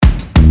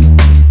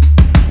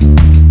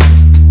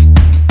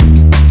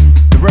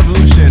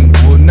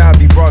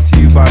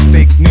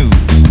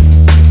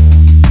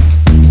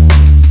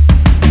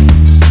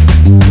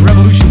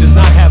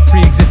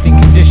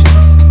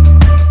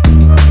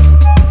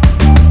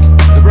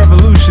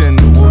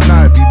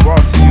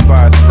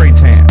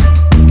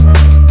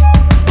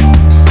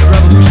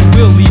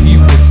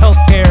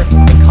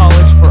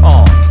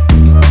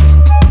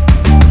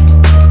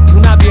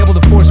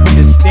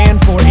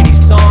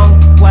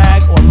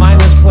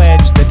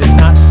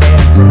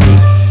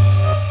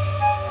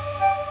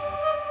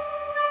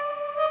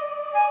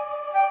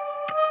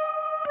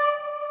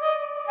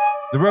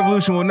The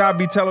revolution will not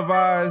be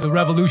televised. The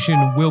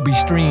revolution will be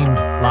streamed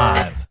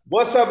live.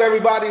 What's up,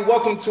 everybody?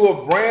 Welcome to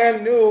a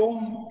brand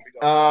new,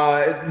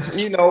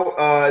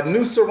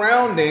 new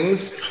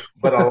surroundings,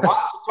 but a lot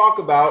to talk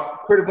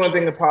about. Critical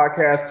Thinking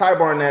Podcast. Ty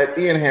Barnett,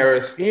 Ian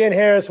Harris. Ian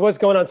Harris, what's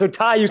going on? So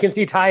Ty, you can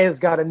see Ty has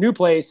got a new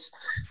place.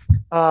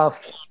 Yeah,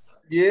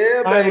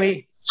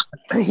 finally,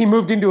 he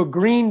moved into a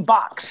green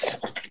box.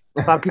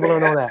 A lot of people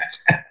don't know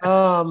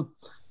that.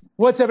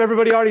 What's up,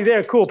 everybody? Already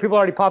there? Cool. People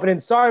already popping in.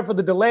 Sorry for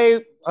the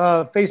delay.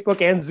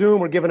 Facebook and Zoom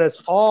were giving us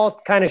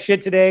all kind of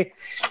shit today.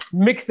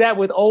 Mix that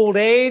with old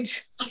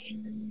age,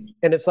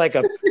 and it's like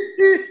a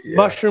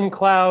mushroom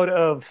cloud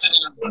of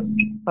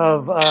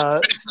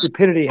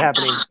stupidity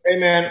happening. Hey,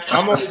 man,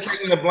 I'm only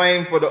taking the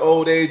blame for the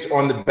old age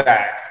on the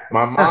back.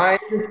 My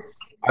mind,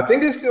 I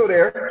think it's still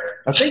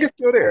there.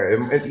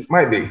 It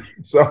might be.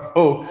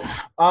 So,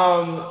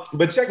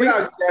 but check it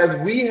out, guys.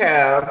 We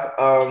have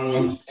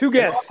two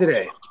guests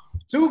today.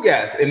 Two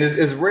guests, and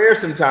it's rare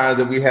sometimes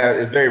that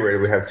it's very rare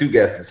that we have two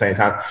guests at the same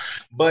time.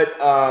 But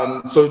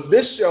so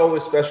this show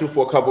is special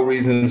for a couple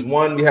reasons.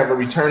 One, we have a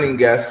returning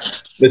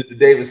guest, Mr.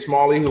 David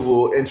Smalley, who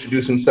will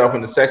introduce himself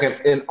in a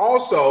second. And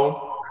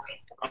also,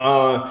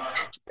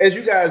 as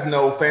you guys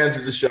know, fans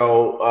of the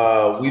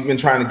show, we've been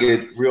trying to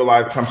get real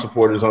live Trump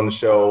supporters on the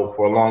show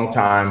for a long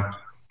time.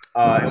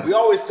 And we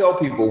always tell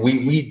people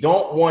we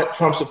don't want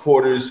Trump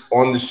supporters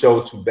on the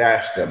show to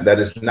bash them. That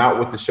is not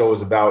what the show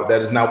is about.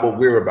 That is not what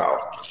we're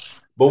about.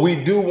 But we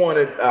do want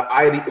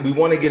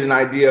to get an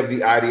idea of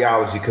the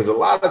ideology, because a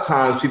lot of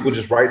times people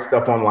just write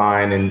stuff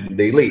online and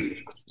they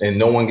leave, and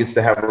no one gets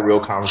to have a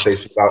real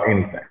conversation about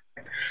anything.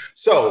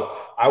 So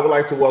I would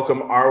like to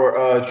welcome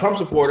our Trump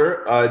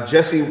supporter,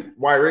 Jesse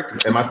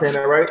Wyrick. Am I saying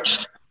that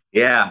right?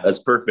 Yeah, that's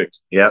perfect.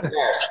 Yeah.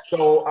 Yes.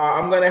 So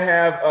I'm going to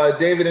have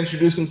David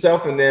introduce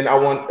himself, and then I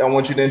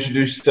want you to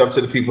introduce yourself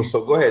to the people.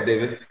 So go ahead,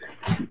 David.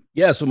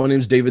 Yeah, so my name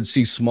is David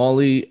C.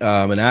 Smalley.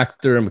 I'm an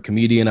actor. I'm a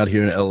comedian out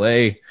here in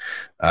LA.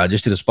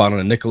 Just did a spot on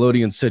a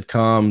Nickelodeon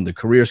sitcom. The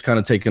career's kind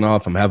of taken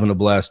off. I'm having a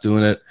blast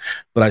doing it.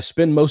 But I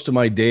spend most of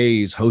my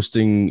days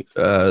hosting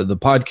the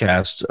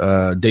podcast,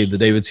 the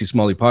David C.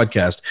 Smalley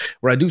podcast,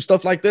 where I do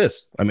stuff like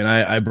this. I mean,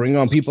 I bring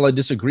on people I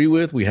disagree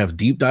with. We have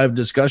deep dive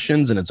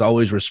discussions, and it's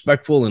always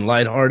respectful and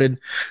lighthearted.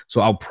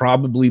 So I'll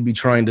probably be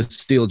trying to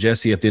steal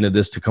Jesse at the end of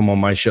this to come on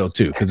my show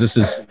too, because this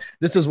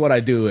is what I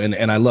do,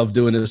 and I love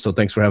doing this. So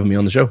thanks for having me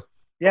on the show.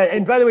 Yeah,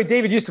 and by the way,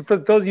 David used to, for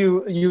those of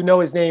you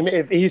know his name,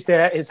 his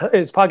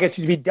podcast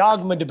used to be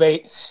Dogma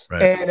Debate, right.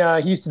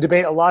 And he used to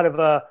debate a lot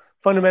of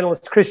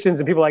fundamentalist Christians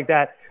and people like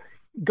that.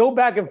 Go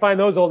back and find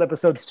those old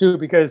episodes too,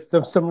 because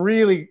some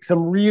really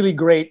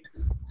great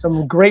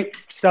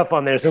stuff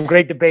on there, some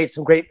great debates,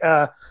 some great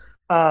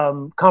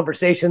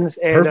conversations.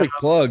 And perfect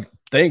plug.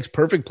 Thanks,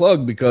 perfect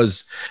plug,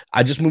 because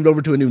I just moved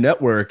over to a new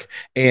network,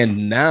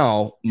 and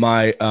now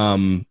my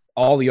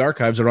all the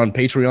archives are on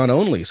Patreon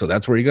only, so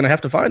that's where you're going to have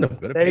to find them.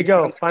 There you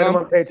go. Find them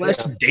on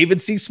Patreon.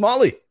 David C.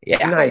 Smalley.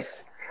 Yeah.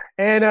 Nice.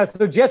 And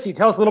so, Jesse,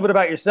 tell us a little bit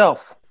about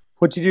yourself.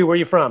 What you do, where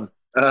you from?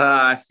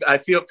 I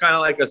feel kind of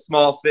like a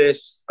small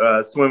fish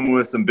swimming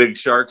with some big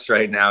sharks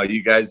right now.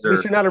 You guys are...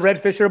 You're not a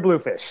red fish or a blue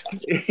fish.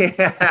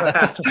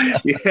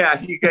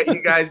 Yeah, you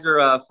guys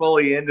are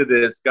fully into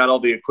this, got all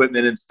the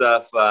equipment and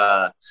stuff.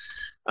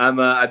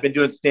 I've been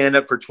doing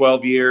stand-up for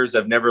 12 years.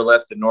 I've never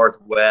left the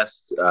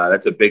Northwest.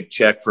 That's a big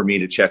check for me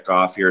to check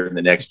off here in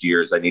the next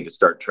years. I need to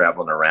start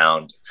traveling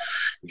around,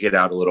 get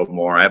out a little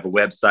more. I have a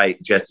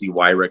website,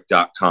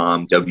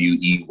 jessewyrick.com,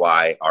 WEYRICK.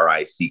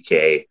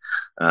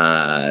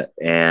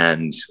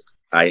 And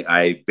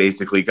I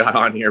basically got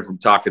on here from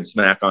talking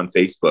smack on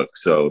Facebook.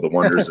 So the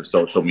wonders of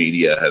social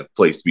media have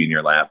placed me in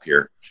your lap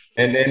here.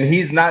 And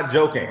he's not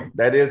joking.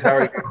 That is how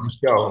he got the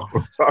show,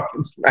 from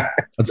talking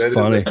smack. That's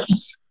funny.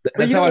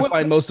 That's how I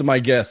find most of my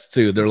guests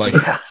too. They're like,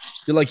 you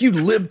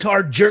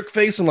libtard jerk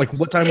face. I'm like,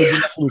 what time would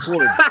you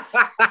record?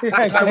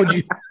 How would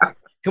you?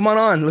 Come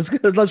on,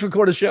 let's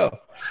record a show.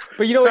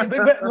 But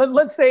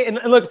let's say, and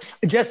look,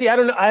 Jesse, I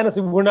don't know.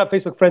 Honestly, we're not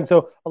Facebook friends,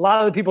 so a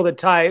lot of the people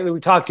that we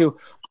talk to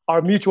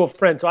are mutual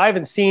friends. So I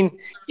haven't seen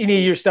any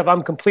of your stuff.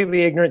 I'm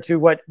completely ignorant to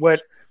what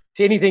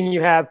to anything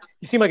you have.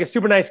 You seem like a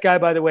super nice guy,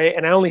 by the way,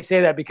 and I only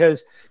say that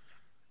because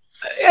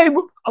a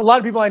lot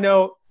of people I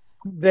know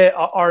that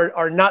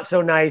are not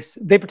so nice.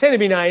 They pretend to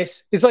be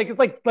nice. It's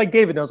like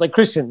David knows, like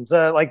Christians,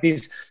 like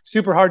these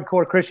super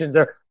hardcore Christians.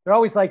 They're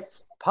always like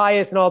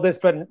pious and all this,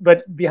 but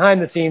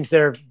behind the scenes,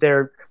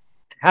 they're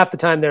half the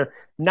time they're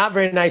not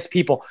very nice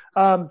people.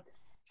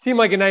 Seem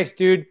like a nice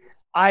dude.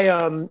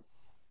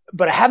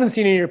 But I haven't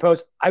seen any of your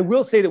posts. I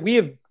will say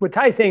that what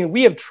Ty is saying,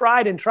 we have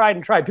tried and tried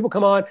and tried. People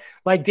come on,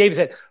 like Dave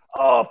said,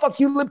 oh, fuck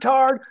you,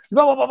 libtard,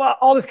 blah, blah, blah, blah,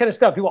 all this kind of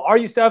stuff. People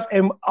argue stuff,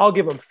 and I'll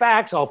give them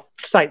facts. I'll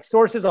cite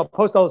sources. I'll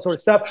post all this sort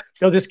of stuff.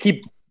 They'll just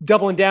keep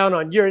doubling down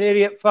on, you're an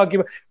idiot, fuck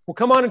you. Well,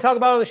 come on and talk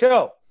about it on the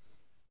show.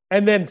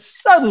 And then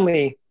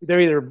suddenly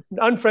they're either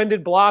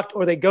unfriended, blocked,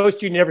 or they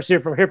ghost you and you never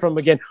hear from them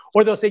again.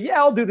 Or they'll say, yeah,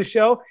 I'll do the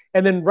show.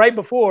 And then right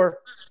before,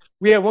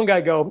 we had one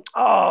guy go,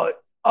 oh,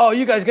 oh,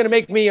 you guys going to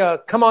make me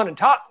come on and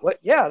talk? What?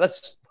 Yeah,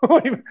 that's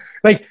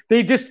like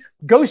they just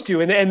ghost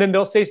you. And then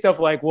they'll say stuff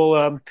like,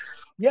 well,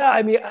 yeah,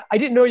 I mean, I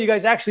didn't know you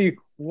guys actually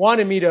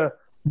wanted me to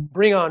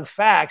bring on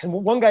facts. And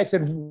one guy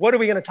said, what are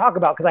we going to talk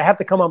about? Because I have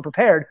to come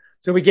unprepared.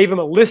 So we gave him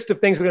a list of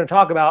things we're going to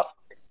talk about.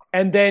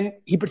 And then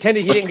he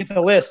pretended he didn't get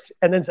the list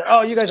and then said,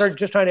 oh, you guys are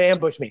just trying to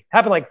ambush me.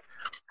 Happened like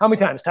how many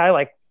times, Ty?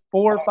 Like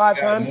 4 or 5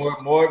 times?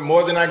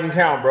 More than I can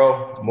count,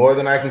 bro. More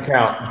than I can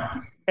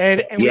count.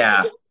 And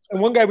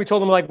one guy, we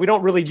told him, like, we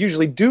don't really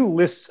usually do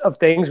lists of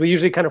things. We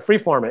usually kind of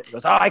freeform it. He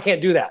goes, oh, I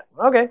can't do that.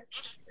 Okay.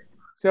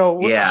 So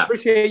we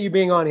appreciate you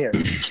being on here.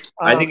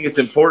 I think it's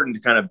important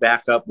to kind of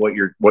back up what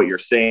you're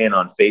saying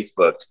on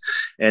Facebook.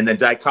 And the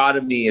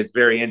dichotomy is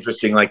very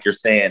interesting. Like you're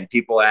saying,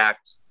 people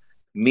act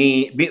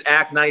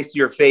nice to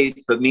your face,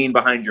 but mean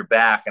behind your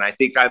back. And I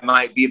think I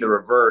might be the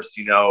reverse.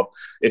 You know,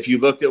 if you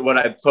looked at what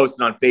I've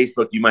posted on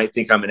Facebook, you might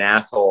think I'm an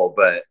asshole,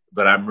 but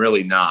I'm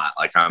really not.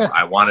 Like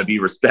I want to be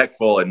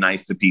respectful and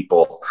nice to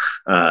people.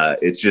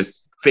 It's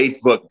just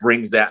Facebook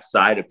brings that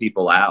side of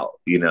people out,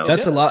 you know.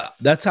 That's a lot.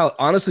 That's how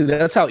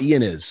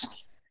Ian is.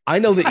 I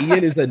know that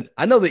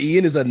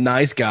Ian is a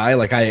nice guy.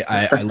 Like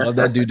I love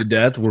that dude to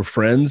death. We're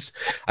friends.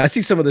 I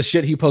see some of the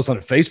shit he posts on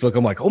Facebook.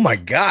 I'm like, oh my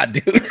God,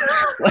 dude.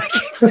 Like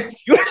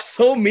you're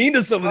so mean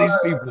to some of these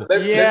people.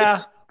 Let me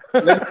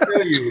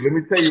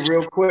tell you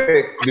real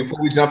quick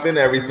before we jump into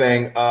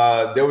everything.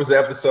 There was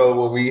an episode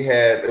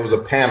where it was a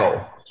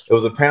panel. It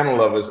was a panel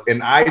of us.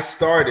 And I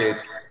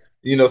started,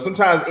 you know,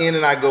 sometimes Ian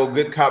and I go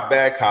good cop,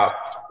 bad cop.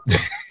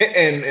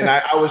 and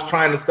I was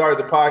trying to start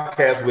the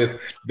podcast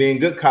with being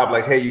good cop,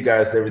 like, hey, you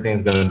guys,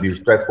 everything's going to be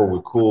respectful,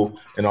 we're cool,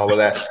 and all of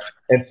that.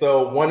 And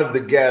so one of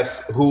the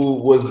guests who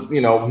was, you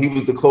know, he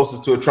was the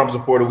closest to a Trump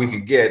supporter we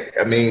could get,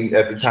 I mean,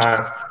 at the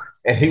time,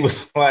 and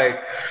he's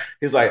like,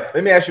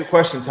 let me ask you a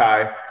question,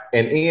 Ty.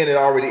 And Ian had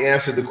already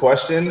answered the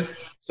question,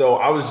 so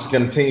I was just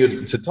going to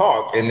continue to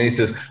talk. And he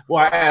says,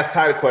 well, I asked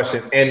Ty the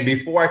question, and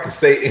before I could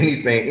say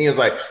anything, Ian's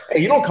like, hey,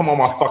 you don't come on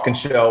my fucking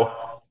show.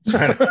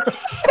 I'm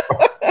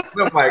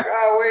like,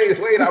 oh,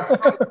 wait, I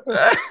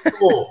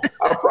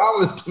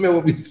promised him it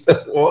would be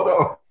simple. Hold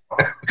on.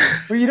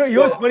 Well, you know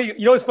what's funny?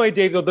 You know what's funny,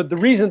 Dave? Though the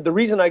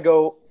reason I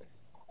go,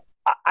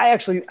 I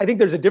think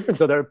there's a difference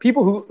though. There are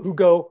people who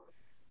go,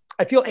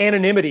 I feel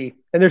anonymity,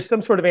 and there's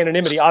some sort of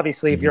anonymity,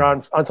 obviously, if you're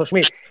on social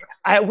media.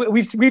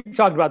 We've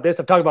talked about this.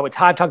 I've talked about what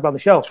Todd talked about on the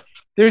show.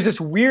 There's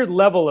this weird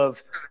level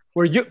of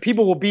where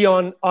people will be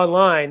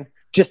online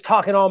just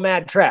talking all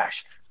mad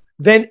trash.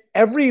 Then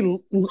every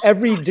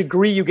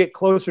degree you get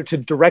closer to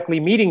directly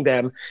meeting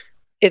them,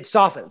 it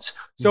softens.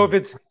 So if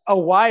it's a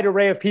wide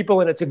array of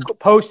people and it's a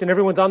post and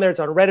everyone's on there, it's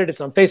on Reddit,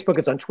 it's on Facebook,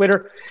 it's on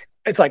Twitter,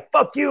 it's like,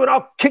 fuck you and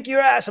I'll kick your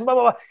ass and blah,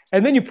 blah, blah.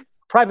 And then you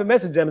private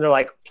message them and they're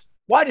like,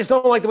 well, I just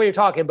don't like the way you're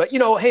talking, but, you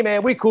know, hey,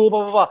 man, we cool,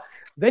 blah, blah, blah.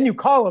 Then you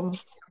call them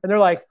and they're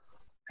like,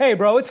 hey,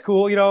 bro, it's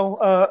cool. You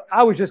know,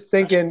 I was just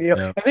thinking, you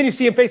know, and then you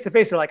see them face to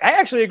face. They're like, I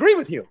actually agree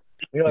with you.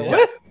 And you're like,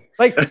 what?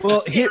 Like,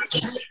 well,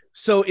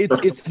 so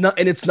it's not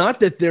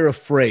that they're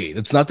afraid.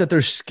 It's not that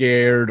they're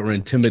scared or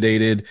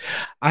intimidated.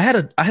 I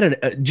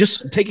had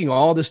just taking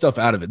all this stuff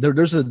out of it.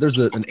 There's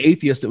an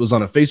atheist that was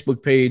on a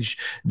Facebook page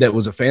that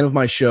was a fan of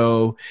my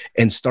show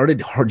and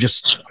started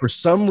just for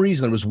some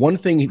reason. There was one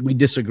thing we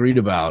disagreed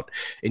about,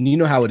 and you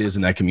know how it is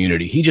in that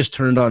community. He just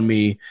turned on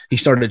me. He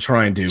started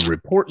trying to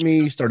report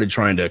me. Started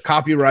trying to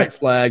copyright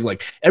flag,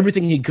 like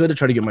everything he could to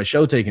try to get my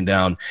show taken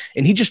down.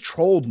 And he just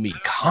trolled me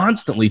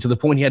constantly to the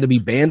point he had to be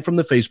banned from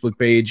the Facebook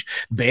page,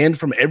 banned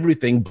from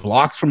everything,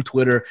 blocked from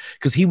Twitter,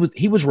 because he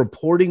was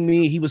reporting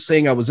me. He was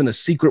saying I was in a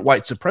secret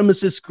white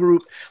supremacist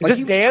group. Like,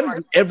 he was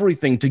trying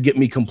everything to get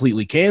me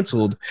completely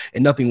canceled,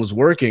 and nothing was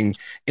working.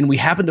 And we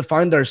happened to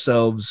find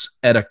ourselves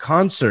at a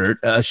concert,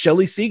 a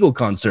Shelley Siegel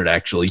concert,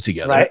 actually,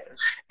 together. Right.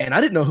 And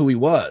I didn't know who he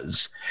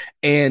was.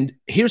 And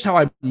here's how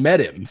I met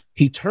him.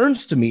 He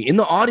turns to me in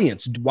the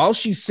audience while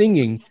she's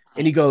singing,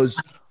 and he goes,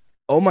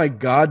 "Oh my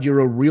God,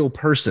 you're a real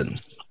person."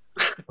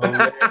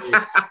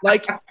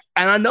 Like,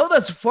 and I know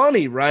that's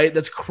funny, right?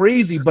 That's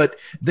crazy, but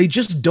they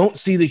just don't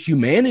see the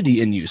humanity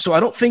in you. So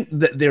I don't think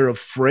that they're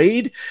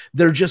afraid.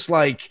 They're just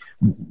like,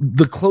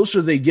 the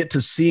closer they get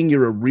to seeing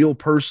you're a real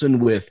person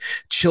with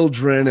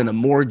children and a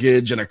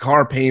mortgage and a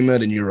car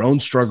payment and your own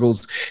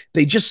struggles,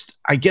 they just,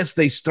 I guess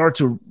they start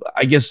to,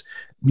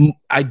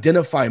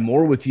 identify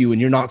more with you, and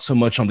you're not so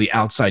much on the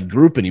outside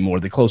group anymore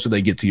the closer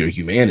they get to your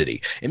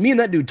humanity. And me and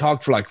that dude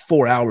talked for like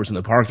 4 hours in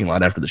the parking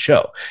lot after the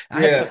show.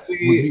 I had to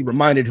be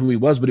reminded who he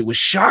was, but it was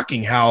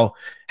shocking how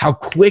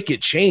quick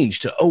it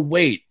changed to, oh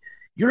wait,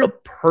 you're a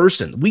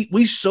person.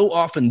 We so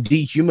often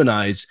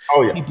dehumanize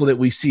people that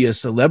we see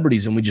as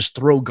celebrities, and we just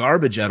throw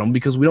garbage at them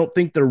because we don't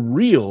think they're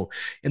real.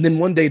 And then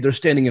one day they're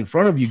standing in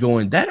front of you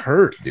going, that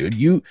hurt, dude.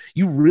 You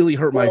really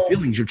hurt my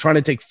feelings. You're trying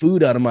to take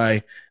food out of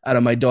my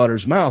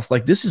daughter's mouth.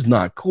 Like, this is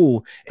not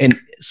cool. And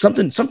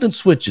something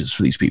switches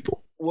for these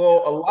people.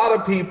 Well, a lot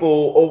of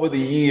people over the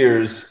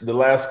years, the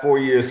last 4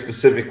 years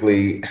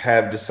specifically,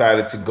 have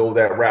decided to go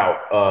that route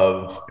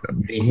of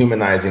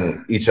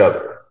dehumanizing each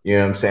other. You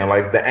know what I'm saying?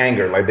 Like the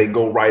anger, like they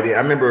go right in.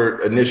 I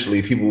remember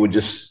initially people would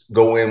just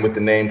go in with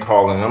the name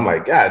calling. And I'm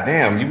like, God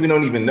damn, we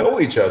don't even know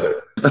each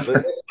other.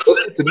 Let's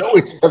get to know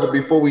each other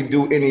before we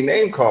do any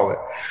name calling.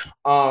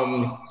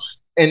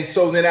 And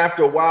so then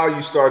after a while,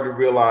 you start to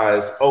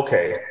realize,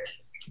 okay,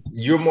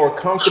 you're more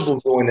comfortable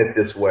doing it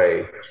this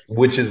way,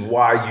 which is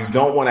why you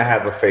don't want to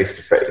have a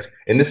face-to-face.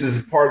 And this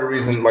is part of the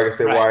reason, like I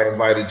said, why I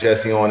invited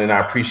Jesse on, and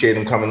I appreciate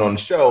him coming on the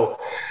show,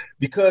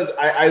 because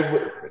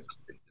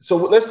so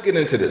let's get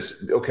into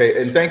this,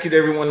 okay? And thank you to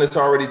everyone that's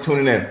already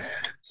tuning in.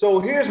 So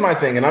here's my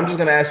thing, and I'm just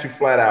going to ask you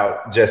flat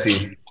out,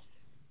 Jesse,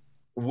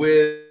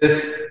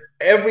 with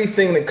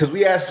everything, because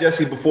we asked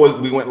Jesse before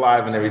we went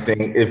live and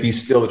everything, if he's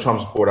still a Trump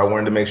supporter. I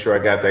wanted to make sure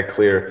I got that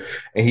clear.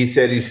 And he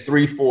said he's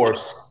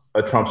 3/4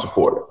 a Trump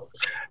supporter.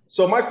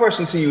 So my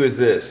question to you is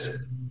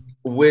this: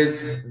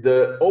 with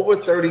the over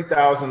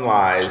 30,000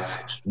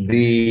 lies,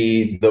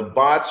 the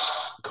botched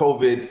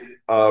COVID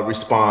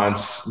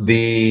response,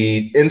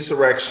 the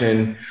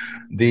insurrection,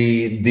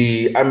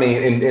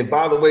 and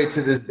by the way,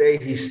 to this day,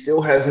 he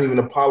still hasn't even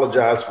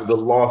apologized for the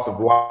loss of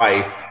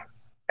life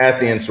at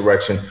the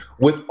insurrection.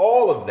 With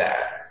all of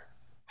that,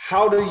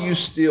 how do you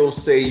still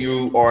say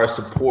you are a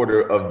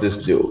supporter of this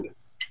dude?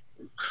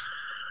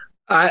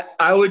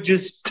 I would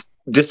just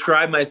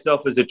describe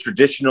myself as a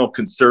traditional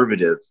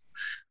conservative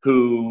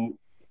who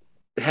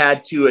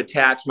had to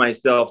attach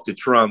myself to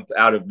Trump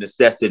out of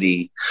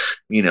necessity,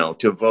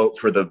 to vote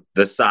for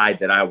the side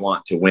that I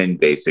want to win,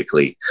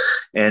 basically.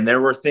 And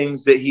there were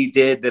things that he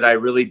did that I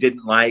really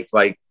didn't like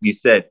you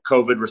said,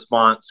 COVID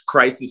response,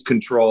 crisis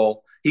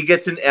control. He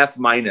gets an F-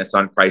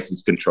 on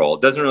crisis control.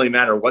 It doesn't really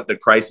matter what the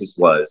crisis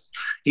was.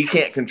 He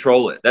can't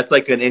control it. That's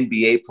like an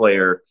NBA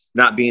player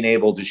not being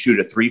able to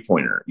shoot a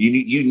three-pointer.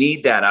 You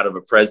need that out of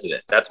a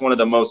president. That's one of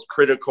the most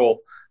critical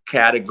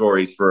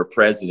categories for a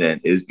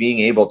president, is being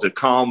able to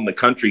calm the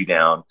country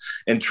down.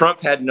 And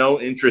Trump had no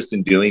interest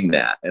in doing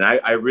that. And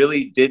I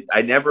really did.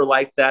 I never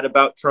liked that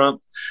about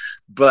Trump.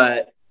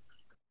 But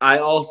I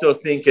also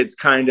think it's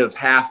kind of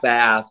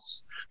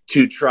half-assed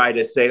to try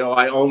to say,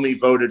 I only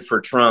voted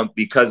for Trump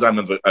because I'm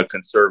a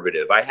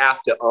conservative. I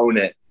have to own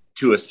it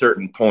to a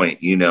certain point,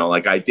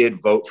 I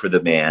did vote for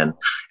the man,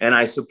 and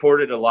I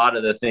supported a lot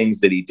of the things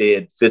that he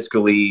did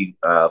fiscally,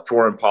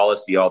 foreign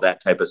policy, all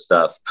that type of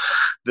stuff.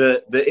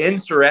 The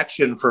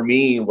insurrection for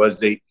me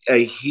was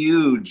a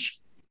huge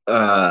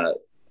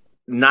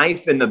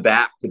knife in the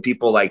back to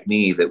people like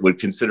me that would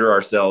consider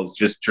ourselves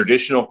just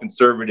traditional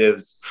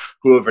conservatives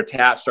who have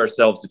attached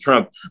ourselves to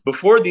Trump.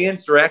 Before the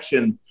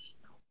insurrection,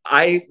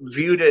 I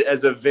viewed it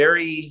as a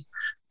very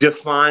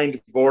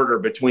defined border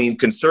between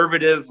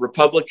conservative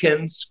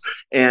Republicans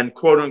and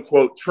quote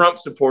unquote Trump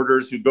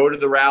supporters who go to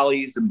the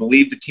rallies and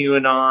believe the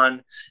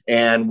QAnon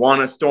and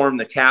want to storm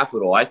the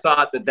Capitol. I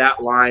thought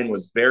that line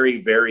was very,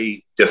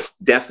 very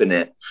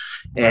definite.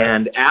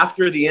 And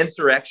after the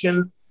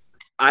insurrection,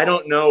 I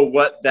don't know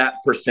what that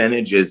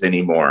percentage is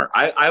anymore.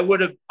 I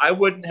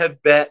wouldn't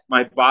have bet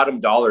my bottom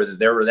dollar that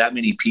there were that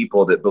many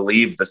people that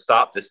believed the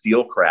Stop the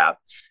Steal crap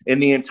in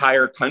the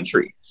entire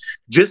country.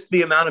 Just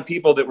the amount of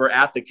people that were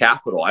at the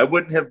Capitol. I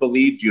wouldn't have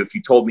believed you if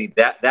you told me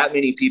that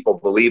many people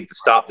believed the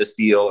Stop the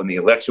Steal and the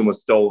election was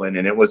stolen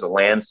and it was a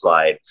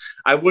landslide.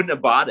 I wouldn't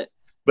have bought it.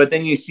 But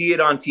then you see it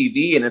on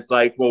TV and it's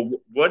like, well,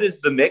 what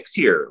is the mix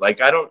here? I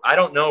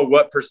don't know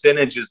what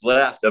percentage is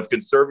left of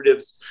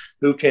conservatives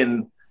who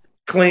can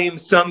claim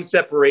some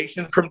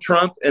separation from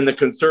Trump and the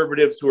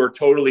conservatives who are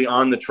totally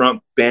on the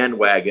Trump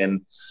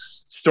bandwagon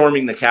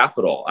storming the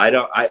Capitol.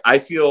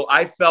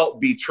 I felt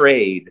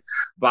betrayed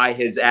by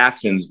his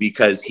actions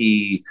because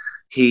he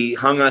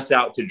hung us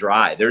out to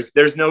dry.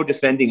 There's no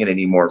defending it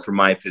anymore from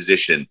my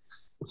position.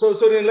 So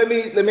then let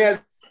me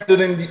ask, so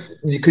then,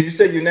 because you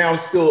said you're now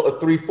still a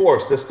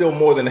 3/4, that's still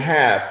more than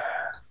half.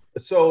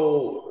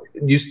 So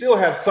you still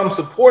have some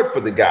support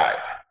for the guy.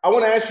 I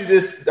want to ask you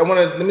this.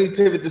 Let me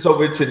pivot this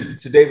over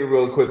to David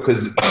real quick,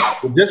 because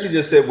what Jesse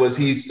just said was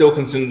he still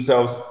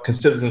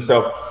considers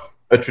himself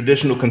a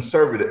traditional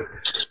conservative.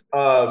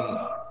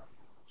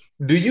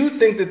 Do you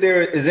think that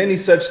there is any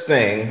such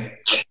thing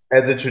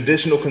as a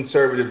traditional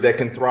conservative that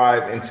can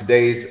thrive in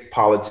today's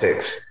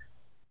politics?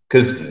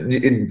 Because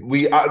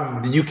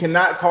you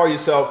cannot call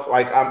yourself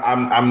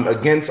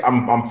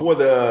I'm for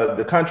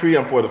the country,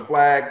 I'm for the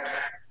flag.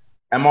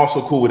 I'm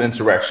also cool with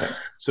insurrection.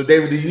 So,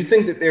 David, do you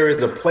think that there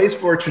is a place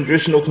for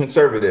traditional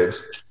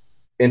conservatives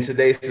in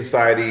today's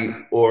society,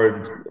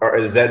 or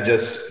is that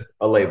just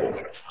a label?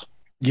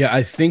 Yeah,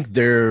 I think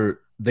they are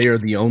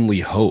the only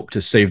hope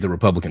to save the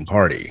Republican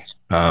Party.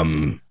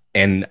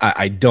 And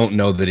I don't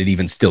know that it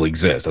even still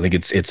exists. I think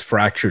it's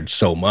fractured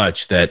so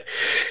much that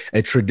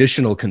a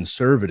traditional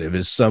conservative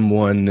is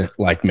someone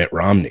like Mitt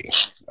Romney,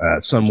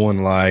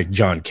 someone like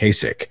John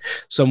Kasich,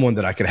 someone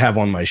that I could have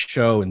on my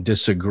show and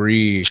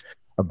disagree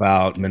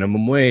about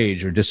minimum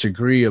wage or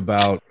disagree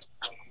about,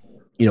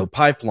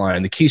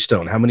 pipeline, the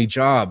Keystone, how many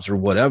jobs or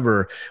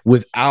whatever,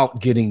 without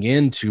getting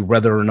into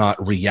whether or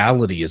not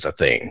reality is a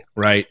thing,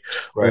 right?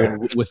 Or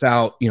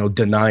without,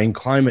 denying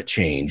climate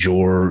change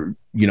or,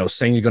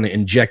 saying you're going to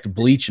inject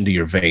bleach into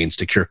your veins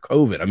to cure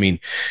COVID. I mean,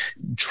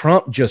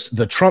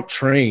 the Trump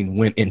train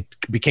went and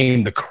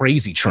became the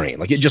crazy train.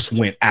 Like, it just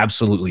went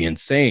absolutely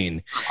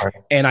insane.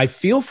 And I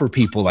feel for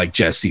people like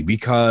Jesse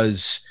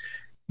because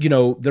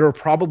there are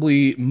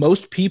probably,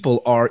 most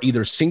people are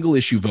either single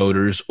issue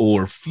voters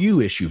or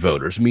few issue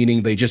voters,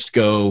 meaning they just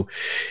go,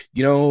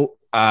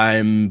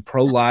 I'm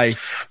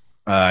pro-life.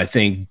 I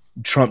think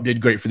Trump did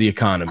great for the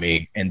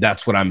economy, and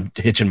that's what I'm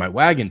hitching my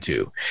wagon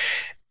to.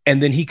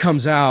 And then he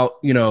comes out,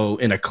 in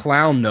a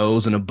clown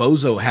nose and a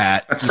bozo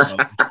hat,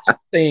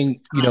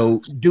 saying,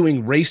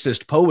 doing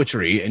racist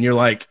poetry. And you're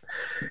like,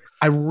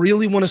 I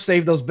really want to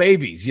save those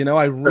babies.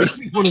 I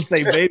really want to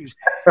save babies.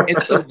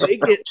 And so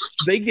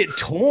they get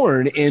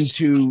torn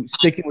into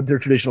sticking with their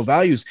traditional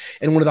values.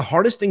 And one of the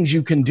hardest things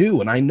you can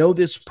do, and I know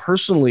this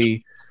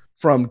personally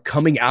from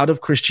coming out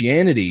of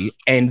Christianity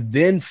and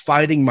then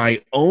fighting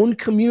my own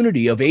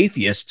community of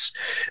atheists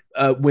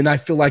when I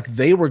feel like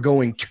they were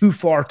going too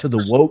far to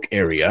the woke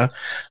area,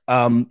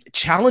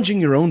 challenging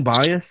your own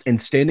bias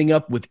and standing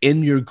up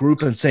within your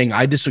group and saying,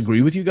 I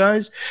disagree with you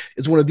guys,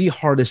 is one of the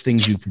hardest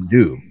things you can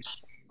do.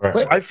 Right.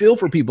 So I feel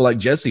for people like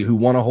Jesse who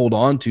want to hold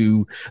on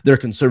to their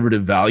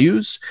conservative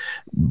values,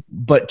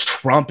 but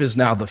Trump is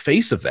now the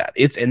face of that.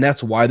 And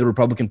that's why the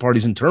Republican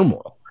Party's in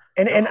turmoil.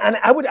 And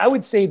I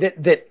would say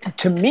that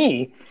to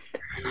me,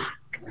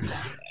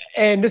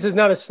 and this is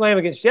not a slam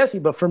against Jesse,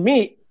 but for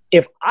me,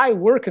 if I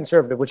were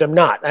conservative, which I'm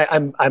not,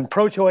 I'm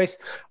pro-choice,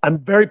 I'm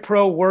very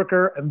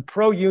pro-worker, I'm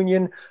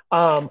pro-union,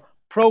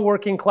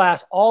 pro-working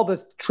class, all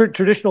the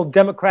traditional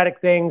democratic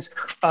things,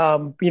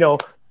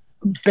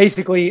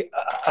 basically,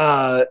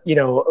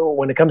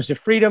 when it comes to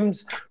freedom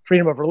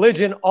of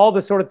religion, all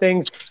the sort of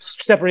things,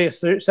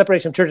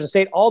 separation of church and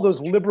state, all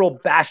those liberal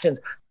bastions,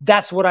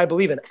 that's what I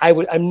believe in.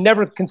 I'm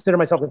never consider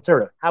myself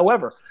conservative.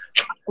 However,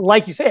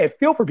 like you say, I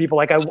feel for people.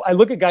 Like I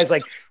look at guys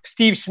like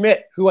Steve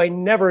Schmidt, who I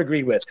never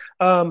agreed with,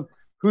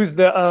 who's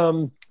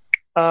the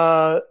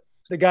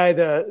guy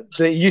that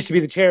used to be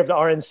the chair of the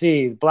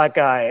RNC, black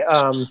guy.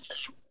 I'm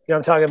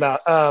talking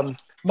about.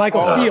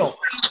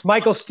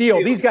 Michael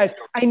Steele. These guys,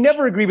 I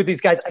never agree with these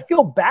guys. I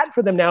feel bad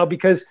for them now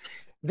because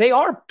they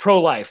are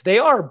pro-life. They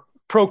are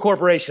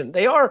pro-corporation.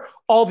 They are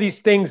all these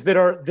things that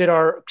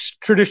are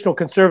traditional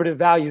conservative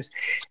values.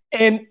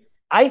 And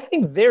I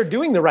think they're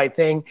doing the right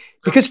thing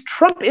because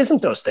Trump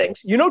isn't those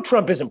things.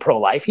 Trump isn't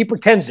pro-life. He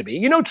pretends to be.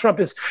 Trump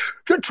is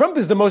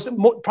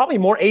the probably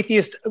more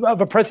atheist of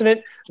a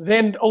president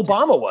than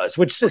Obama was,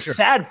 which is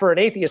sad for an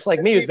atheist like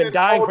me who's been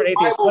dying for an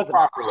atheist president.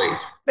 Properly.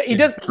 He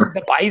does.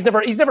 He's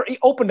never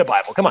opened a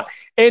Bible. Come on,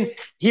 and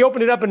he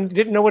opened it up and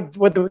didn't know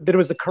that it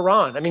was the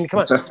Quran. I mean, come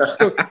on.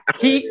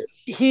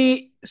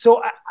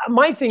 So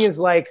my thing is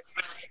like,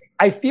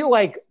 I feel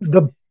like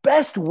the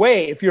best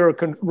way, if you're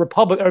a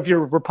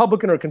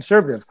Republican or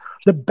conservative,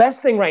 the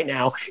best thing right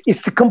now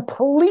is to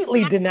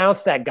completely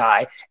denounce that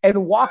guy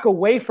and walk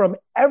away from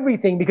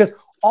everything, because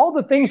all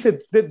the things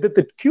that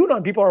the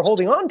QAnon people are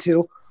holding on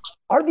to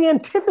are the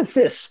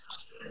antithesis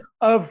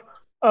of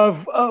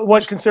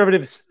what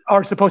conservatives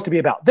are supposed to be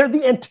about. They're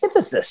the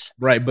antithesis.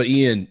 Right. But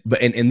Ian,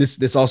 and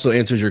this also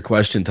answers your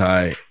question,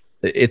 Ty.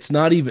 It's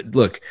not even,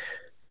 look,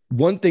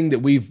 one thing that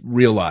we've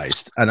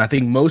realized, and I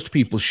think most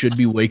people should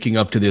be waking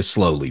up to this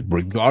slowly,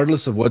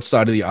 regardless of what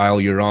side of the aisle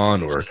you're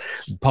on or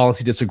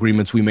policy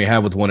disagreements we may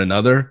have with one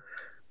another.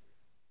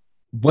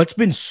 What's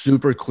been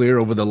super clear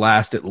over the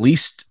last at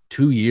least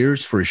 2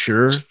 years for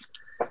sure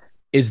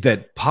is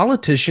that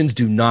politicians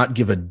do not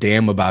give a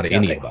damn about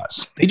any of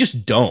us. They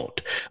just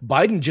don't.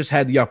 Biden just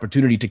had the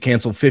opportunity to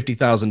cancel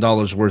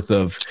 $50,000 worth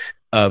of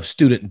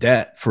student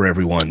debt for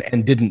everyone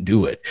and didn't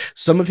do it.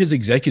 Some of his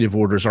executive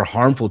orders are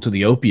harmful to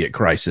the opiate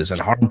crisis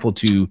and harmful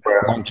to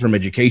long-term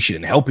education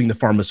and helping the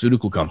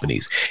pharmaceutical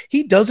companies.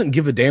 He doesn't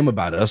give a damn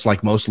about us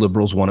like most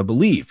liberals want to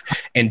believe.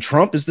 And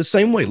Trump is the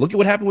same way. Look at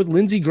what happened with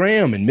Lindsey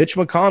Graham and Mitch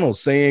McConnell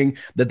saying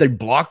that they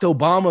blocked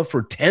Obama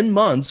for 10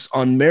 months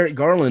on Merrick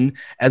Garland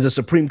as a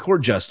Supreme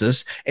Court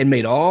justice and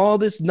made all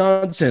this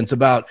nonsense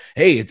about,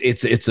 hey,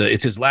 it's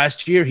his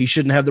last year. He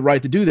shouldn't have the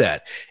right to do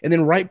that. And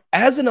then right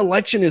as an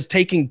election is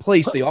taking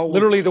place, they all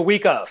literally the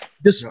week of,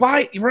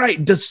 despite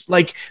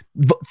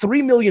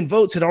 3 million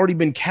votes had already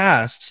been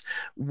cast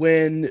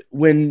when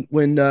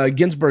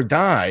Ginsburg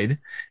died,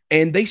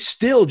 and they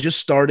still just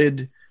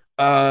started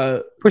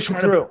pushing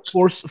through,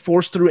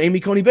 force through Amy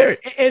Coney Barrett.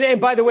 And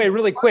by the way,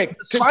 really quick,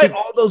 despite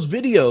all those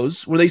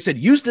videos where they said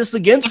use this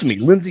against me,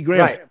 Lindsey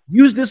Graham,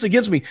 use this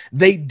against me,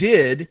 they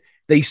did.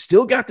 They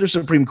still got their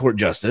Supreme Court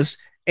justice.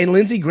 And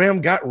Lindsey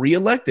Graham got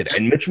reelected,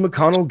 and Mitch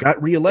McConnell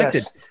got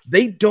reelected. Yes.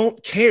 They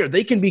don't care.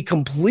 They can be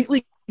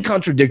completely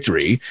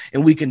contradictory,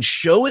 and we can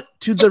show it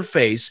to their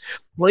face,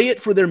 play it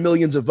for their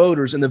millions of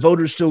voters, and the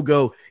voters still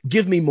go,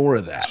 give me more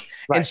of that.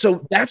 Right. And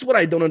so that's what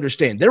I don't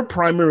understand. Their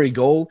primary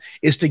goal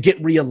is to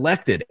get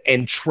reelected.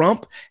 And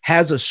Trump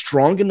has a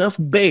strong enough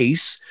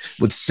base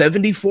with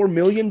 74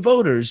 million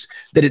voters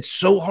that it's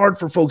so hard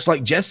for folks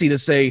like Jesse to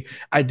say,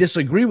 I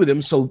disagree with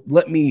him, so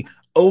let me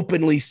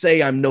openly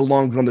say I'm no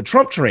longer on the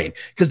Trump train,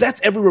 because that's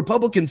every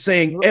Republican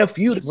saying F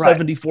you to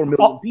 74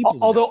 million people.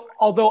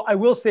 Although I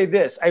will say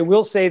this, I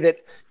will say that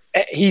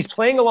he's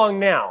playing along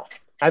now.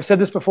 I've said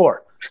this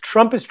before.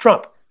 Trump is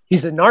Trump.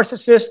 He's a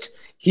narcissist.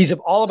 He's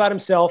all about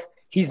himself.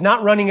 He's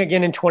not running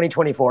again in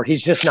 2024.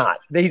 He's just not.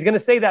 He's going to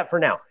say that for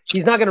now.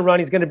 He's not going to run.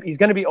 He's going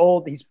to be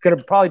old. He's going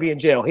to probably be in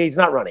jail. He's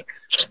not running.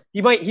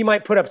 He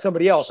might put up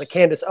somebody else, a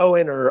Candace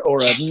Owen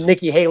or a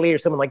Nikki Haley or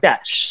someone like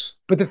that.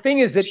 But the thing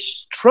is that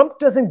Trump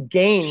doesn't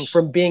gain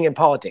from being in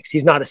politics.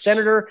 He's not a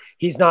senator.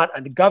 He's not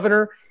a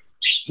governor.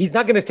 He's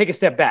not going to take a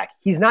step back.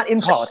 He's not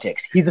in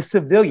politics. He's a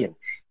civilian.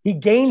 He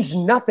gains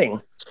nothing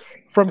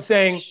from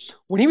saying,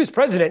 when he was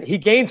president, he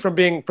gains from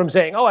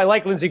saying, oh, I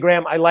like Lindsey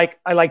Graham, I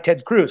like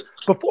Ted Cruz.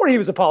 Before he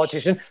was a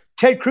politician,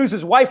 Ted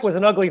Cruz's wife was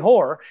an ugly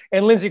whore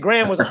and Lindsey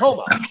Graham was a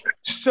homo.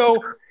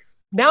 So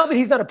now that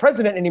he's not a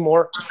president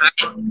anymore,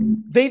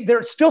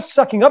 they're still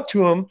sucking up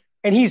to him,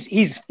 and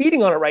he's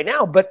feeding on it right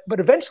now. But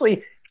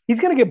eventually he's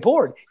going to get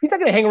bored. He's not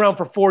going to hang around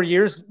for 4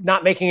 years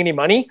not making any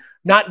money,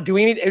 not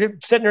doing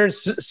it, sitting there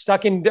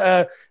sucking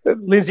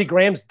Lindsey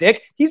Graham's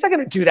dick. He's not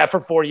going to do that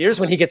for 4 years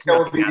when he gets. That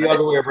would be the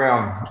other way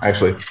around,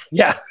 actually.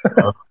 Yeah.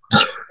 But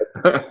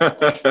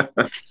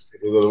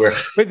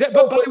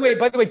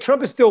by the way,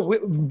 Trump is still,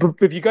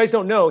 if you guys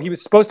don't know, he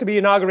was supposed to be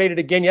inaugurated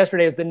again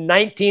yesterday as the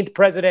 19th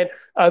president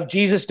of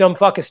Jesus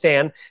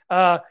Dumbfuckistan.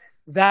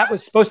 That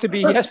was supposed to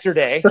be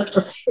yesterday,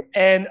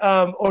 and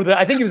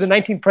I think he was the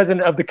 19th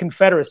president of the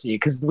Confederacy,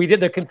 because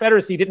the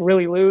Confederacy didn't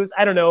really lose.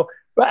 I don't know,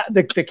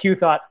 the Q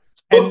thought,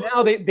 and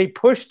now they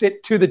pushed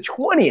it to the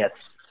 20th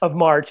of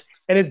March.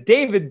 And as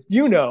David,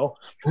 you know,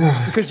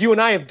 because you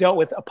and I have dealt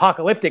with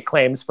apocalyptic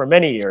claims for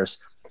many years,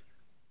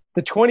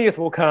 the 20th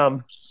will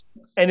come,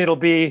 and it'll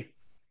be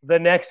the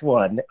next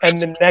one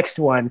and the next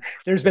one.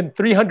 There's been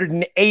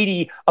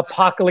 380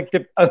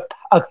 apocalyptic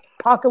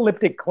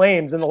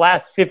claims in the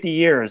last 50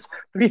 years.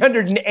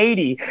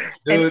 380.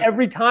 Dude, and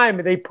every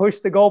time they push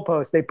the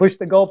goalpost.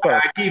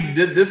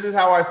 This is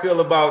how I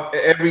feel about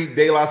every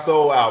De La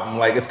Soul album.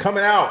 Like, it's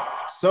coming out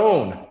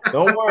soon.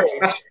 Don't worry.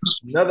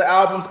 Another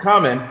album's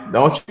coming.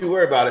 Don't you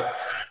worry about it.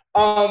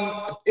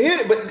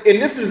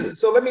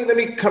 So let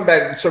me come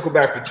back and circle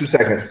back for 2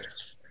 seconds.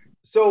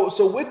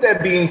 So with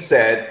that being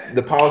said,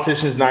 the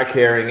politicians not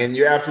caring, and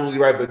you're absolutely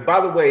right. But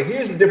by the way,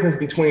 here's the difference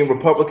between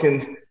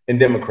Republicans and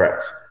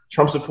Democrats,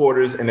 Trump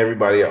supporters and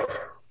everybody else.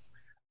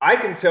 I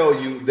can tell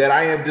you that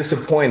I am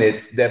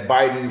disappointed that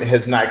Biden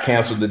has not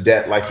canceled the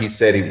debt like he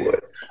said he would.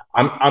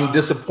 I'm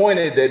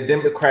disappointed that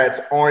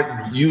Democrats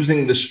aren't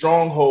using the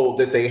stronghold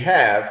that they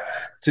have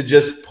to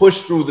just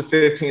push through the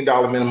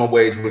 $15 minimum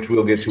wage, which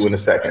we'll get to in a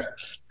second.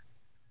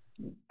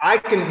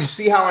 You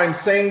see how I'm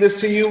saying this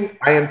to you?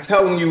 I am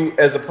telling you,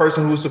 as a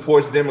person who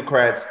supports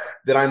Democrats,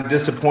 that I'm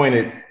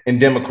disappointed in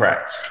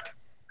Democrats.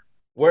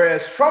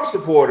 Whereas Trump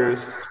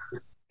supporters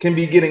can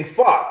be getting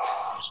fucked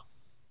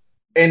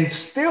and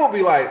still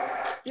be like,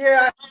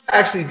 yeah, I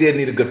actually did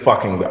need a good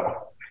fucking though.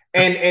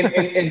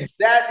 And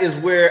that is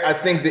where I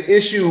think the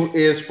issue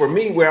is for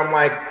me, where I'm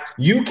like,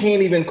 you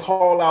can't even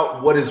call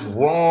out what is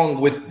wrong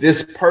with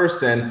this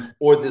person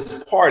or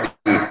this party.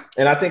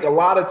 And I think a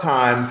lot of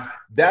times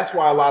that's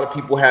why a lot of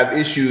people have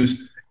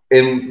issues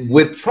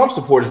with Trump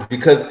supporters,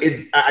 because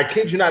I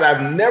kid you not,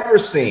 I've never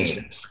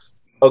seen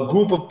a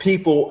group of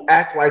people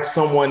act like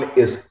someone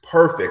is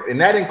perfect. And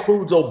that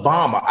includes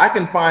Obama. I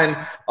can find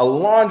a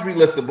laundry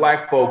list of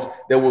black folks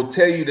that will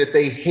tell you that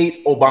they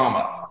hate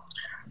Obama.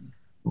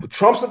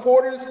 Trump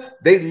supporters,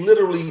 they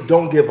literally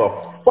don't give a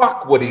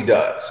fuck what he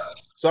does.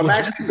 So I'm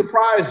actually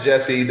surprised,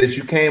 Jesse, that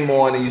you came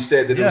on and you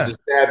said that it was a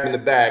stab in the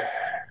back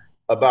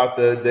about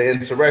the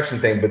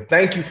insurrection thing. But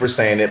thank you for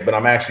saying it, but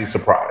I'm actually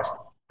surprised.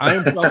 I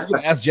was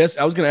going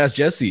to ask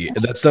Jesse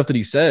that stuff that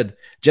he said.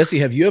 Jesse,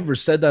 have you ever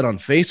said that on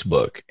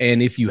Facebook?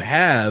 And if you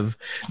have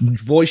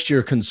voiced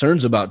your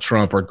concerns about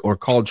Trump or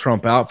called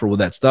Trump out for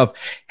that stuff,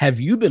 have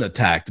you been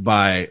attacked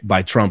by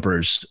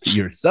Trumpers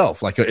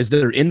yourself? Like, is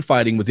there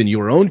infighting within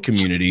your own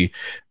community?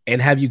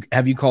 And have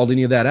you called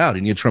any of that out?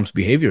 Any of Trump's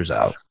behaviors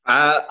out?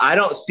 I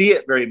don't see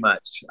it very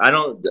much.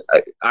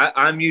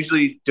 I'm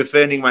usually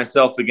defending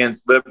myself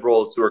against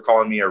liberals who are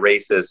calling me a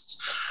racist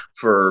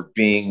for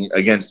being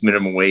against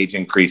minimum wage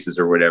increases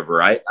or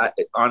whatever. I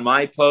on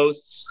my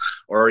posts,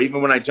 or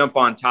even when I jump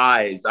on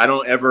ties, I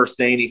don't ever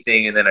say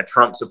anything, and then a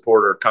Trump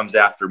supporter comes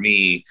after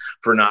me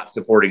for not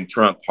supporting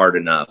Trump hard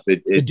enough.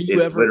 It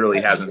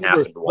literally hasn't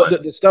happened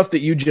once. The stuff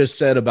that you just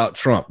said about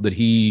Trump, that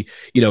he,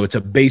 it's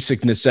a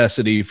basic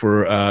necessity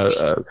for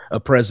a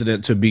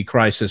president to be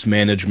crisis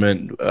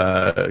management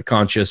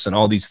conscious and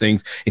all these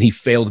things, and he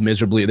failed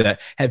miserably at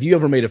that. Have you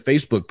ever made a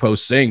Facebook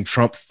post saying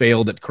Trump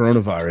failed at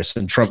coronavirus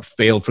and Trump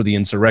failed for the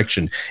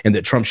insurrection and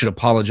that Trump should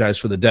apologize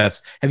for the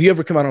deaths? Have you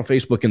ever come out on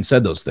Facebook and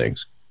said those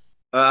things?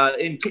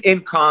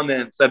 In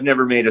comments, I've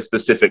never made a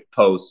specific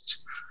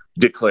post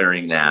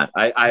declaring that.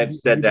 I have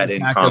said that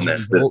in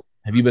comments.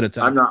 Have you been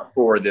attacked? I'm not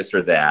for this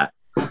or that.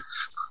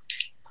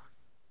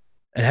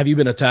 And have you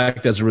been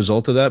attacked as a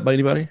result of that by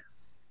anybody?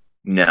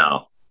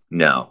 No.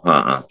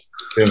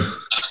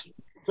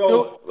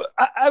 So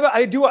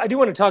I do want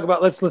to talk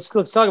about let's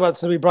talk about,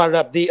 since we brought it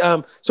up, the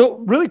so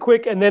really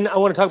quick, and then I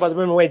want to talk about the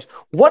minimum wage.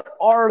 What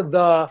are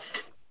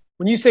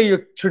when you say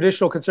you're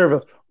traditional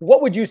conservative,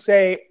 what would you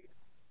say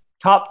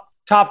top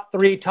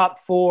 3, top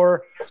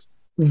 4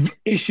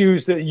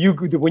 issues that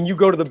when you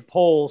go to the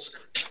polls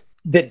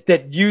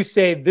that you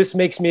say this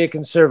makes me a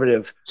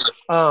conservative?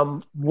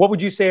 What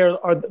would you say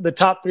are the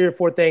top 3 or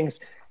 4 things?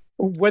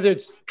 Whether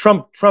it's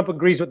Trump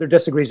agrees with or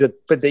disagrees with,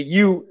 but that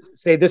you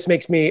say this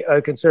makes me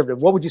a conservative,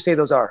 what would you say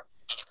those are?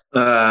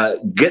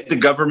 Get the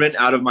government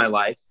out of my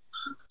life.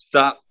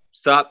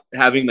 Stop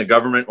having the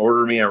government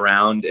order me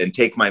around and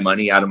take my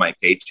money out of my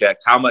paycheck.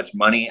 How much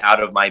money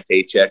out of my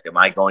paycheck am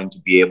I going to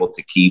be able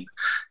to keep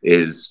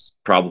is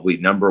probably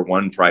number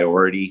 1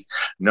 priority.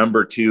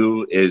 Number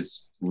 2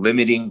 is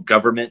limiting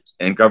government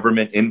and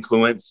government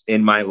influence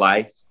in my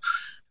life.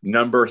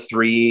 Number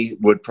 3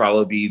 would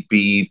probably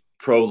be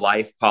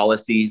pro-life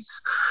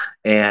policies.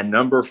 And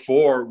number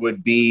 4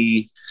 would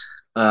be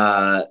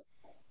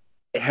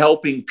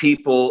helping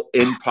people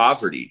in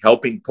poverty,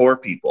 helping poor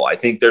people. I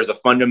think there's a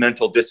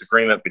fundamental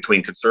disagreement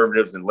between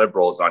conservatives and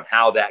liberals on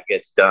how that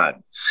gets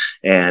done.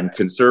 And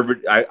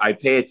I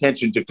pay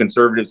attention to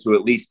conservatives who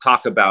at least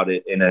talk about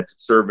it in a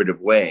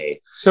conservative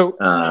way. So,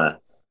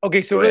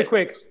 okay, so really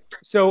quick.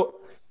 So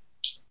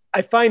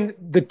I find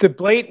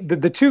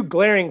the 2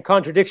 glaring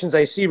contradictions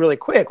I see really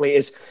quickly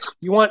is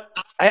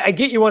I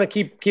get you want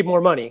to keep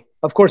more money.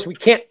 Of course, we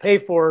can't pay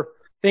for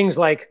things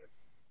like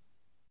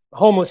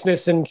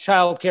homelessness and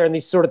childcare and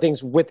these sort of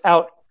things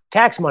without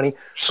tax money.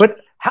 But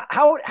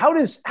how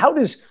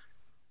does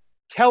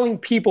telling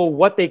people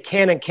what they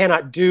can and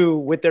cannot do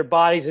with their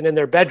bodies and in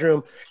their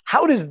bedroom,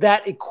 how does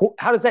that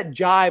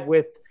jive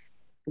with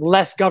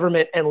less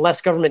government and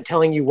less government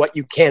telling you what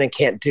you can and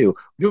can't do?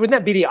 Wouldn't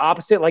that be the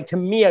opposite? Like, to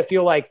me, I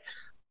feel like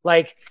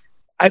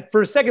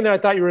for a second there, I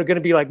thought you were going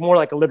to be like more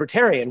like a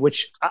libertarian,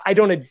 which I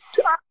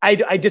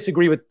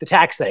disagree with the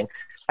tax thing.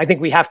 I think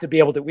we all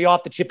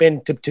have to chip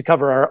in to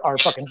cover our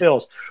fucking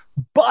bills.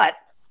 But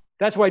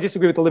that's why I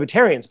disagree with the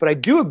libertarians. But I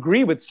do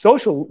agree with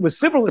civil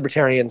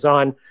libertarians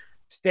on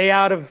stay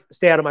out of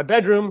my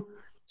bedroom,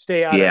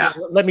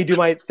 let me do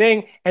my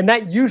thing. And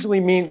that usually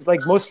means,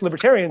 like, most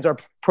libertarians are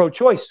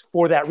pro-choice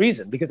for that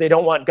reason, because they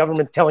don't want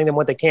government telling them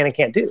what they can and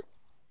can't do.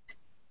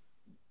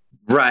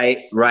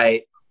 Right.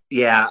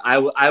 Yeah,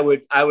 I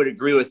would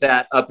agree with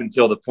that up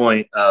until the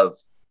point of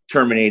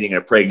terminating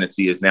a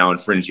pregnancy is now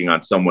infringing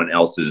on someone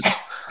else's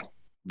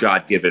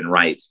God-given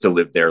rights to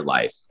live their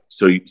life.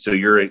 So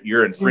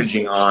you're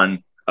infringing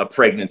on a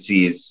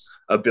pregnancy's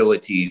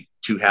ability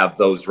to have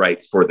those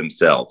rights for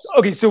themselves.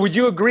 Okay, so would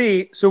you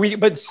agree? So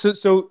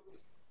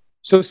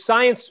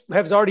science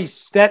has already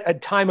set a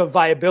time of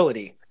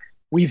viability.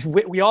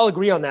 We all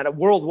agree on that.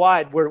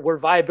 Worldwide, we're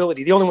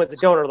viability. The only ones that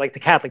don't are like the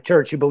Catholic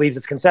Church, who believes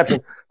it's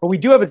conception. But we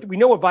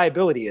know what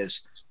viability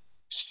is.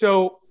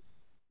 So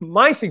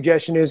my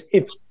suggestion is,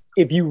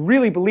 if you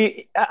really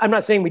believe, I'm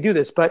not saying we do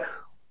this, but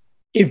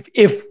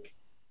if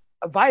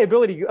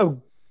viability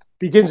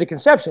begins at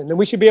conception, then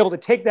we should be able to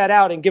take that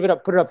out and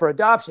put it up for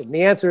adoption. And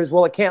the answer is,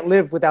 well, it can't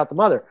live without the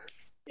mother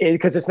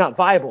because it's not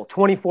viable.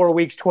 24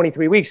 weeks,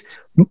 23 weeks,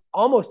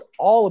 almost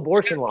all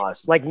abortion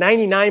laws, like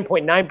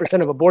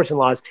 99.9% of abortion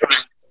laws,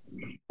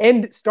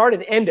 start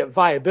and end at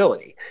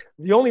viability.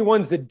 The only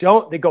ones that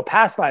go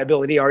past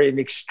viability are in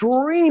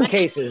extreme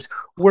cases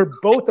where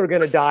both are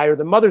going to die or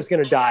the mother's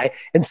going to die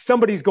and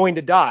somebody's going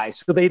to die.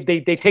 So they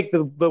take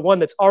the one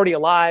that's already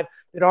alive,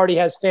 that already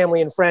has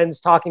family and friends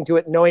talking to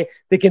it, knowing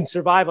they can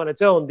survive on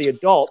its own, the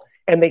adult,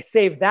 and they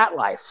save that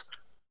life.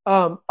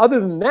 Other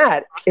than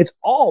that, it's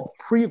all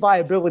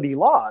pre-viability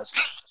laws.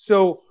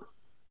 So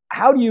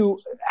how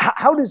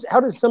does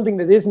something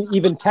that isn't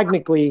even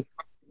technically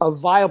a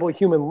viable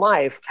human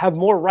life have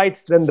more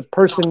rights than the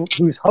person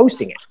who's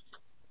hosting it?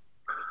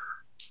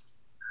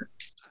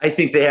 I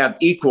think they have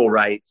equal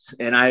rights,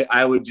 and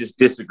I would just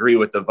disagree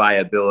with the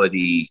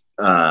viability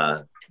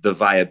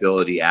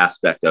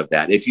aspect of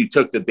that. If you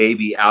took the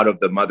baby out of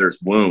the mother's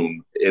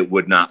womb, it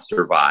would not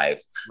survive.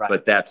 Right.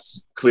 But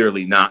that's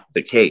clearly not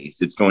the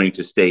case. It's going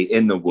to stay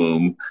in the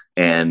womb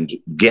and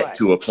get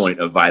to a point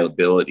of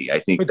viability.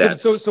 I think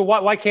that's so.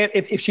 Why can't,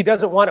 if she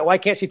doesn't want it, why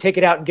can't she take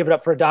it out and give it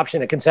up for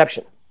adoption at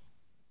conception?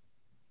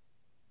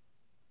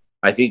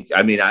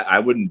 I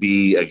wouldn't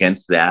be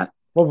against that.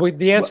 Well,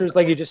 the answer is,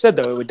 like you just said,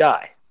 though, it would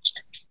die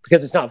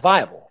because it's not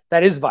viable.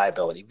 That is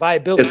viability.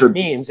 Viability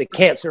means it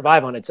can't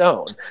survive on its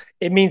own.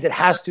 It means it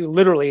has to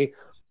literally,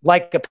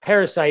 like a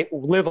parasite,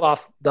 live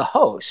off the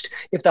host.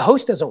 If the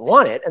host doesn't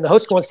want it and the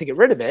host wants to get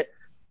rid of it,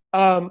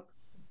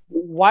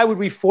 why would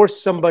we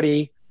force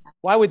somebody?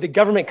 Why would the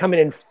government come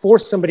in and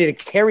force somebody to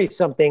carry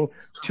something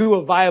to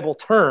a viable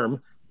term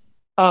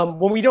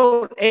when we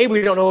don't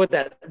know what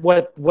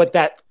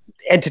that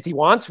entity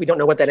wants? We don't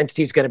know what that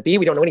entity is going to be.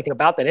 We don't know anything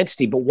about that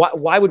entity. But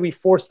why would we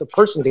force the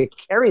person to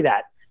carry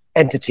that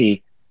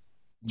entity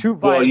to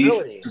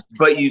viability.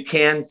 But you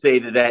can say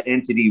that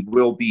entity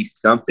will be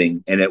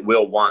something, and it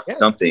will want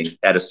something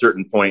at a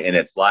certain point in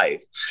its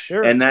life.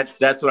 Sure. And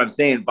that's what I'm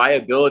saying.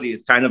 Viability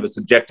is kind of a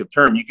subjective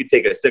term. You could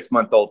take a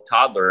 6-month-old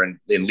toddler and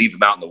leave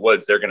them out in the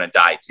woods. They're going to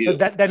die too. No,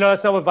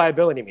 that's not what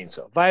viability means.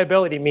 So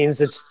viability means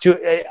it's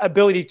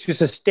ability to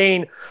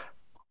sustain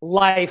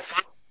life,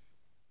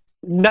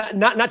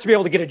 not to be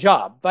able to get a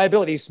job.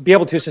 Viability is to be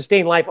able to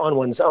sustain life on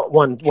one's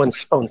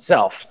own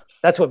self.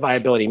 That's what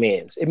viability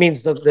means. It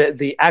means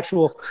the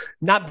actual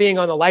not being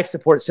on the life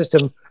support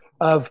system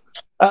of.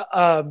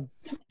 I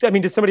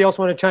mean, does somebody else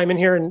want to chime in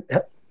here? And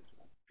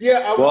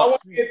yeah, I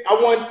want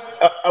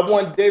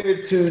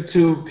David to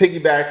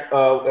piggyback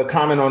a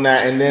comment on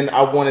that, and then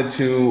I wanted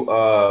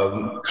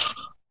to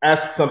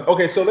ask some.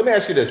 Okay, so let me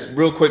ask you this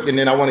real quick, and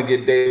then I want to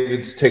get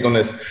David's take on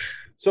this.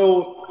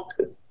 So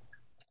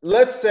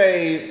let's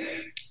say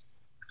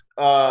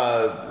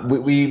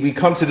we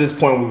come to this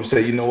point where we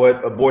say, you know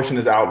what, abortion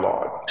is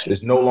outlawed.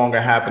 It's no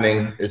longer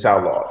happening. It's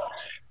outlawed.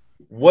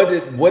 What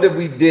if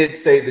we did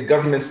say the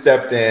government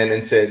stepped in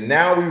and said,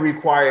 now we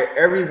require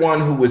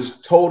everyone who was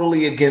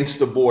totally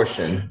against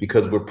abortion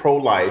because we're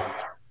pro-life,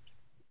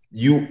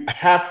 you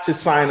have to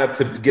sign up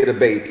to get a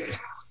baby.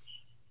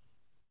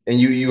 And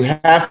you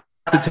have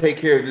to take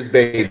care of this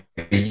baby.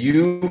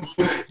 You,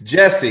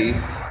 Jesse,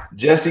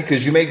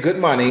 because you make good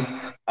money,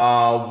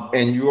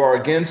 and you are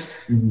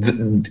against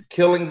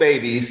killing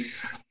babies,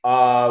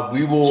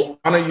 we will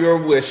honor your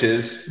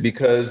wishes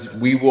because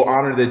we will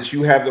honor that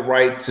you have the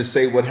right to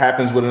say what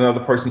happens with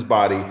another person's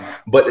body.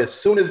 But as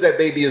soon as that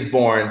baby is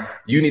born,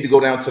 you need to go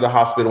down to the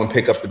hospital and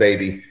pick up the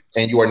baby,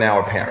 and you are now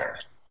a parent.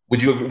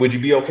 Would you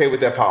be okay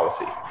with that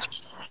policy?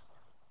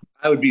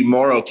 I would be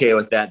more okay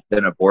with that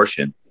than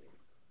abortion.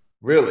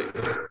 Really?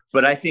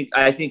 But I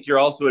think you're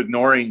also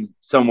ignoring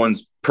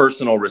someone's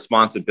personal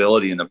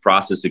responsibility in the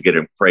process of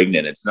getting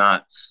pregnant. It's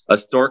not, a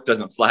stork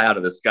doesn't fly out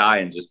of the sky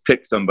and just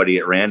pick somebody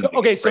at random.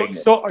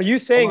 So are you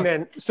saying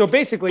then? So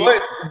basically,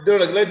 let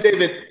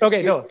David.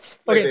 Okay, no.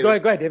 Okay, go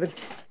ahead, David.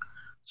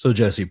 So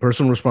Jesse,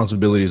 personal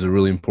responsibility is a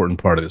really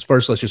important part of this.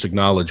 First, let's just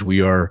acknowledge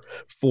we are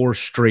 4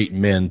 straight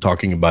men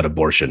talking about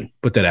abortion.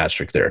 Put that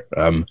asterisk there.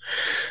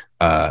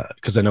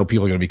 Because I know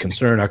people are going to be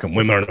concerned. How come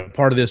women aren't a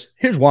part of this?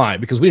 Here's why.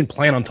 Because we didn't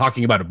plan on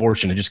talking about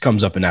abortion. It just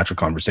comes up in natural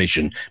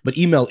conversation. But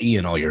email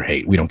Ian all your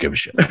hate. We don't give a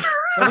shit.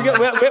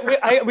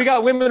 we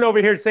got women over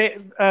here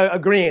saying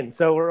agreeing.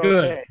 So we're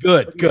okay.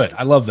 Good.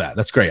 I love that.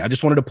 That's great. I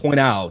just wanted to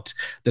point out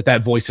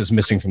that voice is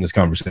missing from this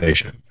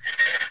conversation.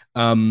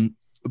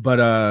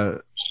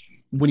 But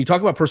when you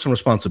talk about personal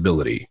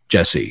responsibility,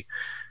 Jesse,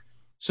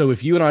 so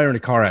if you and I are in a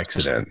car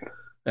accident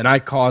and I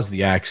cause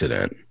the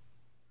accident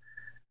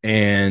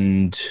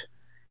and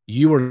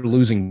you are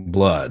losing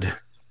blood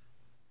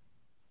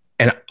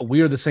and we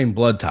are the same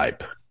blood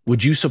type,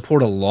 would you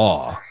support a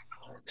law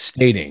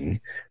stating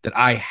that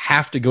I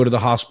have to go to the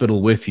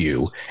hospital with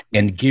you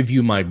and give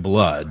you my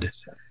blood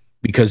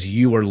because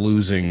you are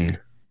losing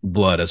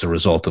blood as a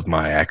result of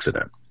my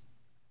accident?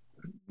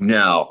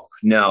 No.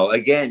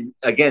 Again,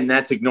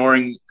 that's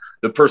ignoring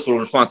the personal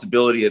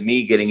responsibility of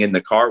me getting in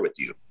the car with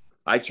you.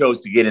 I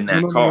chose to get in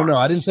that car. No,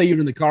 I didn't say you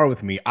were in the car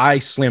with me. I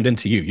slammed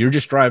into you. You're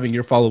just driving.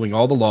 You're following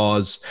all the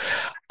laws.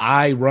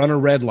 I run a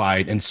red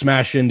light and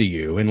smash into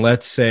you. And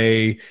let's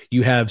say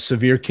you have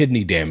severe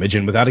kidney damage,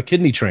 and without a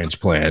kidney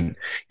transplant,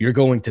 you're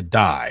going to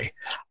die.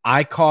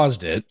 I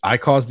caused it. I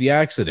caused the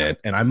accident,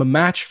 and I'm a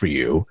match for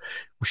you.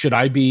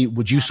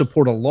 Would you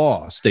support a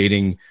law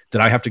stating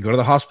that I have to go to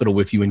the hospital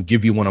with you and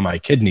give you one of my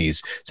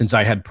kidneys since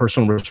I had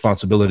personal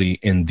responsibility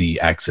in the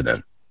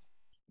accident?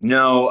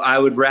 No, I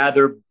would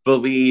rather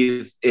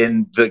believe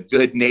in the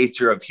good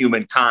nature of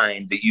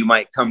humankind that you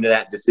might come to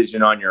that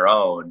decision on your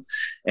own,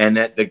 and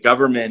that the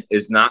government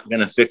is not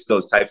going to fix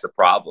those types of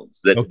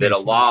problems. So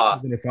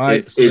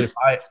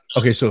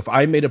if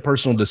I made a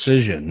personal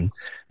decision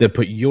that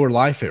put your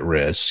life at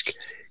risk,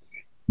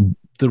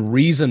 the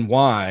reason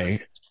why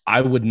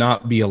I would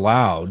not be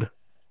allowed,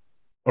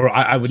 or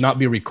I would not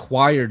be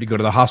required to go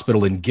to the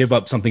hospital and give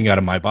up something out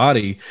of my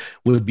body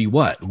would be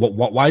what?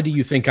 Why do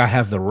you think I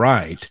have the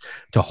right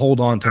to hold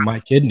on to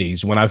my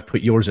kidneys when I've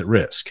put yours at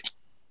risk?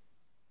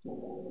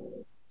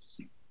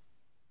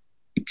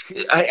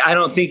 I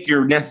don't think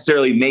you're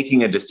necessarily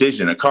making a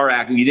decision. A car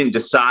accident, you didn't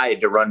decide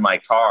to run my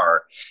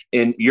car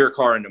in your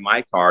car into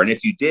my car. And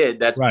if you did,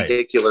 that's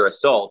vehicular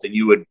assault, and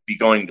you would be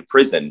going to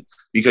prison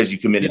because you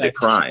committed a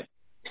crime.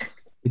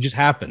 It just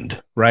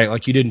happened, right?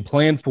 Like you didn't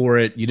plan for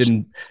it. You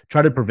didn't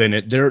try to prevent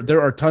it.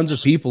 There are tons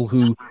of people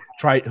who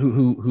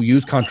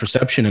use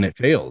contraception and it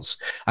fails.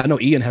 I know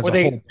Ian has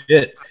whole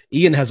bit.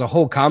 Ian has a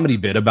whole comedy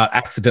bit about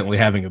accidentally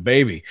having a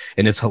baby,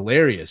 and it's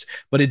hilarious.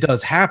 But it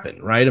does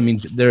happen, right? I mean,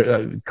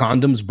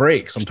 condoms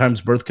break. Sometimes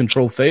birth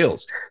control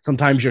fails.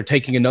 Sometimes you're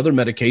taking another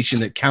medication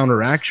that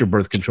counteracts your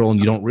birth control, and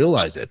you don't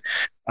realize it.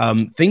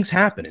 Things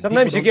happen.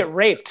 Sometimes you get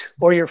raped,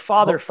 or your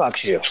father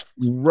fucks you.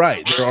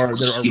 Right. There are.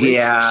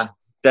 Yeah.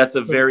 That's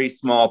a very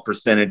small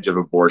percentage of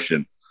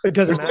abortion. It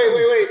doesn't matter.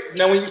 Wait.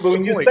 Now,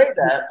 when you say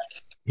that,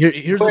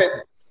 here's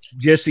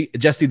Jesse,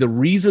 the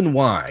reason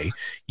why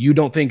you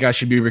don't think I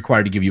should be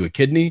required to give you a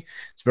kidney,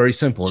 it's very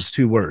simple. It's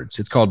 2 words.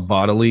 It's called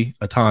bodily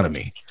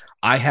autonomy.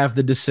 I have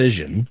the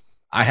decision.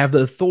 I have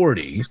the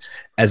authority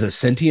as a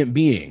sentient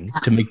being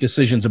to make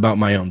decisions about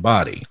my own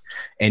body.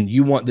 And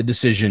you want the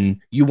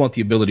decision, you want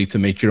the ability to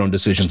make your own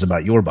decisions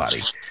about your body.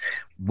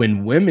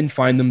 When women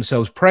find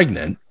themselves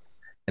pregnant,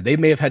 and they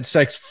may have had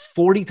sex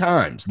 40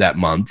 times that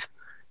month,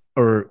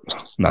 or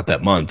not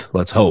that month,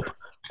 let's hope.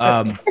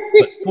 But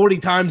 40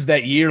 times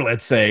that year,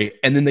 let's say,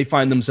 and then they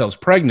find themselves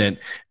pregnant.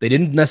 They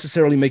didn't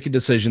necessarily make a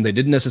decision. They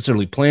didn't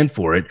necessarily plan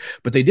for it,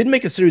 but they did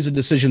make a series of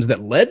decisions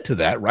that led to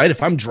that, right?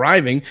 If I'm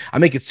driving, I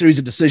make a series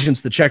of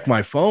decisions to check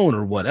my phone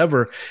or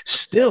whatever.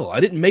 Still,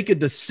 I didn't make a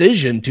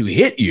decision to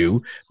hit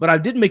you, but I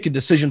did make a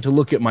decision to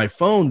look at my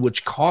phone,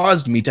 which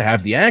caused me to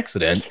have the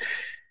accident.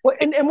 Well,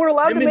 and we're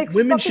allowed to make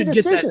fucking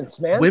decisions,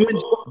 man.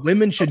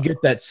 Women should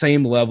get that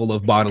same level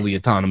of bodily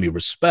autonomy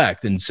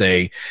respect and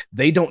say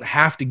they don't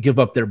have to give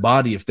up their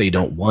body if they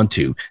don't want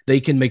to. They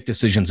can make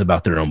decisions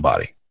about their own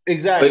body.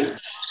 Exactly.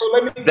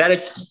 So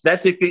that's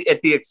at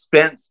the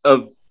expense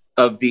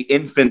of the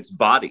infant's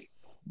body.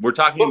 We're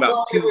talking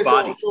about 2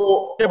 bodies.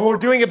 Yeah, but we're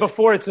doing it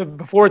before it's an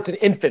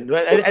infant.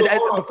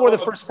 Before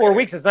the first 4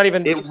 weeks, it's not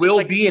even. It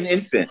will be an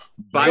infant.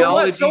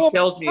 Biology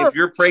tells me if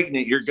you're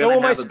pregnant, you're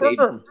going to have a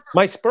baby.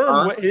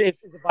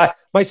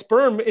 My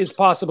sperm is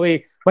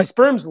possibly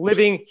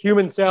living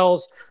human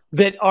cells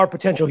that are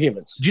potential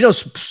humans. Do you know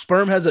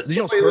sperm has a?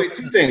 Wait,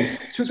 two things.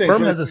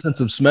 Sperm has a sense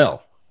of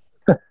smell.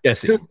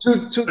 Yes. Two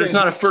It's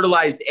not a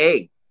fertilized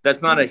egg.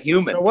 That's not a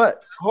human. So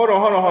what? Hold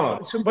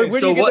on. So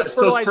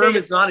sperm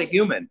is not a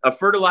human. A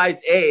fertilized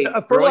egg.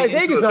 A fertilized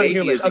egg is not a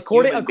human.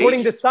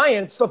 According to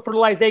science, a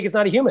fertilized egg is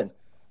not a human.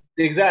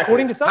 Exactly.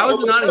 According to science. How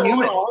is it not a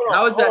human?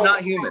 How is that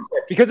not human?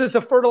 Because it's a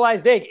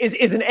fertilized egg.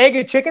 Is an egg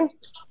a chicken?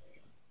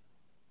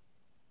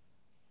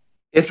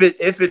 If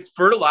it's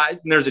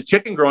fertilized and there's a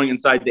chicken growing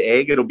inside the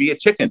egg, it'll be a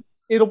chicken.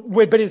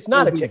 But it's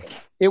not a chicken.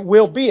 It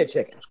will be a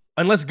chicken.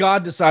 Unless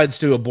God decides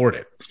to abort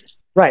it.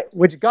 Right,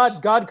 which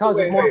God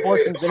causes more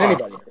abortions than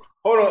anybody.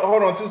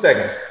 Hold on 2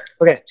 seconds.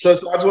 Okay. So I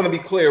just want to be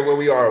clear where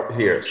we are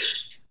here.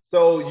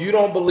 So you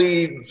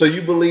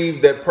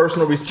believe that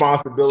personal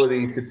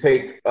responsibility could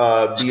be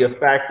a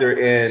factor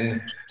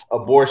in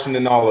abortion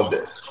and all of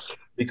this,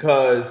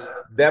 because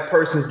that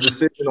person's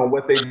decision on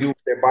what they do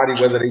with their body,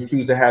 whether they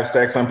choose to have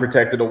sex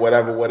unprotected or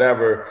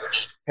whatever.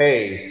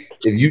 Hey,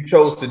 if you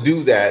chose to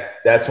do that,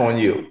 that's on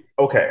you.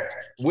 Okay.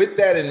 With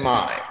that in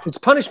mind, it's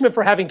punishment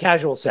for having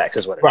casual sex,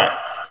 is what it is. Right.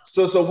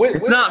 So it's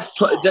not.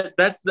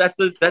 That's a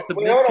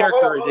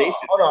mischaracterization.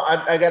 Hold on.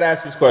 I got to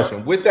ask this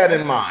question. With that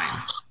in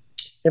mind,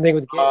 same thing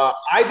with the kids.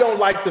 I don't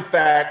like the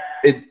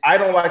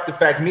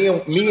fact.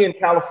 Me in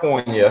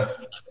California,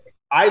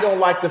 I don't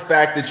like the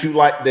fact that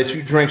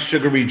you drink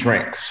sugary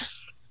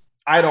drinks.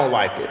 I don't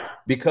like it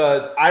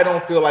because I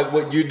don't feel like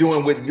what you're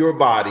doing with your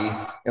body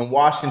in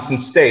Washington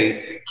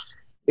State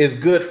is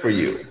good for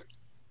you.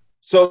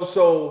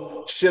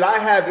 So should I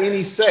have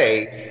any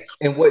say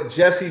in what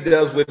Jesse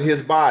does with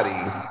his body?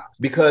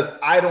 Because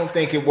I don't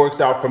think it works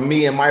out for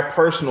me and my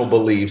personal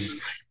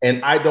beliefs,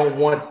 and I don't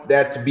want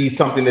that to be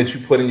something that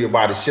you put in your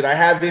body. Should I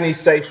have any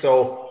say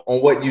so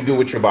on what you do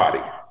with your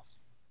body?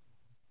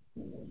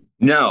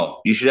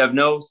 No, you should have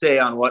no say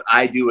on what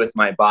I do with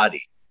my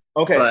body.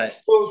 Okay. But,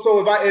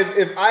 so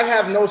if I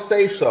have no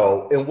say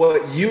so in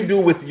what you do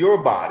with your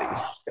body,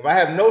 if I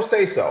have no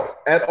say so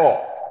at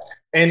all.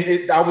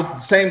 And I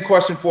was same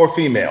question for a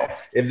female.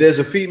 If there's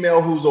a female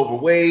who's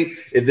overweight,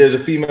 if there's a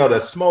female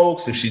that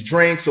smokes, if she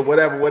drinks or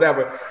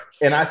whatever,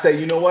 and I say,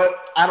 you know what?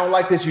 I don't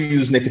like that you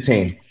use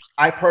nicotine.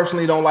 I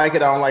personally don't like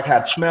it. I don't like how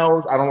it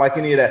smells. I don't like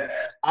any of that.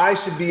 I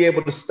should be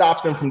able to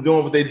stop them from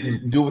doing what they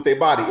do with their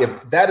body. If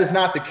that is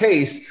not the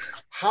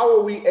case, how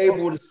are we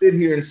able to sit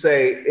here and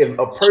say if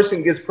a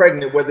person gets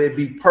pregnant, whether it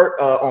be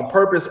on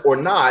purpose or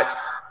not,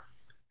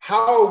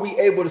 how are we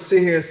able to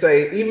sit here and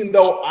say, even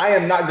though I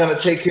am not going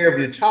to take care of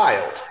your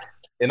child,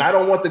 and I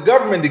don't want the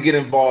government to get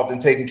involved in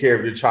taking care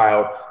of your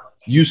child,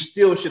 you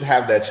still should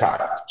have that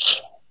child?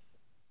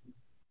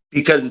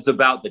 Because it's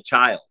about the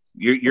child.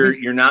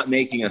 You're not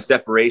making a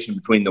separation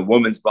between the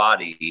woman's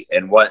body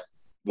and what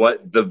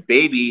the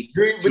baby,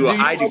 to a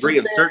high degree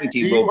of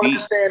certainty, will be. Do you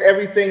understand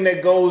everything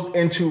that goes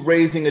into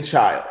raising a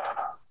child?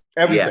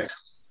 Everything.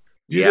 Yes.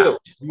 You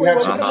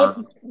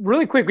do.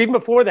 Really quick, even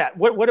before that,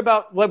 what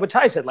about what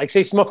Ty said? Like,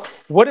 say, smoke.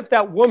 What if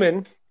that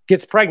woman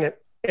gets pregnant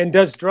and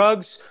does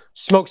drugs,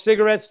 smokes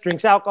cigarettes,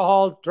 drinks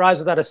alcohol, drives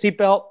without a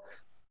seatbelt?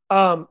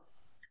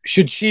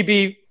 Should she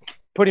be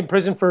put in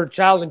prison for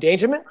child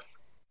endangerment,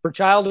 for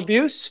child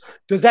abuse?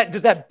 Does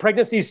that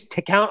pregnancies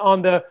count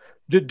on the?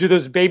 Do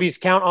those babies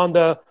count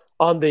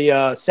on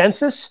the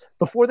census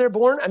before they're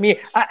born? I mean,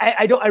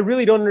 I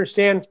really don't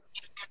understand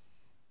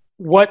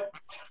what.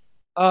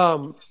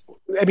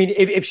 I mean,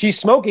 if she's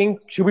smoking,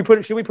 should we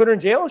put her in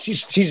jail?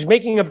 She's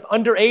making an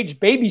underage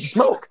baby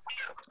smoke.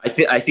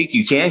 I think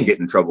you can get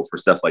in trouble for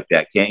stuff like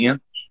that, can't you?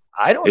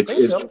 I don't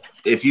think so.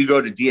 If you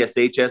go to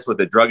DSHS with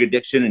a drug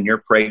addiction and you're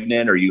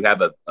pregnant or you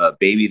have a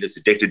baby that's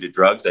addicted to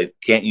drugs,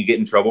 can't you get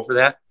in trouble for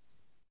that?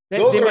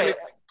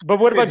 But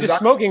what about just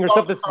smoking or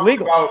stuff that's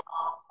legal?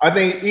 I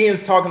think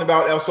Ian's talking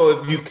about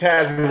also if you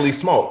casually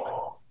smoke.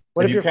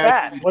 What if you're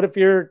fat? What if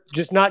you're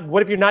just not?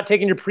 What if you're not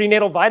taking your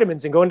prenatal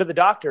vitamins and going to the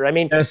doctor? I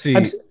mean,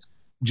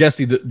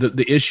 Jesse,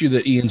 the issue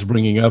that Ian's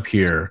bringing up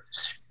here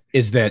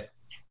is that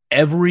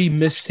every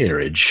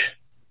miscarriage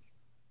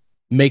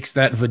makes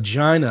that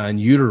vagina and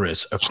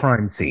uterus a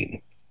crime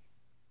scene,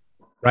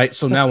 right?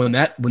 So now when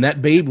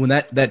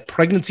that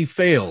pregnancy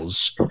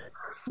fails,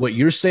 what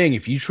you're saying,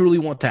 if you truly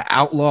want to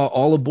outlaw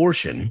all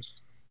abortion,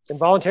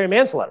 involuntary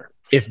manslaughter.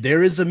 If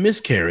there is a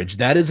miscarriage,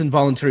 that is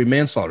involuntary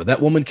manslaughter. That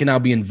woman can now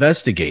be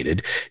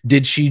investigated.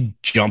 Did she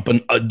jump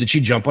on a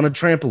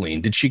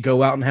trampoline? Did she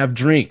go out and have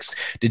drinks?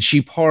 Did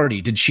she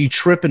party? Did she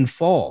trip and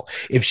fall?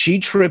 If she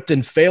tripped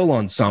and fell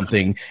on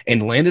something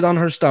and landed on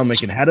her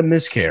stomach and had a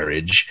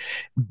miscarriage,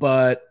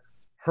 but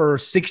her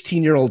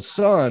 16-year-old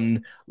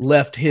son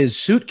left his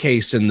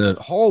suitcase in the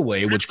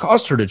hallway, which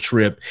caused her to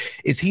trip,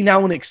 is he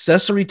now an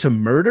accessory to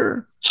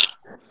murder?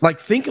 Like,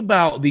 think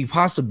about the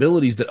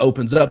possibilities that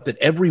opens up, that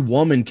every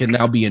woman can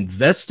now be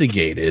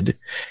investigated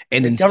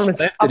and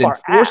inspected and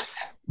forced.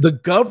 The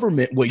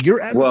government, what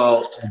you're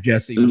advocating,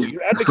 Jesse, what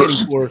you're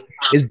advocating for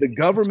is the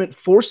government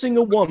forcing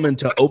a woman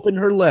to open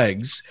her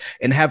legs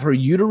and have her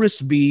uterus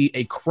be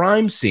a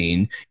crime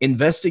scene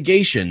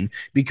investigation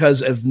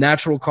because of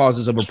natural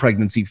causes of a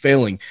pregnancy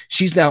failing.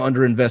 She's now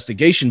under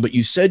investigation, but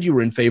you said you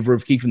were in favor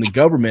of keeping the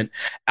government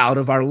out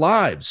of our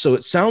lives. So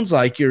it sounds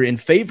like you're in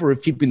favor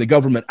of keeping the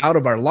government out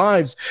of our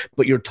lives,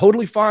 but you're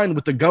totally fine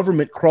with the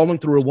government crawling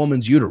through a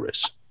woman's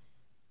uterus.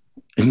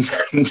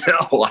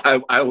 No,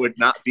 I would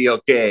not be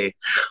okay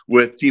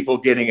with people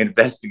getting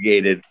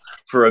investigated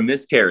for a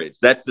miscarriage.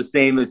 That's the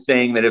same as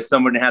saying that if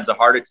someone has a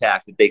heart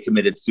attack, that they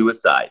committed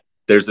suicide.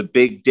 There's a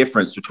big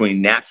difference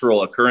between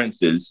natural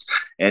occurrences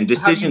and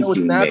decisions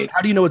being made.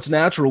 How do you know it's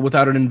natural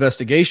without an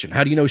investigation?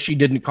 How do you know she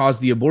didn't cause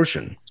the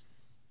abortion?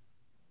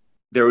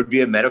 There would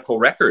be a medical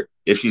record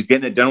if she's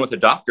getting it done with a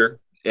doctor.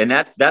 And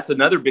that's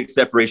another big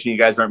separation you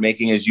guys aren't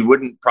making, is you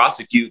wouldn't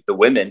prosecute the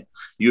women.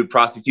 You would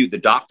prosecute the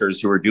doctors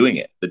who are doing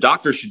it. The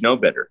doctors should know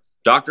better.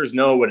 Doctors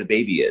know what a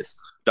baby is.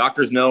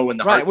 Doctors know when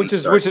the heart which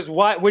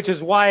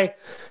is why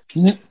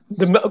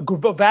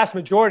the vast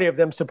majority of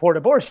them support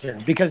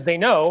abortion, because they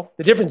know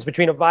the difference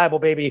between a viable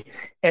baby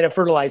and a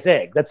fertilized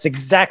egg. That's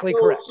exactly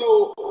correct.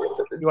 So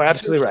you are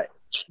absolutely right.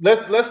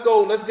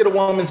 Let's get a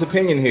woman's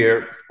opinion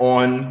here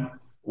on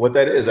what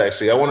that is.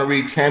 Actually, I want to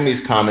read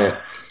Tammy's comment.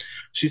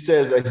 She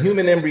says, a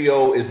human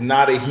embryo is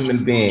not a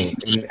human being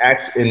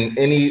in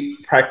any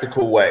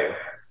practical way.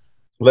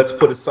 Let's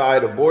put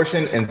aside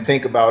abortion and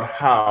think about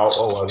how,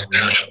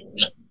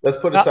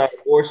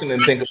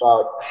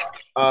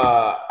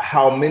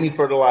 how many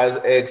fertilized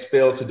eggs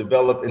fail to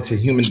develop into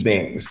human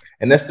beings.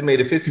 An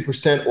estimated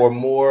 50% or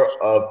more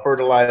of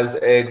fertilized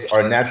eggs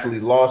are naturally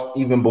lost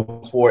even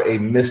before a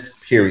missed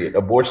period,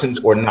 abortions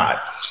or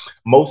not.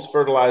 Most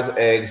fertilized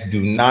eggs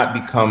do not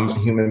become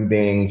human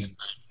beings.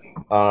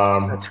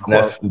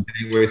 That's from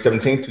January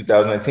 17,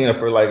 2019. A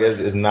fertilized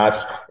egg is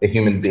not a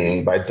human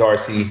being, by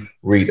Darcy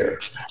Reeder.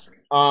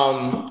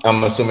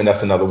 I'm assuming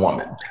that's another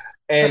woman.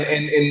 And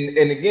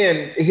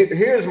again,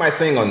 here's my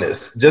thing on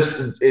this. Just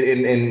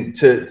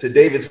to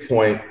David's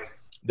point,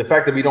 the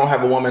fact that we don't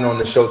have a woman on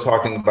the show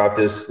talking about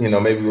this,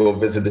 maybe we'll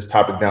visit this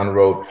topic down the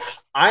road.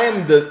 I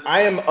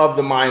am of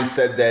the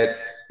mindset that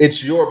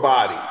it's your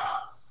body.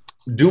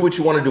 Do what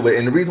you want to do with it.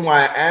 And the reason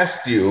why I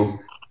asked you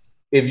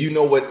if you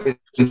know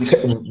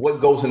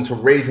what goes into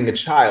raising a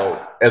child,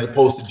 as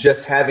opposed to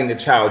just having a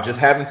child, just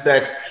having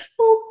sex,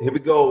 boop, here we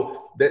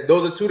go.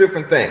 Those are two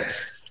different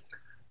things.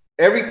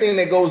 Everything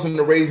that goes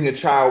into raising a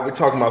child, we're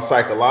talking about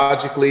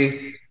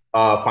psychologically,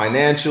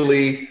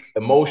 financially,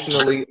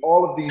 emotionally,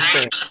 all of these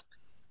things.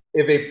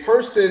 If a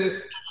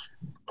person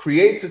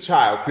creates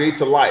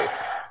a life,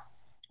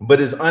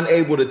 but is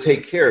unable to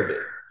take care of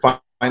it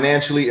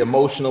financially,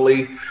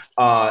 emotionally,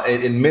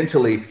 and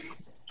mentally,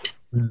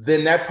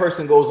 then that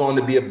person goes on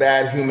to be a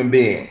bad human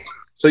being.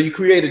 So you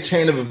create a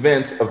chain of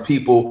events of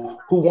people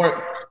who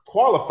weren't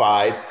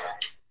qualified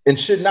and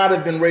should not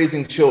have been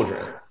raising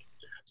children.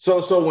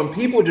 So when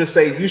people just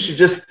say you should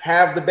just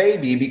have the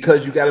baby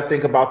because you got to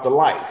think about the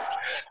life.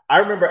 I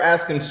remember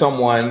asking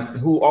someone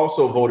who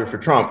also voted for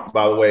Trump,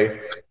 by the way,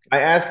 I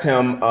asked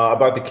him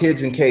about the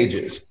kids in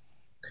cages.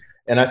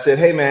 And I said,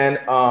 hey, man,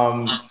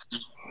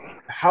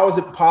 how is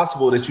it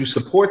possible that you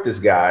support this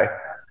guy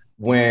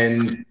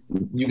when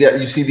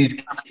you see these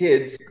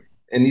kids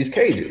in these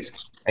cages?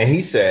 And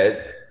he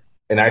said,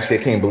 and actually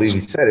I can't believe he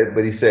said it,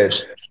 but he said,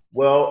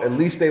 well, at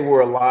least they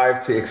were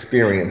alive to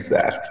experience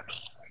that.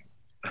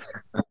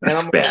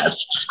 That's bad.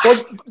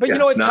 Well, but you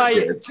know what,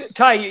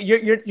 Ty,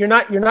 you're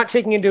not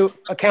taking into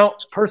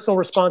account personal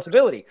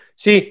responsibility.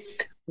 See,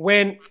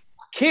 when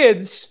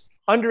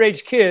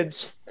underage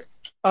kids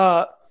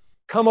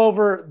come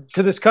over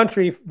to this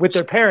country with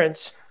their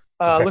parents,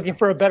 looking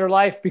for a better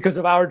life because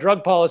of our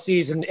drug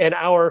policies and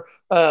our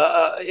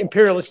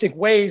imperialistic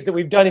ways that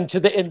we've done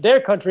in their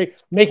country,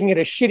 making it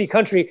a shitty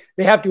country.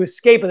 They have to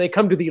escape, and they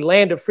come to the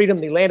land of freedom,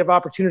 the land of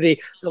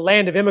opportunity, the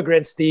land of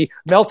immigrants, the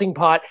melting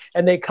pot,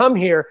 and they come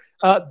here.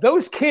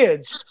 Those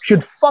kids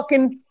should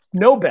fucking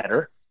know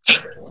better,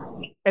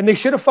 and they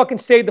should have fucking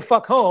stayed the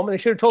fuck home, and they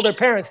should have told their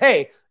parents,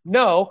 hey,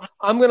 no,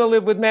 I'm going to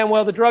live with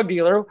Manuel the drug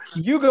dealer.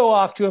 You go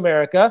off to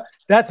America.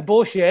 That's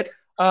bullshit.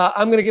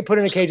 I'm going to get put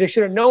in a cage. They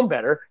should have known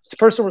better. It's a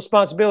personal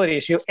responsibility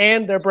issue,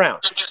 and they're brown.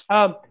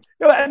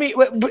 I mean,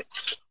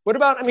 what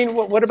about,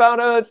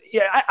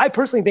 I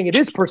personally think it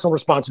is personal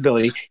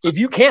responsibility. If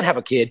you can't have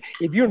a kid,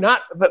 if you're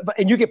not,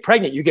 and you get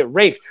pregnant, you get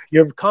raped,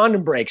 your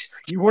condom breaks,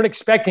 you weren't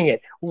expecting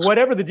it,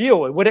 whatever the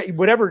deal,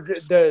 whatever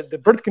the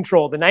birth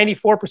control, the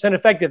 94%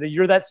 effective,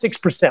 you're that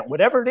 6%,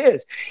 whatever it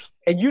is,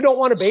 and you don't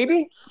want a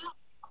baby,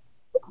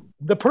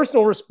 the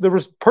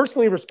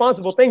personally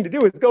responsible thing to do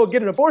is go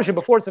get an abortion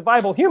before it's a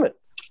viable human.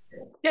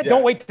 Yeah,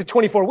 don't wait to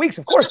 24 weeks,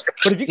 of course.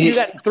 But if you can do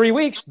that in 3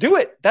 weeks, do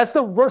it. That's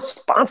the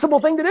responsible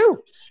thing to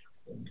do.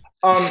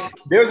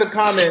 There's a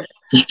comment.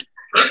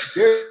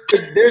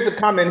 There's a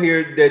comment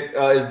here that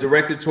is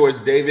directed towards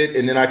David,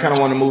 and then I kind of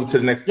want to move to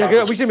the next topic.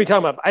 Yeah, we shouldn't be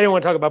talking about. I didn't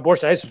want to talk about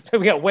abortion.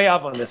 We got way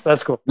off on this. But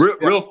that's cool.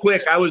 Real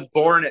quick, I was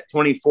born at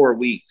 24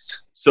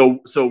 weeks,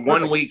 so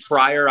 1 week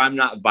prior, I'm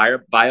not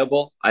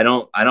viable. I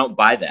don't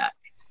buy that.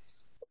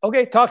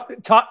 Okay, talk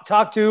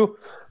to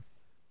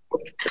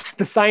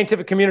the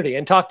scientific community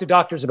and talk to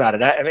doctors about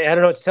it. I mean, I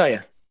don't know what to tell you.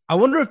 I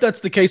wonder if that's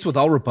the case with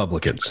all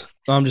Republicans.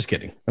 No, I'm just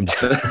kidding. Right.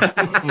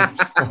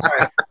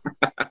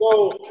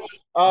 So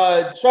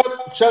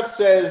Chuck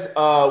says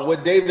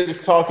what David is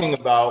talking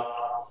about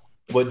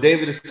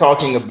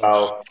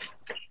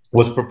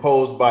was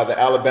proposed by the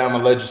Alabama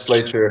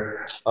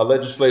legislature, a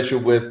legislature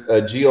with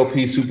a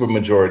GOP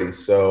supermajority.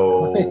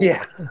 So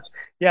yeah,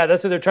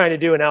 that's what they're trying to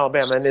do in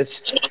Alabama, and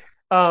it's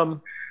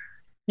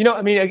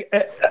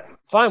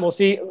fine, we'll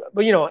see.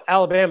 But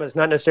Alabama is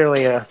not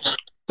necessarily a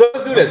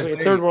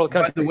third world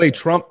country. By the way,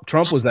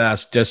 Trump was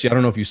asked, Jesse, I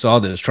don't know if you saw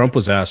this. Trump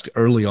was asked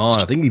early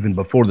on, I think even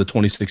before the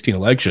 2016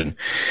 election,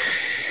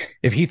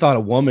 if he thought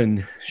a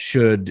woman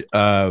should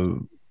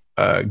go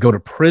to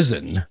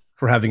prison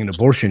for having an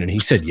abortion, and he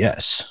said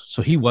yes.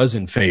 So he was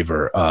in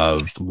favor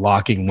of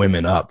locking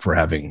women up for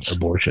having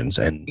abortions.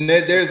 And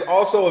there's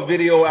also a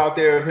video out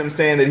there of him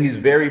saying that he's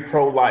very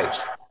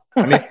pro-life.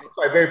 I mean,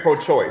 very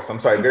pro-choice.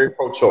 Very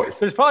pro-choice.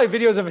 There's probably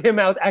videos of him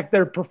out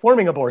there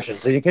performing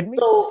abortions. Are you kidding me?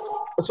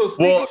 So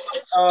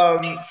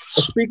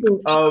speaking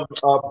of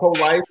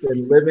pro-life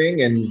and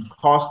living and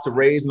costs to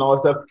raise and all that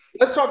stuff,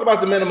 let's talk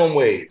about the minimum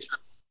wage.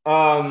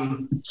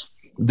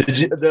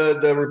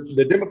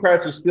 The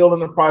Democrats are still in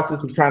the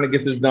process of trying to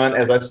get this done.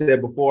 As I said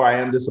before, I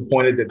am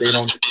disappointed that they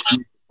don't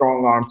use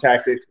strong arm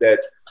tactics that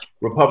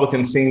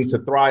Republicans seem to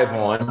thrive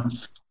on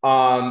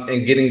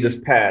in getting this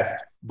passed.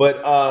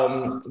 But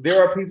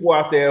there are people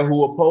out there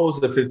who oppose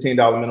the $15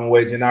 minimum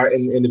wage, and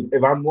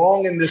if I'm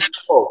wrong in this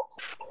quote,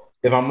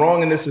 if I'm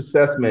wrong in this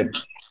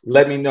assessment,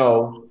 let me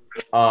know.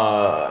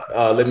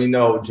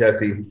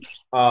 Jesse.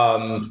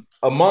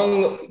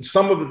 Among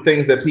some of the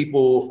things that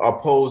people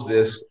oppose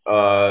this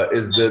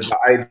is the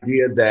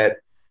idea that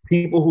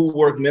people who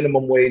work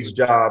minimum wage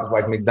jobs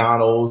like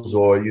McDonald's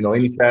or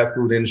any fast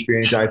food industry,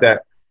 anything like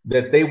that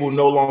they will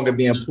no longer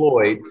be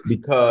employed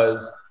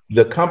because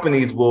the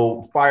companies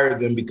will fire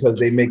them because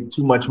they make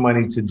too much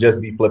money to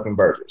just be flipping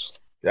burgers.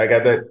 I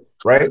got that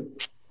right?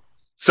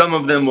 Some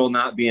of them will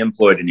not be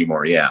employed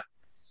anymore. Yeah.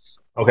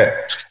 Okay.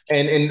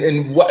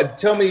 And what?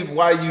 Tell me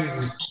why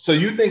you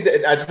think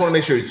that? I just want to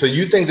make sure. So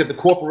you think that the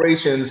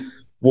corporations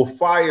will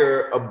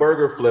fire a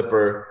burger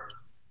flipper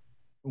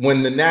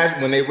when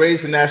they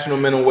raise the national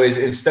minimum wage,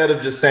 instead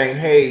of just saying,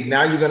 "Hey,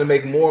 now you're going to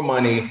make more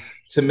money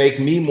to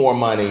make me more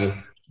money."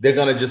 They're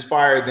going to just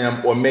fire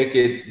them or make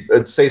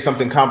it say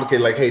something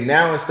complicated like, hey,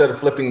 now instead of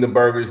flipping the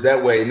burgers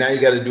that way, now you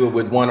got to do it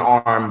with one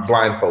arm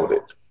blindfolded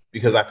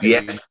because I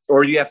pay you.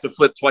 Or you have to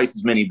flip twice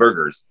as many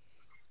burgers.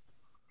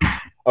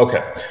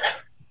 Okay.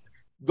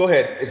 Go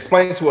ahead.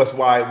 Explain to us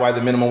why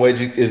the minimum wage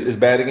is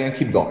bad again.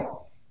 Keep going.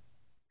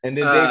 And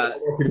then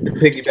Dave,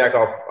 piggyback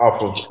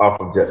off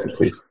of Jesse,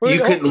 please.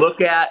 You can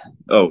look at.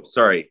 Oh,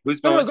 sorry. Who's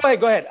going? No,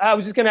 go ahead. I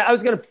was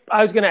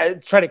gonna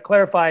try to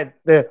clarify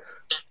the.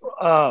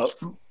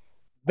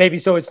 Maybe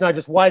so it's not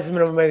just why is the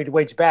minimum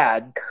wage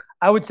bad?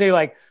 I would say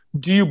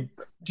do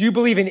you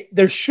believe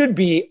there should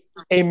be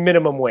a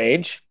minimum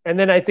wage? And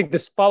then I think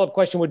this follow-up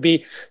question would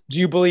be, do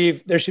you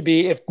believe there should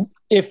be,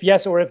 if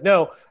yes or if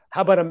no,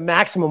 how about a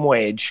maximum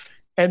wage?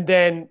 And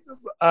then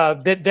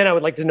then I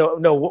would like to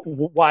know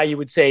why you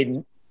would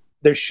say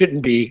there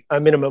shouldn't be a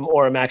minimum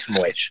or a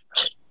maximum wage.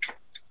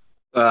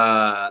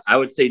 I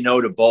would say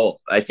no to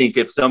both. I think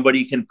if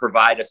somebody can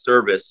provide a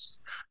service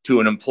to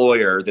an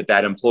employer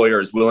that employer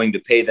is willing to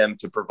pay them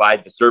to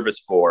provide the service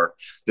for,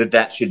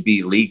 that should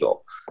be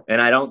legal. And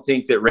I don't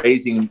think that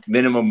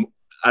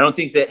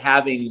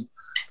having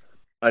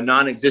a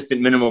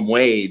non-existent minimum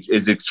wage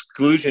is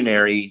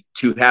exclusionary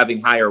to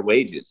having higher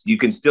wages. You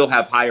can still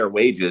have higher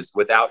wages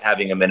without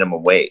having a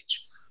minimum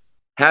wage.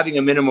 Having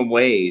a minimum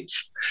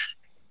wage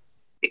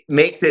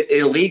makes it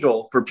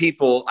illegal for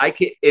people.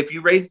 If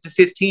you raise it to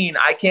 15,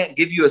 I can't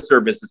give you a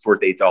service that's worth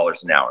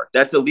 $8 an hour.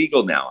 That's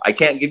illegal now. I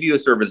can't give you a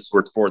service that's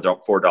worth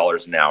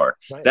 $4 an hour.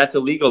 Right. That's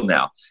illegal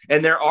now.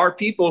 And there are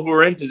people who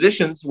are in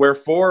positions where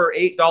 $4 or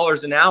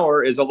 $8 an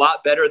hour is a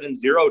lot better than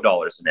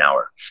 $0 an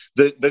hour.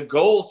 The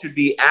goal should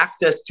be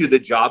access to the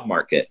job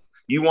market.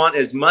 You want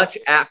as much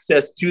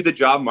access to the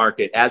job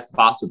market as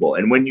possible.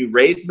 And when you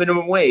raise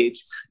minimum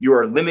wage, you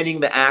are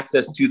limiting the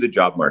access to the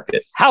job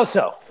market. How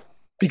so?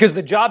 Because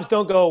the jobs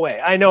don't go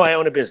away. I know I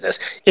own a business.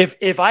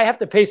 If I have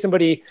to pay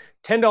somebody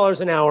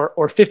 $10 an hour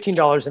or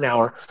 $15 an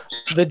hour,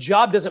 the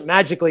job doesn't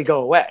magically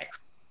go away.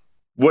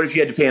 What if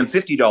you had to pay them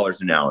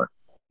 $50 an hour?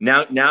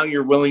 Now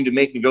you're willing to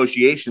make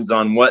negotiations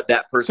on what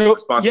that person's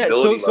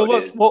responsibility is.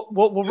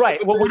 Well,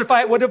 right. Well, what if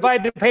I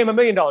had to pay them $1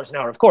 million an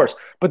hour? Of course.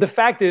 But the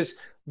fact is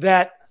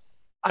that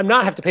I'm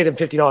not have to pay them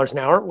 $50 an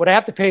hour. What I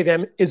have to pay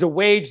them is a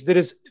wage that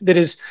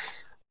is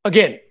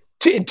again,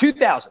 in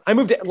 2000. I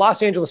moved to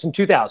Los Angeles in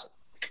 2000.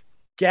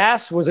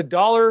 Gas was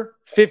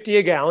 $1.50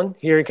 a gallon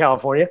here in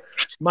California.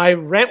 My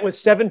rent was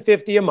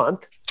 $7.50 a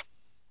month.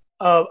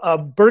 A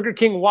Burger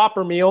King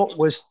Whopper meal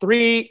was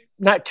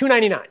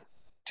 $2.99.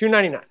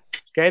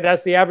 Okay,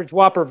 that's the average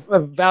Whopper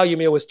value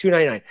meal was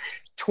 $2.99.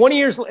 20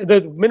 years,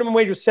 the minimum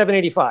wage was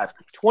 $7.85.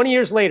 20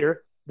 years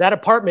later, that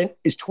apartment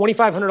is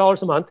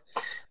 $2,500 a month.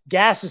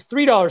 Gas is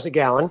 $3 a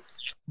gallon.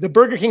 The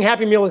Burger King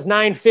Happy Meal is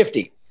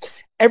 $9.50.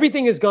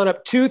 Everything has gone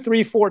up 2,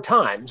 3, 4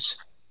 times,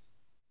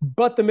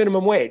 but the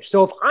minimum wage.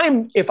 So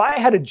if I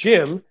had a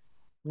gym,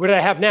 what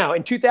I have now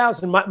in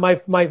 2000,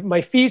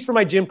 my fees for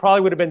my gym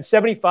probably would have been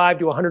 $75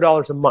 to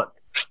 $100 a month.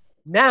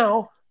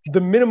 Now the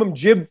minimum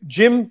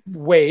gym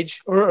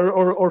wage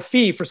or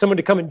fee for someone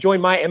to come and join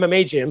my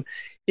MMA gym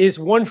is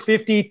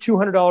 $150,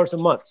 $200 a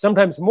month,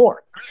 sometimes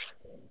more.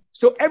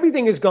 So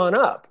everything has gone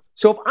up.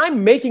 So if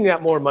I'm making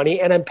that more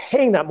money and I'm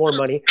paying that more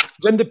money,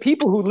 then the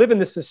people who live in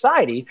this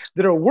society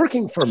that are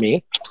working for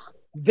me,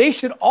 they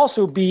should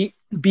also be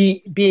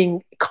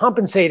being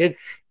compensated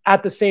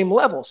at the same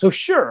level. So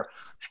sure,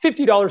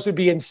 $50 would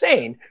be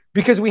insane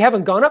because we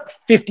haven't gone up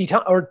 50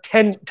 times or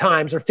 10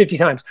 times or 50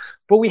 times,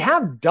 but we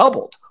have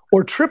doubled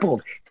or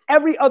tripled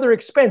every other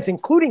expense,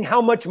 including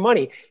how much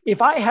money.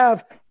 If I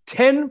have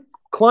 10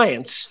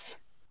 clients,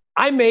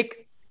 I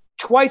make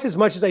twice as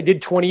much as I did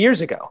 20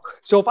 years ago.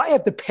 So if I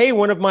have to pay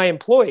one of my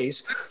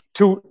employees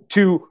to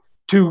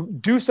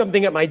do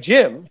something at my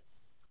gym,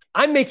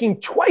 I'm making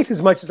twice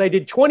as much as I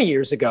did 20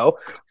 years ago,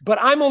 but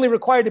I'm only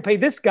required to pay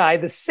this guy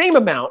the same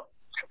amount.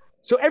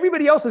 So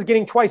everybody else is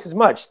getting twice as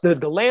much. The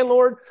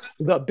landlord,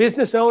 the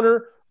business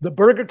owner, the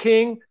Burger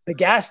King, the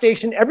gas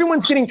station,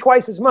 everyone's getting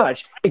twice as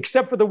much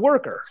except for the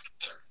worker.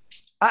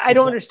 I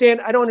don't understand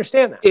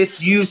that. If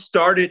you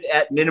started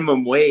at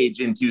minimum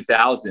wage in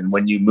 2000,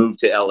 when you moved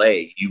to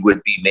LA, you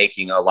would be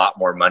making a lot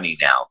more money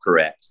now,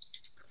 correct?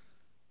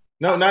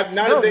 No, not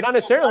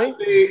necessarily.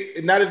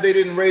 Not if they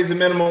didn't raise the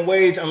minimum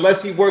wage,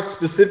 unless he worked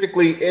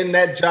specifically in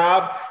that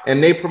job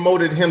and they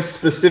promoted him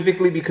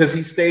specifically because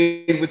he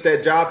stayed with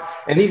that job.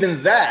 And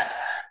even that,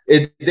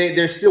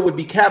 there still would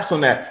be caps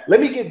on that. Let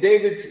me get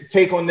David's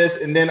take on this,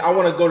 and then I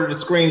want to go to the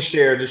screen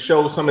share to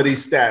show some of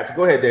these stats.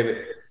 Go ahead,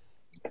 David.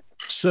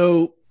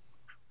 So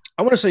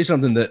I want to say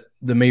something that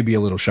may be a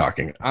little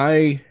shocking.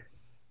 I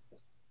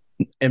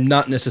am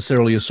not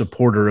necessarily a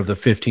supporter of the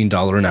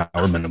 $15 an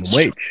hour minimum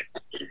wage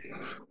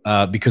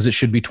because it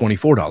should be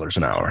 $24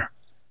 an hour.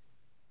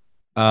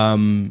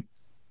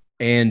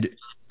 And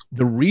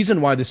the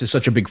reason why this is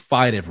such a big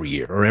fight every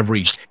year or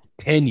every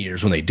 10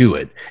 years when they do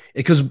it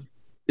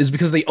is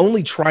because they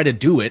only try to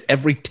do it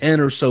every 10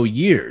 or so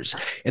years.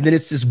 And then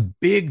it's this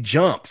big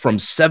jump from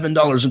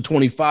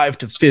 $7.25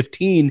 to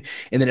 $15.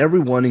 And then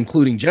everyone,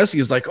 including Jesse,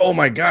 is like, oh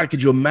my God,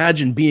 could you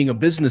imagine being a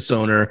business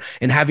owner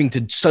and having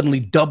to suddenly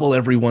double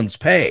everyone's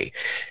pay?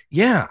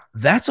 Yeah,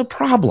 that's a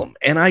problem.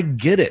 And I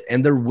get it.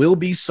 And there will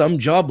be some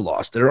job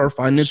loss. There are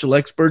financial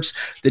experts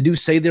that do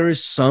say there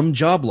is some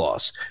job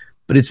loss,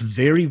 but it's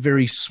very,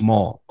 very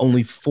small.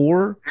 Only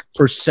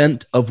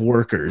 4% of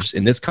workers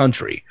in this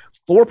country,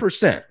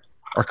 4%,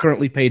 are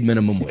currently paid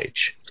minimum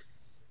wage.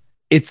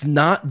 It's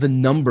not the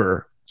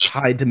number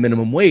tied to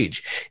minimum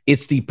wage.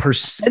 It's the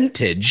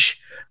percentage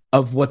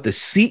of what the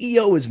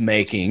CEO is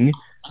making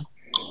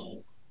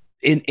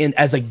in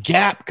as a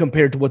gap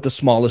compared to what the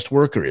smallest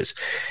worker is.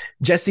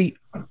 Jesse,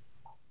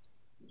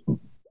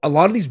 a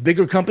lot of these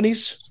bigger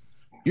companies,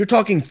 you're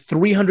talking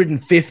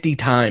 350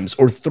 times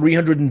or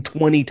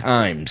 320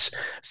 times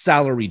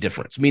salary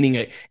difference,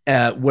 meaning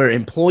where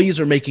employees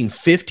are making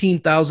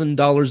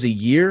 $15,000 a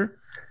year,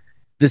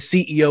 the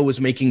CEO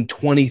is making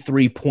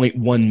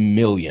 $23.1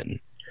 million.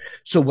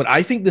 So what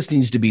I think this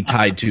needs to be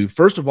tied to,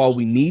 first of all,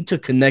 we need to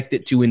connect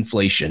it to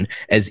inflation,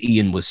 as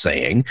Ian was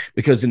saying,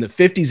 because in the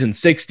 50s and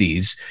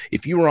 60s,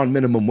 if you were on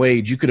minimum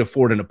wage, you could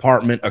afford an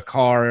apartment, a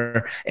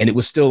car, and it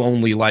was still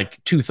only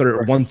like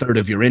 1/3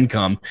 of your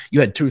income. You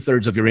had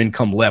 2/3 of your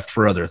income left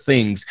for other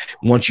things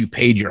once you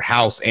paid your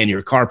house and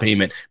your car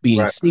payment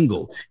being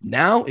single.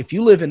 Now, if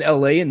you live in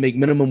LA and make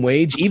minimum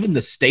wage, even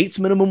the state's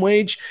minimum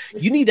wage,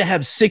 you need to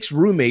have 6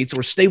 roommates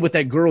or stay with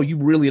that girl you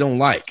really don't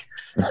like.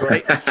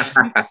 right?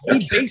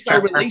 We base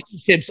our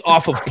relationships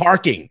off of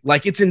parking.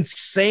 Like, it's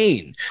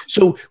insane.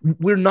 So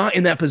we're not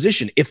in that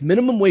position. If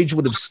minimum wage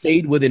would have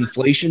stayed with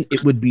inflation,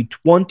 it would be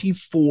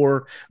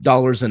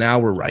 $24 an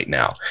hour right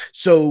now.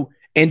 So,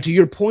 and to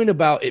your point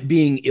about it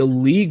being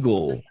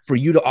illegal for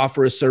you to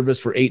offer a service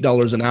for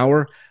 $8 an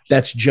hour,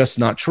 that's just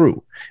not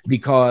true,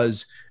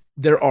 because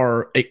there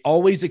are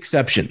always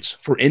exceptions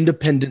for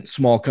independent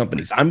small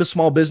companies. I'm a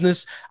small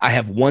business. I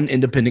have one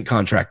independent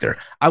contractor.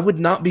 I would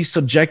not be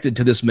subjected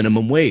to this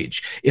minimum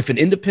wage. If an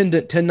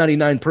independent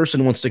 1099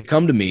 person wants to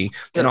come to me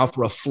and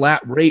offer a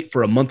flat rate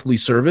for a monthly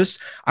service,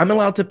 I'm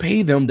allowed to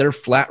pay them their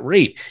flat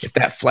rate. If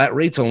that flat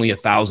rate's only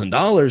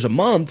 $1,000 a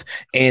month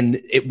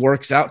and it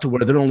works out to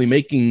where they're only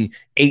making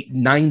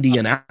 $8.90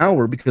 an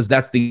hour because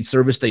that's the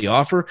service they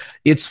offer,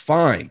 it's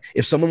fine.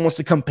 If someone wants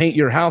to come paint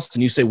your house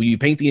and you say, will you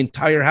paint the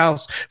entire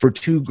house for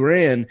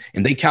 $2,000,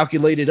 and they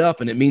calculate it up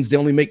and it means they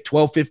only make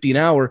 $12.50 an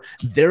hour,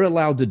 they're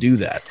allowed to do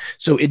that.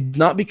 So it did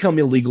not become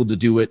illegal to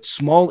do it.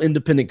 Small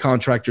independent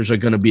contractors are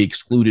going to be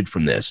excluded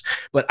from this.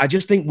 But I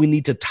just think we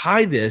need to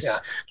tie this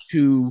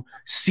to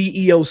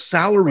CEO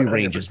salary 100%.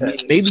 Ranges.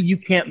 Maybe you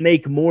can't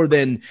make more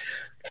than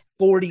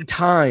 40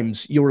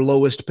 times your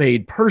lowest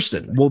paid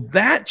person. Well,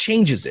 that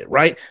changes it,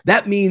 right?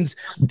 That means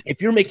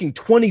if you're making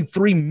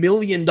 $23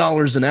 million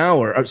an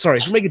hour, if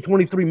you're making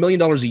 $23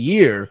 million a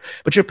year,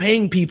 but you're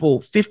paying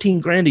people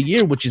 $15,000 a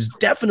year, which is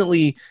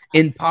definitely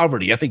in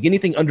poverty. I think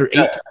anything under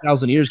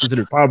 18,000 a year is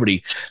considered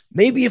poverty.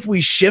 Maybe if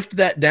we shift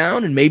that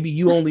down and maybe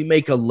you only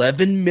make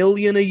 11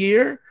 million a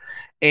year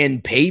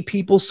and pay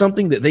people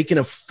something that they can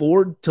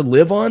afford to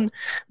live on,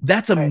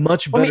 that's a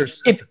much better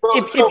system.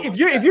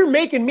 If you're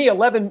making me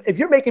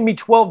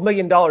 $12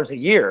 million a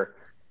year,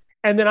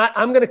 and then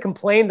I'm going to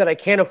complain that I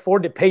can't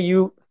afford to pay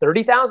you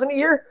 $30,000 a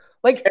year,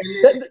 like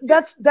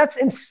that's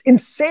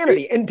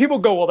insanity. And people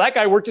go, well, that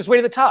guy worked his way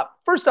to the top.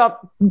 First off,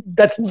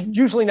 that's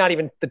usually not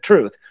even the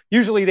truth.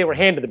 Usually they were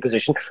handed the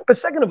position. But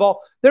second of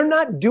all, they're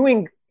not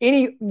doing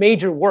any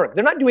major work.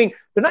 They're not doing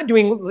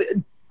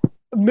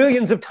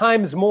millions of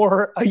times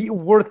more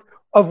worth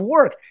of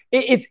work.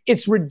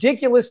 It's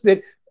ridiculous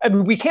that, I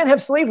mean, we can't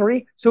have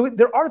slavery. So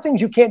there are things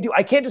you can't do.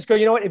 I can't just go,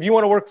 you know what, if you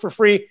want to work for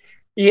free,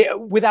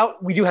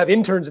 we do have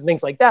interns and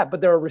things like that,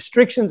 but there are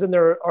restrictions and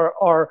there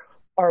are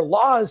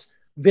laws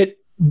that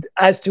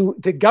as to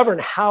govern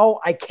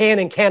how I can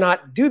and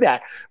cannot do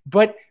that.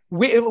 But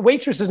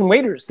waitresses and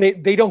waiters,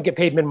 they don't get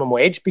paid minimum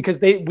wage because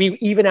we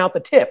even out the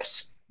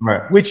tips.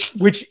 Right. Which,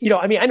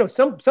 I mean, I know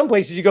some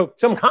places you go,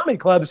 some comedy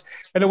clubs,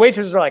 and the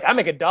waitresses are like, I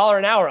make $1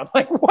 an hour. I'm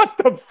like, what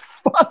the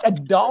fuck,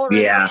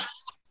 $1? Yeah.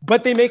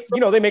 But they make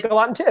a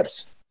lot in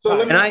tips.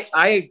 And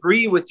I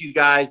agree with you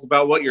guys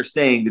about what you're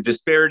saying, the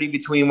disparity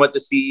between what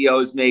the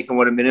CEOs make and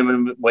what a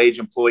minimum wage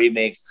employee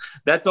makes.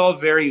 That's all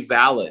very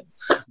valid.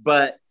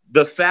 But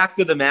the fact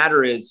of the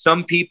matter is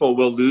some people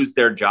will lose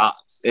their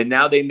jobs and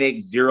now they make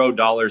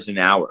 $0 an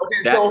hour.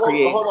 Okay, so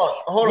hold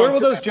on. Where will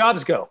those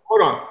jobs go?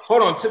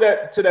 Hold on. To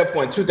that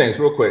point, two things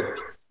real quick.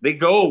 They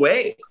go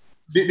away.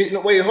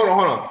 Wait, hold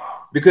on.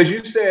 Because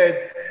you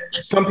said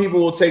some people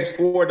will take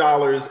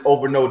 $4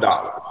 over no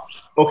dollar.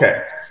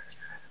 Okay.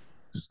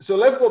 So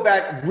let's go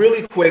back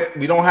really quick.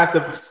 We don't have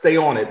to stay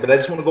on it, but I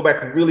just want to go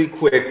back really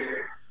quick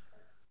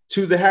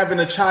to the having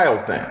a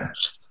child thing.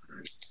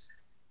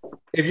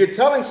 If you're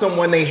telling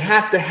someone they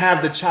have to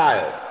have the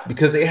child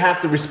because they have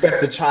to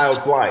respect the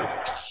child's life,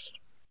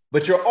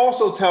 but you're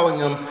also telling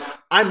them,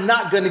 I'm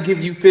not going to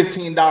give you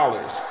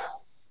 $15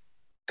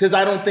 because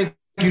I don't think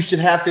you should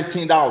have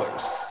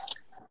 $15.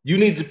 You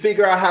need to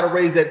figure out how to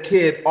raise that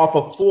kid off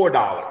of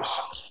 $4.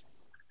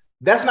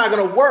 That's not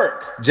going to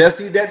work,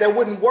 Jesse. That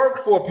wouldn't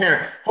work for a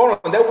parent.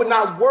 Hold on. That would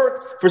not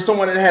work for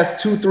someone that has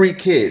 2-3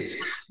 kids.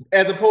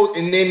 As opposed,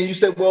 and then you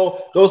said,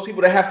 well, those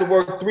people that have to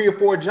work 3 or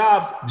 4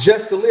 jobs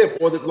just to live,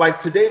 or like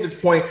to David's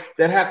point,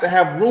 that have to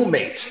have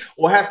roommates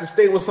or have to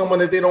stay with someone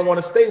that they don't want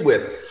to stay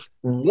with.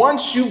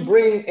 Once you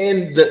bring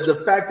in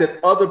the fact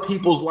that other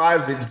people's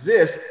lives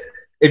exist,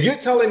 if you're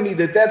telling me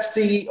that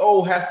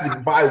CEO has to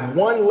buy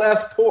one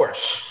less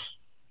Porsche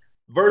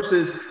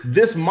versus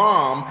this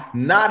mom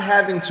not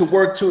having to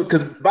work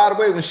because by the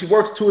way, when she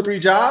works 2 or 3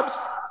 jobs,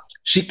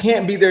 she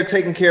can't be there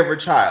taking care of her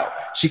child.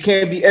 She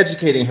can't be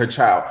educating her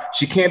child.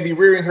 She can't be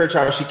rearing her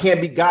child. She can't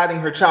be guiding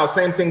her child.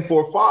 Same thing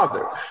for a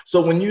father.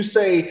 So when you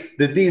say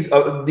that these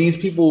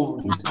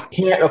people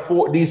can't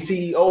afford, these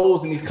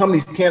CEOs and these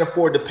companies can't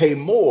afford to pay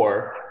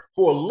more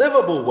for a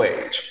livable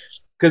wage,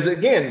 because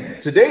again,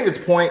 to David's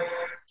point,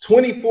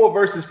 24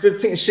 versus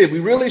 15, shit, we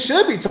really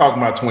should be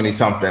talking about 20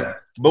 something,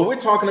 but we're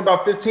talking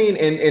about 15.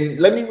 And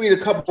let me read a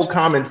couple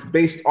comments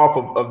based off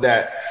of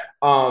that.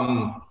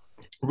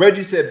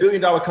 Reggie said, $1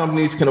 billion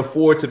companies can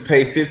afford to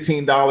pay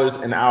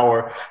 $15 an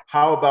hour.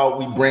 How about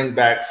we bring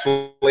back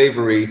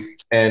slavery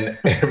and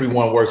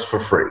everyone works for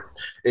free?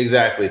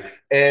 Exactly.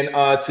 And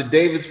to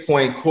David's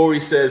point, Corey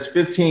says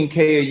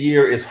 $15K a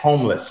year is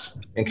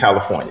homeless in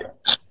California.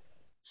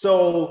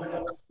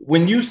 So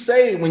when you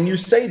say,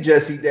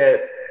 Jesse,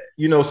 that,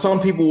 you know,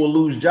 some people will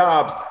lose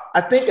jobs,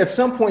 I think at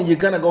some point you're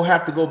going to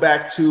have to go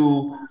back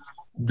to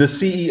the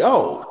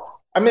CEO.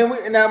 I mean,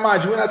 now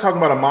mind you, we're not talking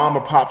about a mom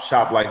or pop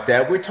shop like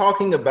that. We're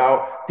talking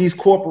about these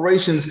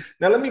corporations.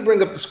 Now, let me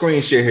bring up the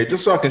screen share here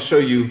just so I can show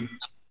you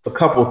a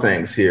couple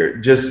things here.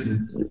 I'm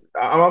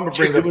going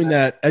to bring up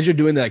that. As you're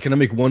doing that, can I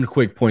make one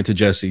quick point to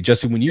Jesse?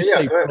 Jesse, when you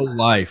say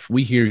pro-life,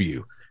 we hear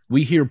you.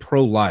 We hear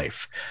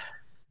pro-life.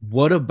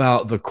 What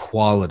about the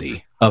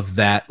quality of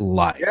that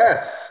life?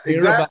 Yes,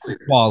 exactly.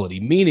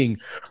 Quality, meaning,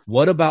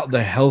 what about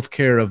the health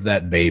care of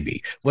that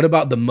baby? What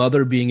about the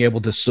mother being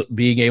able to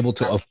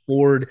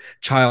afford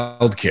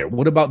childcare?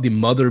 What about the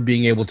mother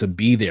being able to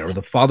be there, or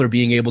the father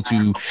being able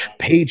to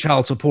pay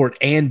child support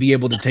and be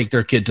able to take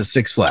their kid to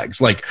Six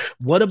Flags? Like,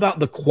 what about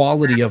the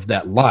quality of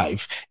that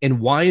life? And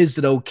why is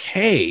it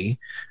okay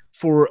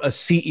for a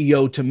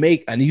CEO to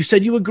make, and you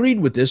said you agreed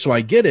with this, so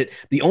I get it.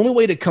 The only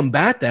way to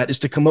combat that is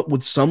to come up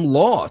with some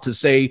law to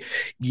say,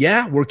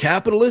 yeah, we're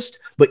capitalist,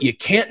 but you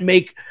can't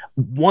make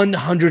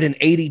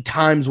 180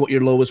 times what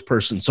your lowest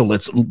person. So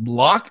let's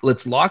lock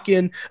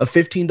in a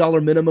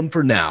 $15 minimum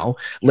for now.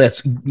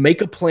 Let's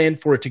make a plan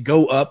for it to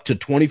go up to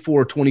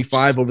 24 or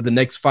 25 over the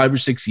next 5 or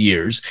 6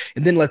 years.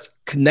 And then let's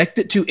connect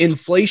it to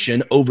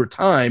inflation over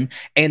time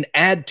and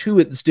add to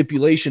it the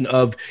stipulation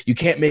of you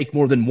can't make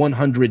more than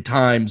 100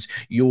 times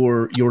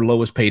your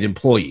lowest paid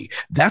employee.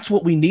 That's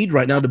what we need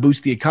right now to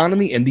boost the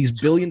economy. And these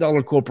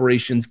billion-dollar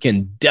corporations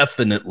can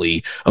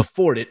definitely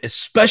afford it,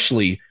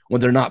 especially when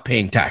they're not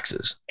paying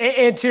taxes.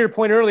 And to your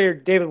point earlier,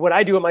 David, what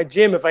I do at my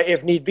gym,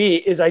 if need be,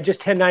 is I just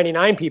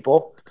 1099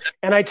 people,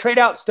 and I trade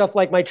out stuff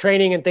like my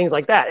training and things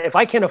like that. If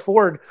I can't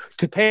afford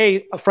to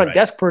pay a front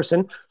desk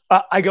person,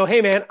 I go,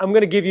 hey man, I'm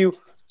going to give you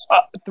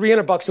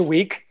 $300 a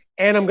week,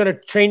 and I'm going to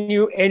train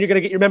you, and you're going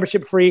to get your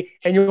membership free,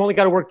 and you only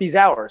got to work these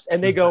hours.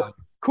 And they go,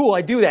 cool,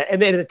 I do that.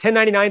 And then it's a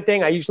 1099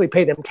 thing. I usually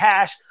pay them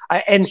cash,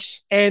 and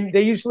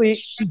they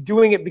usually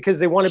doing it because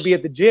they want to be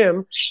at the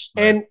gym,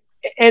 And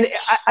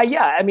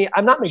I mean,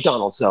 I'm not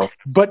McDonald's though,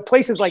 but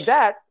places like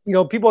that,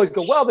 people always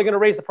go, well, they're going to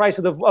raise the price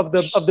of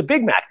the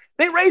Big Mac.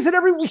 They raise it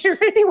every year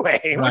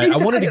anyway. Right. I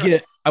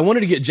wanted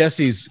to get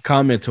Jesse's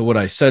comment to what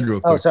I said real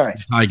quick. Oh, sorry.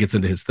 How he gets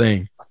into his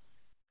thing.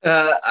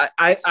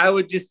 I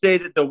would just say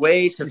that the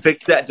way to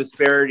fix that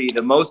disparity,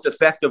 the most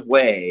effective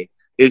way,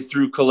 is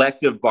through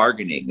collective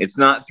bargaining. It's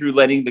not through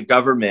letting the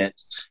government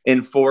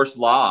enforce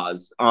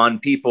laws on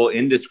people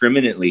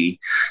indiscriminately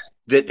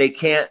that they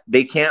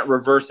can't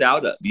reverse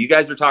out of. You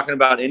guys are talking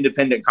about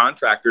independent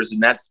contractors,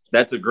 and that's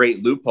a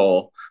great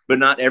loophole, but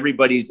not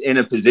everybody's in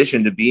a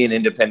position to be an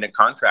independent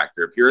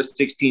contractor. If you're a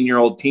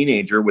 16-year-old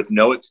teenager with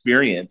no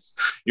experience,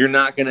 you're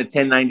not going to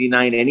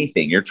 1099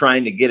 anything. You're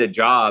trying to get a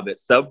job at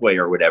Subway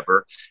or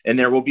whatever, and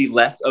there will be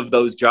less of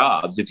those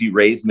jobs if you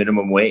raise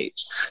minimum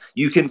wage.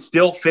 You can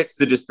still fix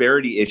the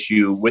disparity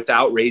issue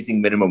without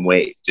raising minimum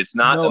wage. It's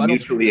not a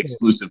mutually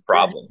exclusive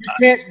problem.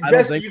 If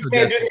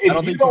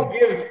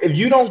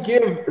you don't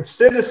give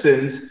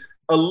citizens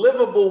a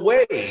livable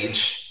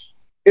wage,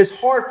 it's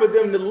hard for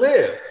them to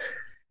live.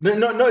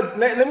 No,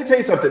 let me tell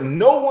you something.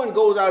 No one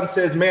goes out and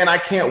says, man, I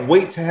can't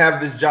wait to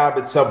have this job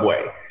at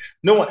Subway.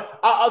 No one.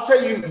 I'll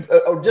tell you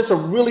just a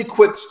really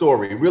quick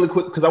story,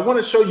 because I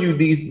want to show you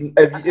these.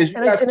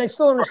 And I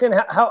still understand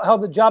how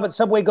the job at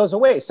Subway goes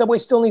away. Subway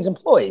still needs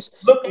employees.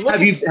 Look,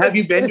 have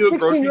you been to a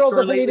grocery store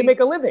doesn't need to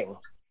make a living.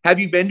 Have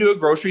you been to a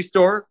grocery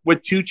store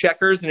with 2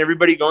 checkers and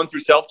everybody going through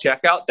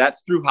self-checkout?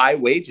 That's through high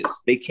wages.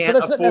 They can't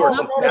afford.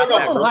 That's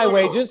not from high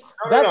wages.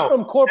 That's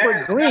from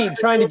corporate greed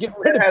trying to get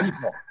rid of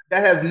people.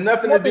 That has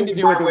nothing to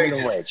do with high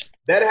wages.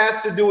 That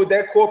has to do with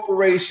that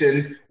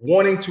corporation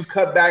wanting to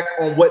cut back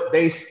on what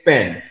they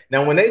spend.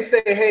 Now, when they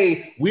say,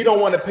 hey, we don't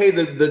want to pay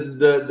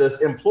the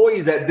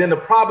employees, then the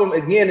problem,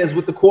 again, is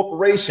with the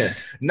corporation,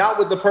 not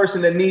with the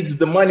person that needs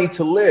the money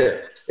to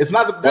live. It's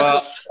not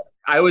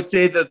I would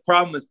say the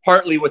problem is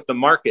partly with the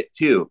market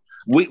too.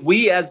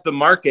 We as the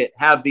market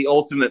have the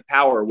ultimate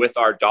power with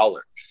our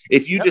dollar.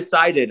 If you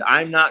decided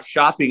I'm not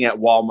shopping at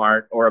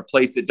Walmart or a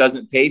place that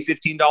doesn't pay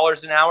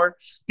 $15 an hour,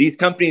 these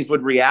companies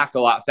would react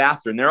a lot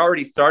faster. And they're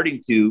already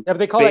starting to,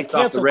 they call based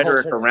off the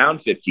rhetoric around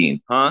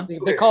 15, huh?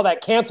 They call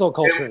that cancel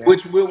culture.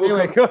 Look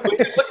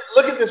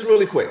at this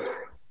really quick.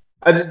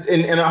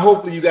 And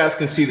hopefully you guys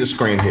can see the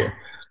screen here.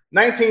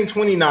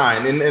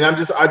 1929, and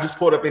I just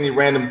pulled up any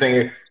random thing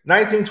here.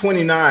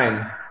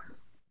 1929,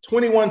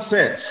 21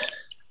 cents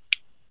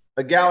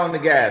a gallon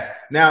of gas.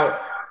 Now,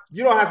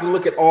 you don't have to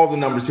look at all the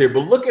numbers here,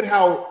 but look at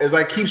how, as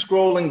I keep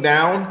scrolling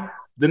down,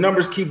 the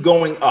numbers keep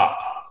going up.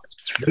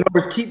 The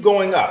numbers keep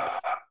going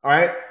up. All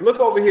right. Look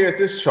over here at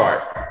this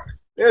chart.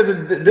 This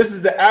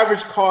is the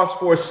average cost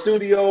for a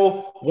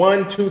studio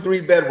 1, 2,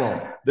 3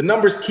 bedroom. The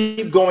numbers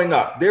keep going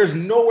up. There's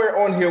nowhere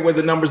on here where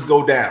the numbers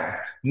go down.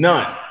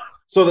 None.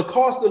 So the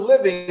cost of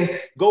living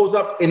goes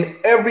up in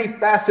every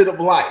facet of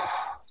life.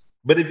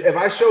 But if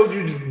I showed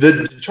you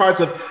the charts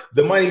of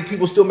the money,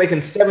 people still making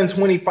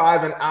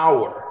 $7.25 an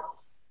hour.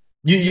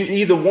 You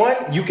either one,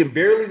 you can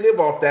barely live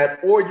off that,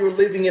 or you're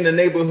living in a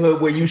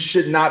neighborhood where you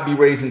should not be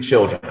raising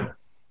children.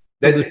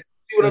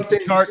 see what I'm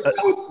saying?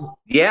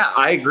 Yeah,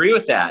 I agree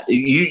with that.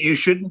 You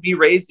shouldn't be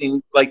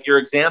raising, like your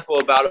example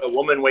about a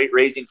woman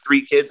raising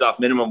 3 kids off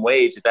minimum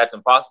wage. If that's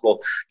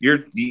impossible,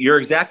 you're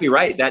exactly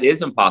right. That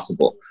is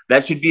impossible.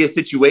 That should be a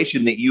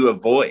situation that you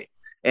avoid.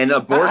 And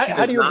abortion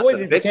is not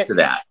the fix to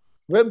that.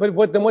 But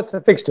what's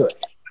the fix to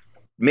it?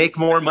 Make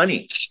more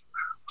money.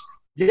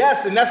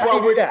 Yes, and that's why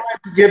we're trying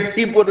to get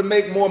people to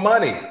make more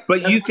money.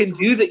 But you can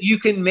do that. You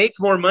can make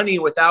more money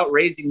without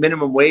raising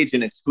minimum wage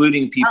and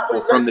excluding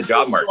people from the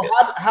job market.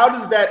 So how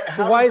does that?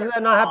 Why is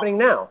that not happening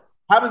now?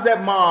 How does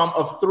that mom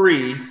of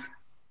 3?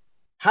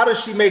 How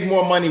does she make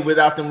more money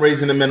without them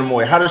raising the minimum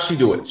wage? How does she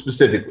do it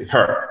specifically?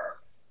 Her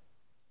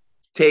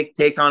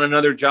take on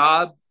another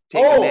job,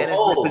 take a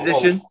management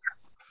position,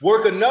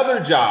 work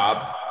another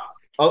job.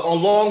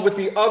 Along with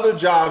the other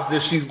jobs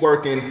that she's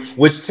working,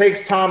 which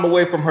takes time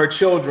away from her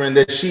children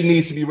that she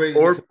needs to be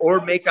raising,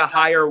 or make a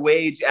higher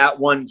wage at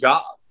one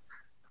job.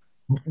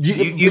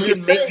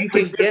 You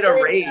can get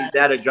a raise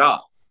at a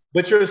job.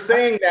 But you're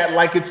saying that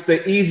like it's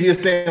the easiest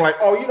thing. Like,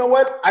 oh, you know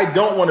what? I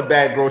don't want to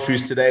bag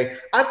groceries today.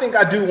 I think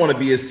I do want to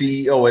be a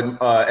CEO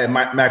at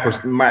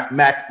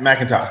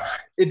Macintosh.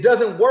 It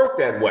doesn't work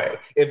that way.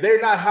 If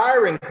they're not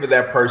hiring for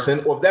that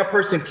person, or if that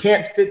person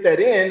can't fit that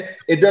in,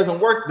 it doesn't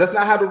work. That's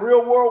not how the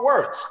real world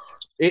works.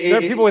 There are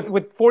people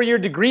with 4-year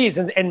degrees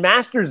and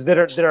masters that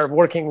are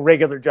working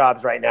regular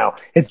jobs right now.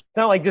 It's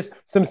not like just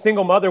some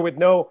single mother with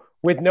no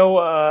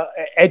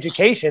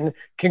education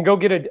can go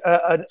get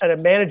a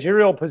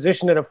managerial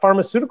position at a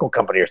pharmaceutical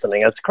company or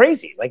something. That's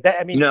crazy. Like that.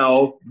 I mean,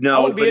 no.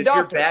 But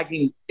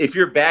if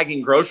you're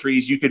bagging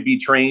groceries, you could be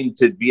trained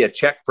to be a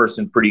check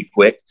person pretty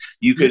quick.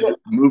 You could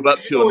move up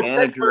to a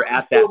manager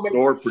at that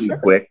store pretty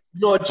quick.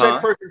 A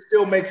check person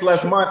still makes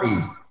less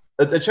money.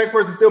 A check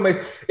person still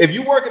makes. If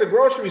you work at a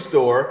grocery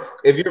store,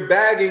 if you're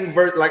bagging,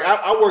 like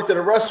I worked at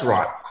a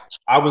restaurant,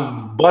 I was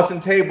bussing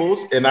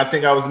tables, and I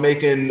think I was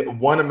making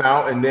one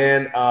amount, and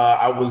then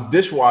I was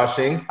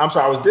dishwashing,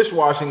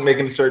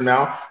 making a certain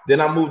amount.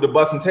 Then I moved to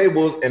bussing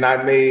tables, and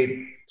I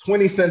made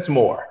 20 cents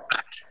more.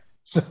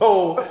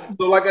 So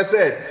like I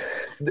said,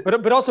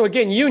 but also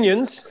again,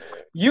 unions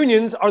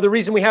are the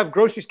reason we have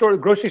grocery stores.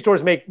 Grocery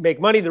stores make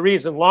money. The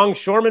reason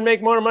longshoremen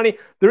make more money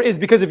there is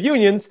because of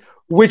unions,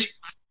 which.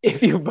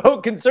 If you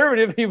vote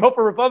conservative, if you vote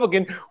for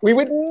Republican, we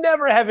would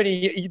never have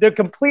any. They're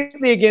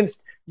completely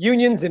against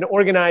unions and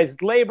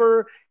organized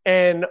labor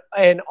and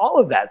all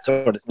of that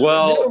sort of stuff.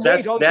 Well,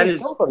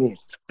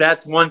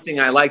 that's one thing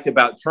I liked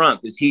about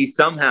Trump is he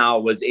somehow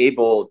was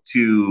able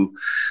to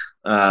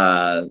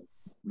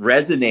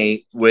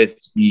resonate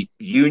with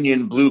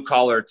union blue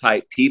collar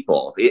type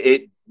people.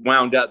 It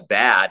wound up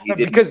bad. He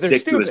didn't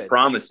stick to his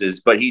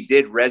promises, but he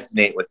did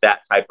resonate with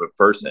that type of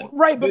person.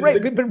 Right, but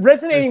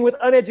resonating with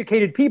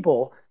uneducated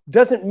people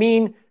doesn't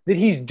mean that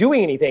he's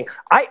doing anything.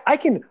 I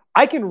can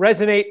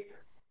resonate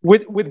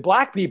with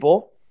black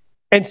people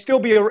and still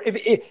be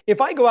if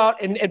I go out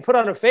and put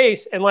on a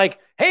face and like,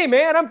 hey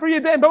man, I'm for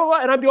you then, blah blah blah,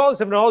 and I do all this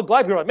stuff, and all the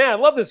black people are like, man, I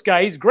love this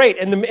guy, he's great.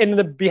 And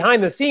the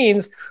behind the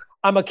scenes,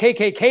 I'm a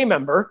KKK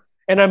member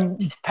and I'm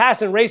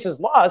passing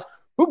racist laws.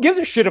 Who gives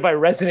a shit if I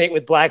resonate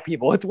with black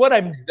people? It's what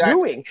I'm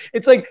doing.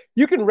 It's like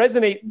you can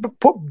resonate.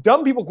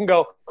 Dumb people can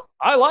go,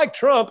 I like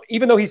Trump,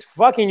 even though he's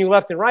fucking you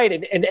left and right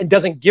and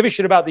doesn't give a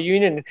shit about the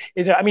union.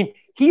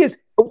 He is,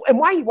 and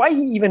why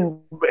he even,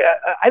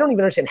 I don't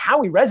even understand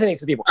how he resonates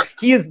with people.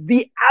 He is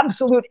the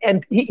absolute,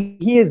 and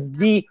he is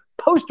the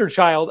poster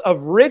child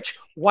of rich,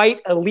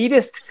 white,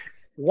 elitist,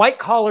 white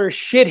collar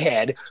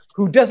shithead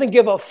who doesn't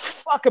give a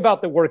fuck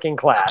about the working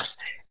class.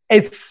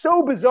 It's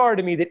so bizarre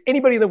to me that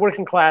anybody in the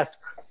working class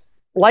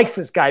likes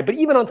this guy. But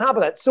even on top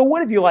of that, so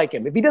what if you like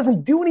him? If he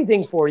doesn't do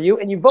anything for you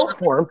and you vote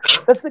for him,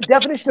 that's the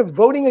definition of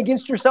voting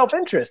against your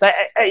self-interest.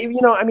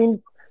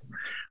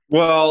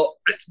 Well,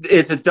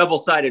 it's a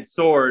double-sided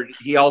sword.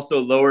 He also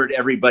lowered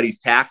everybody's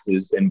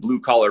taxes, and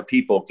blue-collar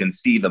people can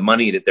see the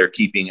money that they're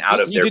keeping out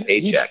of their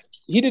paycheck.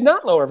 He did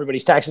not lower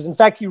everybody's taxes. In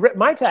fact,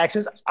 my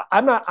taxes.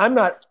 I'm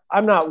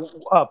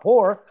not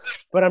poor,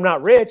 but I'm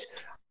not rich.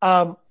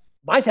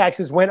 My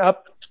taxes went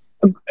up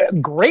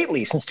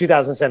greatly since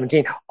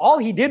 2017. All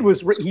he did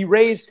was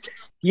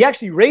he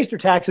actually raised your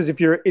taxes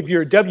if you're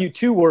a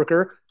W-2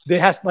 worker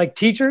that has, like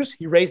teachers,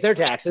 he raised their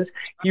taxes.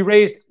 He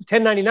raised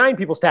 1099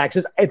 people's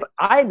taxes. If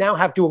I now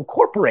have to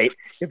incorporate,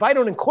 if I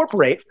don't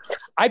incorporate,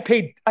 I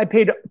paid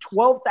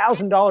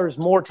 $12,000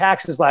 more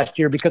taxes last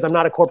year because I'm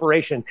not a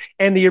corporation,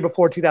 and the year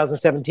before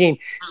 2017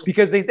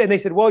 because they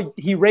said, well,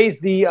 he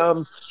raised the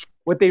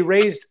they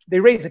raised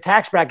the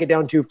tax bracket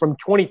down to from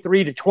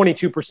 23 to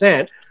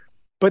 22%.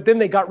 But then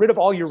they got rid of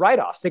all your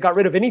write-offs. They got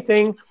rid of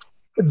anything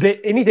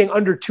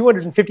under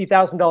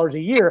 $250,000 a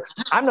year.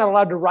 I'm not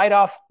allowed to write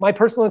off my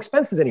personal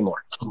expenses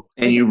anymore.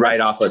 And you write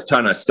off a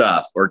ton of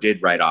stuff, or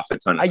did write off a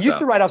ton of stuff. I used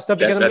to write off stuff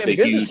because I'm in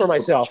business for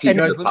myself.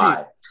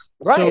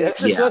 Right.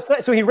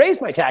 So he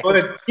raised my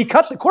taxes. He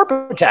cut the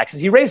corporate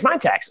taxes. He raised my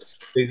taxes.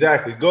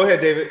 Exactly. Go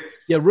ahead, David.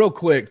 Yeah, real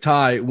quick,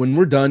 Ty, when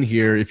we're done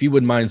here, if you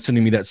wouldn't mind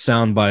sending me that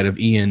soundbite of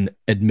Ian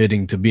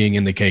admitting to being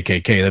in the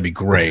KKK, that'd be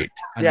great.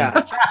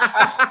 Yeah.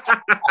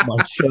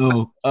 my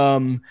show.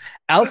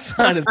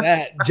 Outside of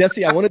that,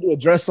 Jesse, I wanted to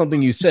address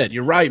something you said.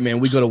 You're right, man.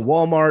 We go to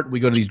Walmart, we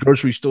go to these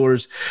grocery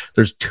stores.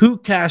 There's 2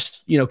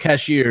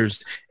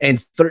 cashiers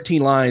and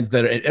 13 lines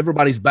that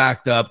everybody's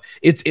backed up.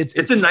 It's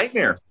a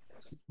nightmare.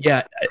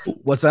 Yeah.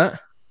 What's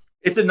that?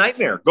 It's a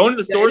nightmare. Going to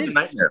the store is a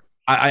nightmare.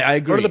 I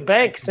agree. Go to the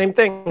bank, same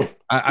thing.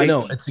 I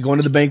know. It's going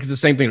to the bank is the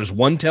same thing. There's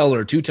 1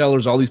 teller, 2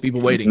 tellers, all these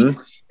people waiting.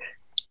 Mm-hmm.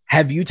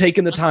 Have you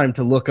taken the time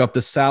to look up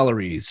the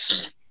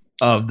salaries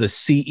of the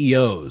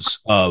CEOs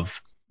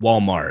of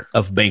Walmart,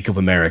 of Bank of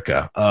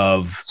America,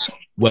 of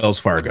Wells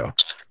Fargo?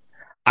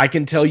 I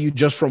can tell you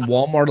just from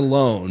Walmart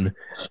alone,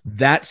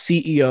 that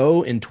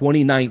CEO in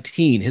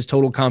 2019, his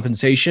total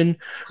compensation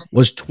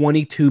was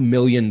 $22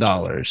 million.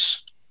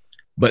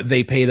 But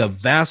they pay the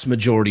vast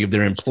majority of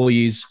their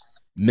employees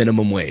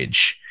minimum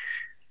wage.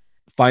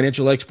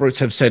 Financial experts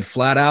have said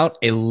flat out,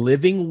 a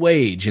living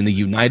wage in the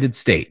United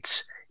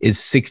States is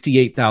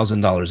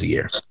 $68,000 a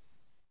year.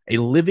 A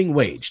living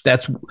wage.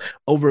 That's a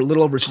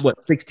little over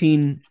what,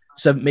 16,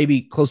 7,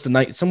 maybe close to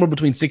 9, somewhere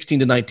between $16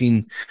 to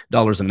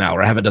 $19 an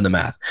hour. I haven't done the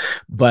math,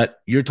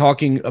 but you're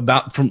talking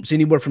about from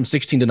anywhere from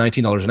 $16 to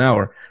 $19 an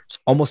hour,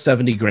 almost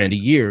 70 grand a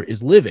year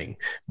is living,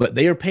 but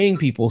they are paying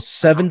people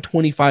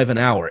 $7.25 an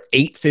hour,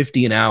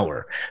 $8.50 an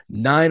hour,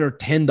 $9 or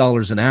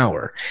 $10 an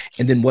hour.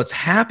 And then what's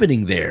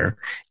happening there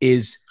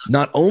is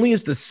not only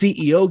is the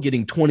CEO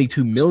getting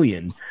 $22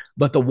 million,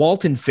 but the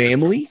Walton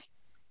family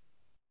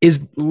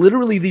is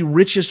literally the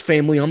richest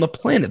family on the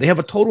planet. They have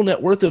a total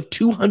net worth of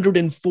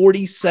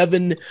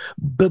 $247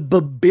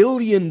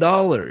 billion,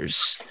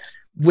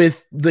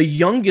 with the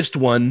youngest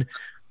one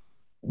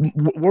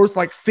worth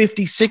like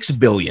 $56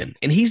 billion.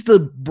 And he's the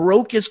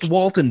brokest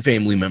Walton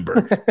family member,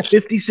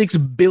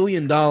 $56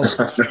 billion.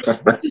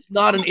 It's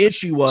not an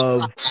issue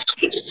of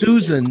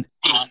Susan,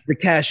 the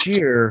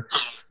cashier,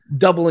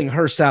 doubling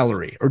her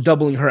salary or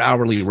doubling her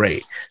hourly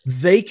rate.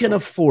 They can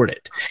afford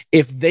it.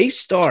 If they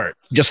start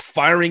just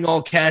firing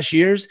all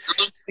cashiers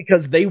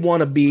because they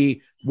want to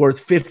be worth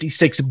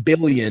 56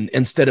 billion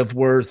instead of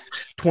worth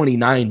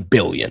 29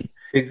 billion.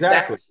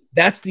 Exactly.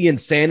 That's the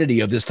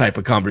insanity of this type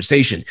of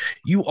conversation.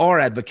 You are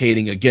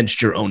advocating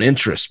against your own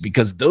interests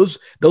because those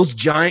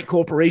giant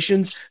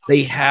corporations,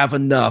 they have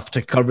enough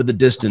to cover the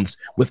distance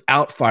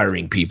without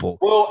firing people.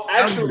 Well,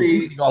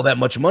 actually, losing all that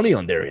much money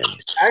on their end.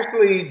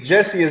 Actually,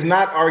 Jesse is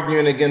not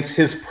arguing against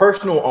his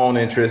personal own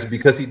interest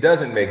because he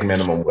doesn't make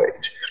minimum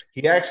wage.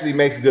 He actually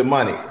makes good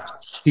money.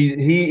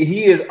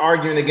 He is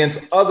arguing against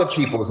other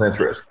people's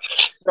interests.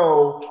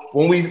 So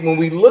when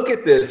we look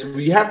at this,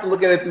 we have to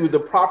look at it through the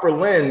proper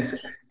lens.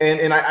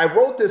 And I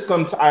wrote this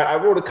I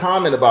wrote a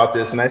comment about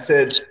this, and I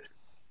said,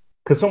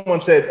 because someone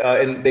said,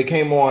 and they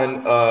came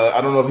on, I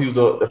don't know if he was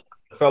a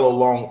fellow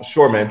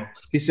longshoreman.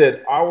 He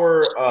said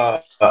our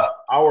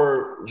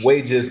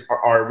wages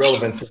are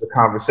irrelevant to the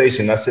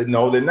conversation. I said,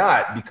 no, they're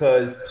not,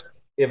 because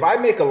if I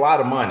make a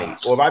lot of money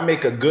or if I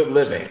make a good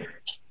living,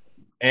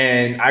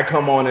 and I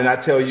come on and I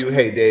tell you,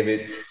 hey,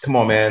 David, come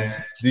on,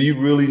 man. Do you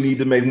really need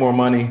to make more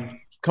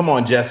money? Come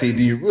on, Jesse. Ian,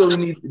 do you really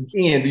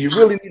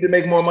need to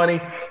make more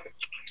money?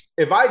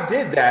 If I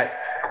did that,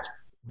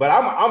 but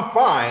I'm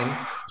fine,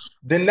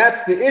 then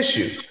that's the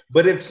issue.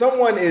 But if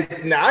someone is,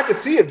 now I could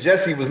see if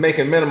Jesse was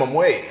making minimum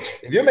wage.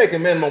 If you're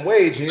making minimum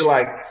wage and you're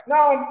like,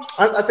 no,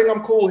 I think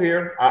I'm cool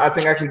here. I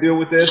think I can deal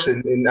with this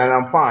and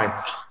I'm fine.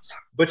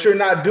 But you're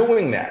not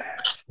doing that.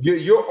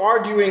 You're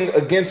arguing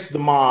against the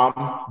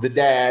mom, the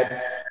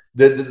dad,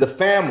 the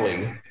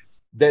family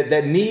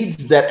that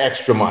needs that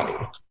extra money.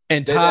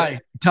 And Ty,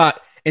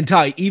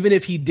 even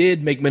if he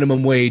did make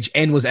minimum wage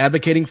and was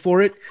advocating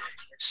for it,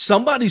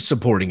 somebody's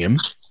supporting him.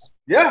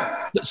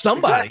 Yeah,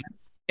 somebody.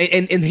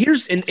 Exactly. And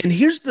here's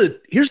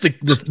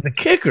the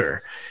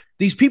kicker: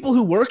 these people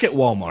who work at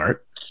Walmart,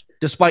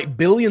 despite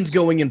billions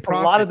going in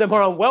profit, a lot of them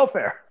are on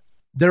welfare.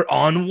 They're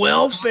on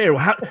welfare.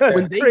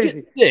 When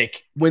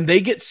they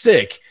get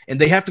sick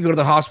and they have to go to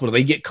the hospital,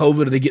 they get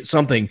COVID or they get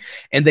something,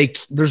 and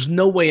there's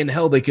no way in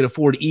hell they could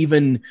afford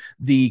even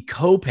the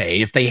copay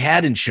if they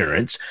had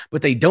insurance,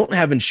 but they don't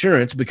have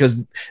insurance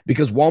because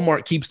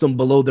Walmart keeps them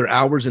below their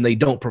hours and they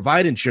don't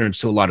provide insurance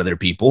to a lot of their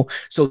people.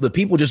 So the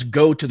people just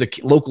go to the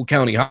local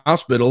county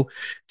hospital.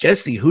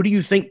 Jesse, who do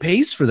you think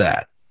pays for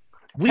that?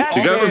 The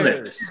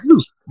government.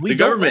 The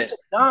government.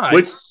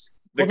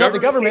 The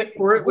government pays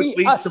for it, which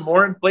leads to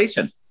more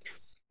inflation.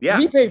 Yeah,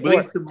 we pay for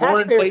it.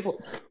 More inflation.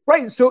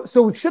 Right. So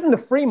shouldn't the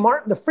free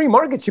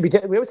market should be?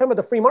 We always talk about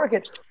the free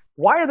market.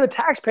 Why are the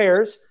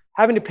taxpayers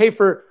having to pay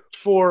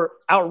for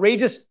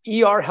outrageous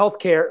ER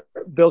healthcare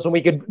bills when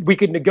we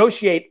could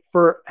negotiate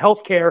for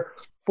healthcare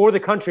for the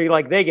country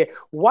like they get?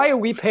 Why are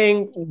we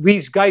paying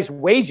these guys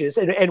wages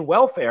and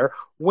welfare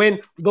when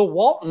the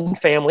Walton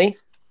family?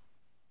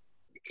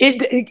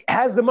 It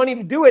has the money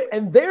to do it,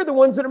 and they're the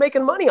ones that are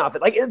making money off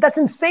it. Like, that's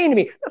insane to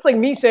me. That's like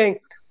me saying,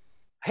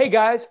 hey,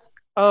 guys,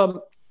 I'm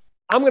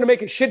going to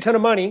make a shit ton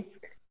of money,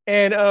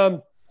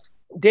 and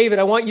David,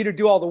 I want you to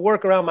do all the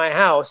work around my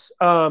house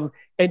and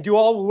do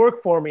all the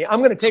work for me. I'm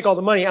going to take all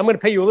the money. I'm going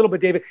to pay you a little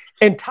bit, David.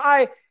 And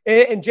Ty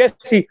and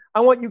Jesse, I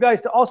want you guys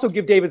to also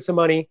give David some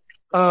money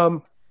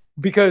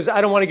because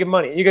I don't want to give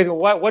money. You guys go,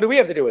 what do we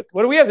have to do with?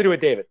 What do we have to do with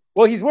David?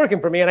 Well, he's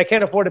working for me and I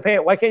can't afford to pay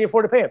him. Why can't you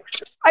afford to pay him?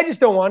 I just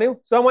don't want to.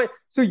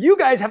 So you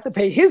guys have to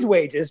pay his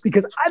wages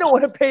because I don't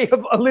want to pay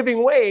a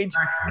living wage.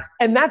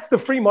 And that's the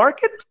free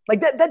market.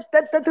 Like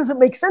that doesn't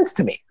make sense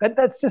to me.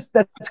 That's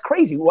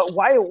crazy.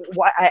 Why?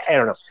 I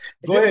don't know.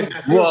 Go ahead.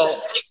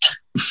 Well,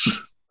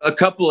 a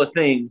couple of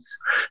things.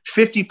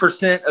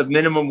 50% of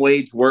minimum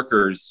wage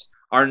workers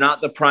are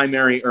not the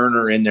primary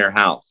earner in their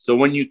house. So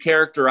when you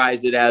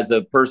characterize it as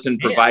a person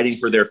providing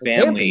for their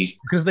family,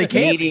 because they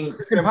can't,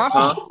 It's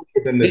impossible.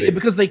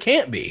 because they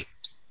can't be,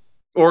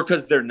 or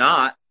because they're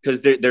not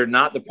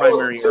the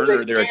primary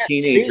earner. They're a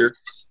teenager.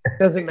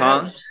 Doesn't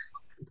matter.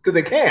 It's because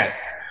they can't.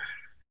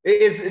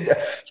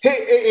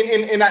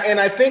 And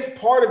I think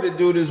part of it,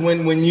 dude, is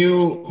when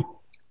you.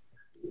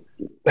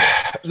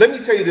 Let me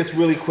tell you this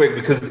really quick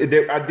because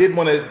I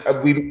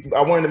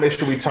wanted to make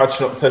sure we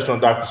touched on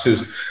Dr.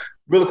 Seuss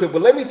really quick.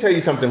 But let me tell you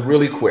something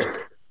really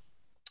quick.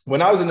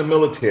 When I was in the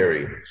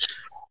military,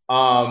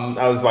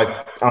 I was like,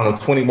 I don't know,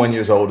 21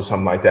 years old or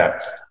something like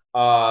that.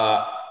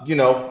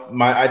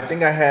 I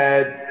think I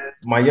had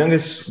my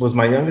youngest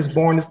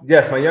born.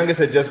 Yes, my youngest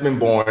had just been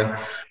born.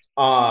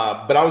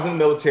 But I was in the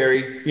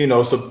military,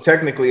 so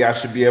technically I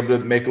should be able to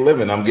make a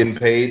living. I'm getting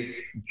paid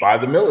by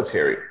the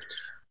military.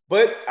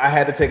 But I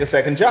had to take a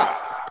second job.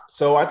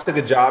 So I took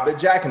a job at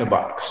Jack in the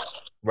Box,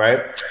 right?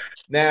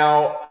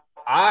 Now,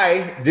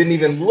 I didn't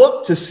even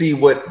look to see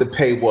what the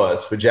pay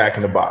was for Jack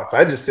in the Box.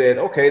 I just said,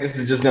 okay, this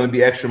is just going to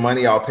be extra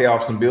money. I'll pay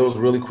off some bills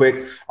really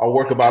quick. I'll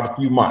work about a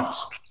few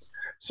months.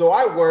 So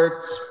I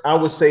worked, I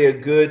would say a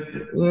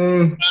good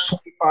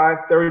 25,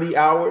 30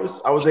 hours.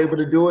 I was able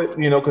to do it,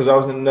 because I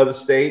was in another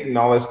state and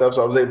all that stuff.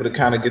 So I was able to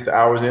kind of get the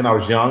hours in. I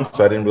was young,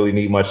 so I didn't really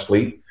need much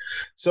sleep.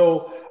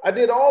 So I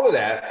did all of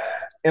that.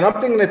 And I'm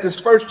thinking that this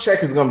first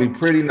check is going to be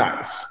pretty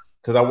nice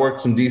because I worked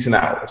some decent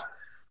hours.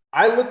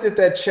 I looked at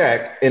that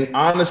check and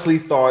honestly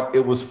thought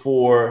it was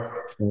for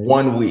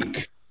 1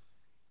 week.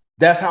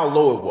 That's how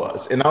low it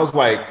was. And I was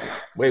like,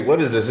 wait,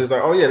 what is this? It's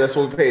like, oh, yeah, that's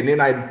what we pay. And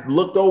then I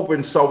looked over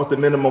and saw what the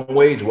minimum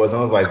wage was. And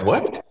I was like,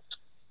 what?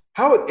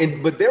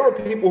 But there were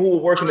people who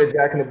were working at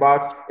Jack in the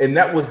Box, and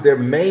that was their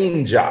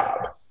main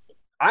job.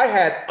 I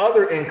had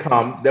other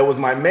income that was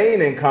my main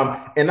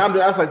income. And I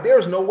was like,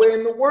 there's no way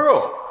in the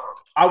world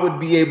I would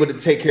be able to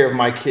take care of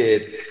my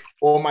kid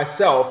or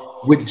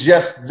myself with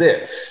just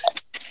this.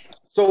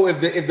 So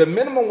if the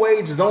minimum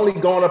wage is only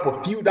going up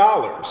a few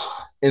dollars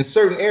in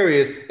certain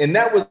areas, and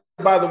that was,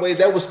 by the way,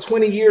 that was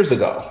 20 years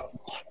ago.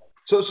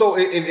 So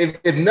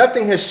if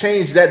nothing has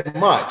changed that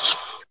much,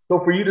 so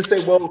for you to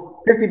say,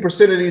 well,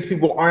 50% of these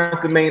people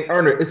aren't the main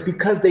earner, it's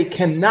because they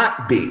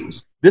cannot be.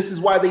 This is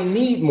why they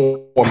need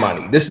more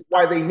money. This is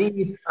why they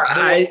need.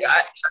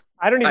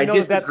 I don't even know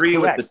if that's disagree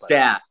correct, with the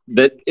stat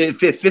that if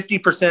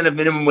 50% of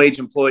minimum wage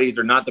employees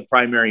are not the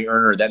primary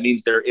earner, that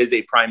means there is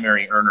a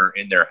primary earner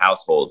in their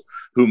household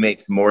who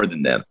makes more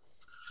than them.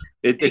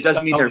 It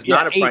doesn't mean there's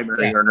not a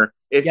primary earner.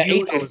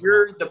 If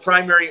you're the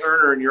primary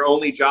earner and your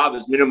only job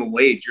is minimum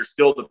wage, you're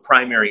still the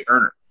primary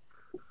earner.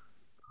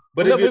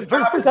 But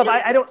first off,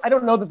 I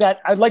don't know that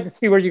I'd like to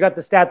see where you got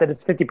the stat that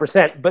it's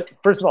 50%. But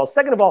first of all,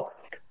 second of all,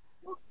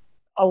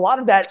 a lot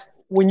of that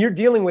when you're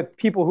dealing with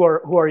people who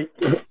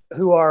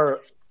are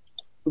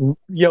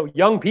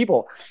young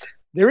people,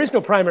 there is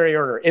no primary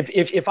earner.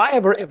 If I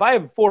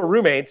have 4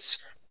 roommates,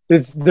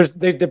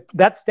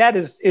 that stat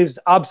is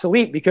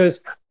obsolete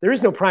because there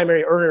is no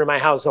primary earner in my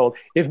household.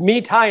 If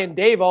me, Ty, and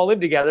Dave all live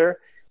together,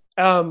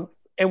 and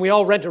we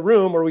all rent a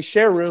room or we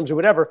share rooms or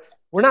whatever,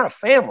 we're not a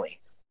family.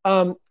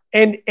 And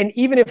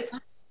even if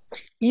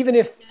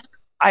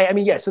I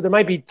mean, so there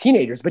might be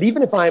teenagers, but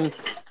even if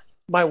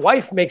my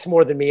wife makes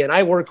more than me and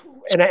I work.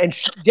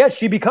 Yes,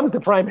 she becomes the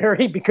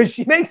primary because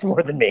she makes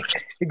more than me.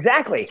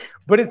 Exactly.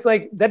 But it's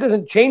like, that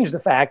doesn't change the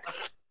fact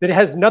that it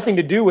has nothing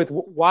to do with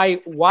why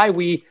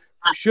we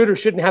should or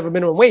shouldn't have a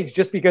minimum wage,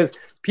 just because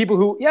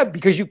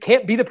because you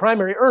can't be the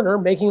primary earner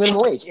making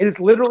minimum wage. It is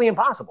literally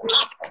impossible.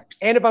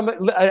 And if I'm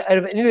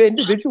an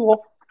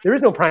individual, there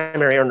is no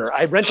primary earner.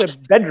 I rent a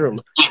bedroom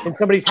in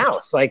somebody's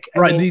house. Like,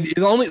 right.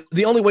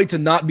 The only way to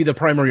not be the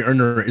primary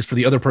earner is for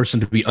the other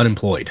person to be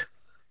unemployed.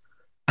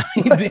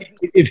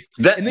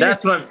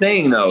 That's what I'm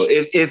saying, though.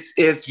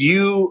 If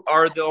you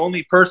are the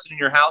only person in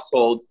your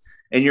household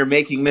and you're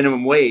making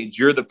minimum wage,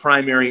 you're the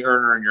primary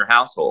earner in your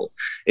household.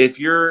 If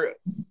you're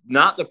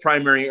not the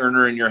primary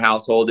earner in your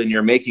household and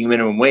you're making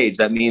minimum wage,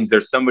 that means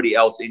there's somebody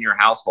else in your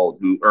household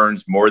who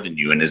earns more than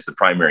you and is the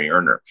primary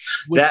earner.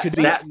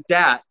 That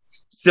stat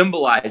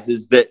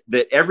symbolizes that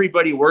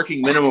everybody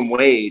working minimum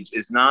wage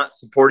is not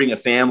supporting a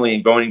family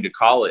and going to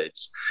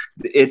college.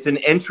 It's an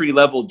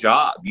entry-level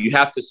job. You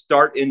have to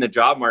start in the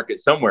job market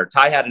somewhere.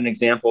 Ty had an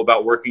example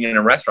about working in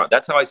a restaurant.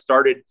 That's how I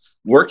started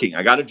working.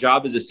 I got a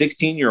job as a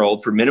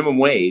 16-year-old for minimum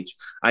wage.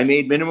 I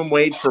made minimum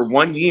wage for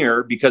 1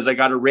 year because I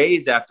got a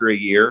raise after a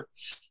year.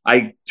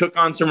 I took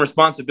on some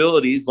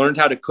responsibilities, learned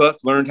how to cook,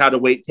 learned how to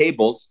wait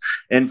tables.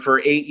 And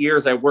for 8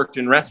 years, I worked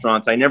in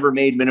restaurants. I never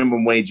made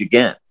minimum wage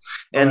again.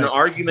 And the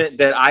argument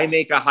that that I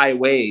make a high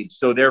wage,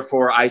 so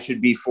therefore I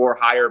should be for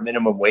higher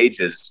minimum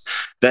wages.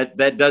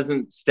 That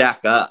doesn't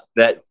stack up.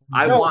 That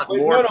I want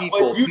more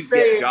people to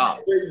get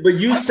jobs. But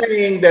you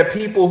saying that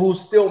people who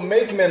still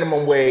make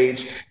minimum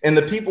wage and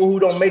the people who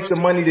don't make the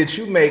money that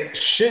you make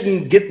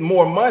shouldn't get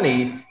more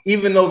money,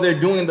 even though they're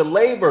doing the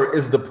labor,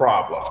 is the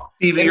problem.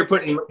 Steven,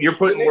 you're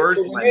putting words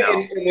in my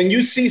mouth. And when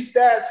you see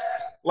stats,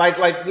 like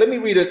let me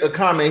read a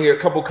comment here, a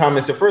couple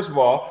comments here. First of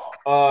all,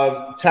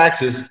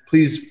 taxes,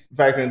 please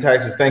factor in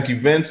taxes. Thank you,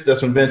 Vince. That's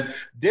from Vince.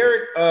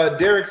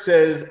 Derek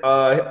says,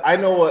 I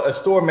know a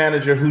store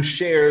manager who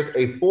shares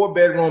a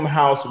 4-bedroom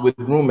house with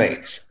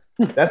roommates.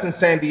 That's in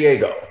San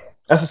Diego.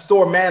 That's a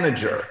store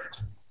manager.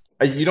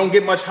 You don't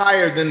get much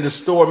higher than the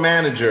store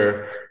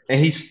manager, and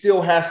he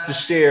still has to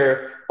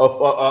share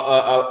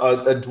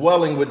a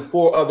dwelling with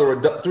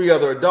 3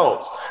 other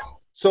adults.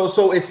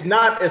 So it's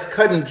not as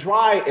cut and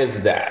dry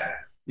as that.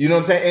 You know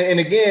what I'm saying? And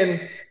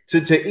again,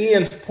 to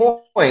Ian's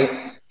point,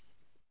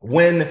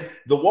 when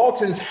the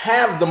Waltons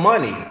have the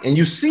money and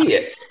you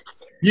see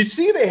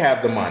they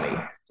have the money,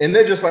 and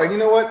they're just like, you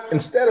know what?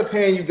 Instead of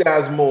paying you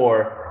guys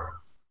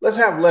more, let's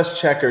have less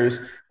checkers.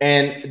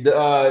 And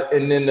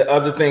then the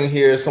other thing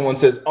here, someone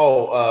says,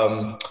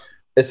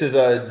 it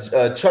says,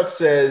 Chuck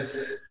says,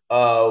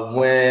 who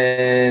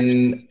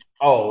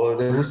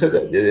said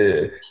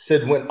that?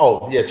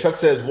 Chuck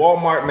says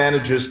Walmart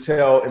managers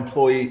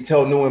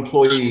tell new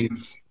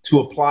employees to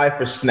apply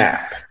for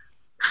SNAP.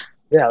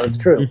 Yeah, that's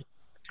true.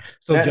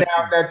 So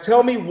now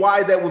tell me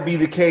why that would be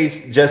the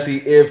case, Jesse,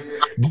 if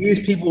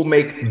these people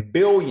make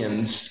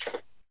billions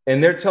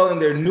and they're telling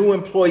their new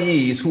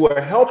employees who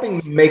are helping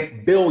them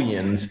make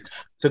billions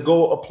to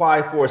go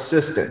apply for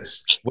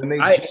assistance when they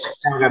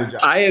just got a job.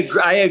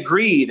 I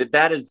agree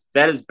that is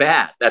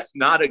bad. That's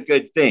not a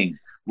good thing.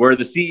 Where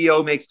the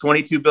CEO makes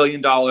 $22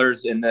 billion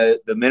and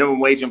the minimum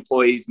wage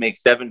employees make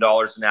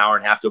 $7 an hour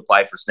and have to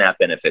apply for SNAP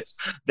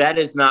benefits. That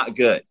is not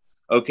good.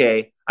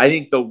 Okay. I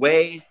think the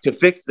way to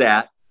fix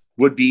that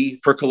would be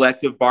for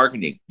collective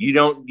bargaining. You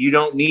don't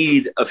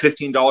need a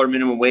 $15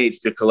 minimum wage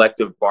to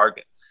collective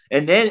bargain.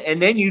 And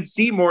then you'd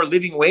see more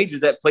living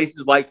wages at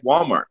places like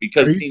Walmart,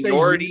 because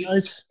seniority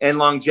and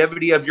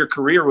longevity of your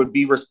career would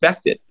be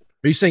respected.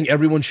 Are you saying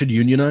everyone should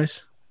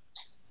unionize?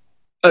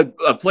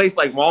 A place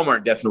like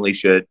Walmart definitely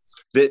should.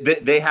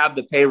 They have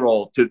the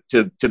payroll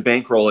to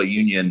bankroll a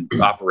union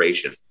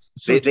operation.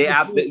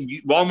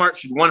 Walmart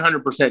should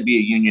 100% be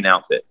a union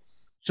outfit.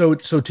 So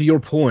to your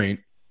point,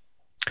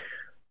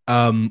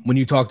 when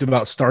you talked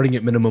about starting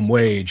at minimum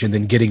wage and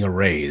then getting a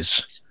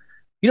raise,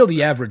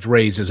 the average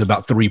raise is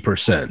about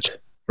 3%,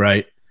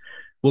 right?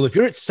 Well, if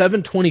you're at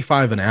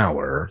 $7.25 an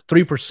hour,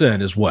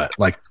 3% is what,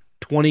 like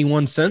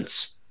 21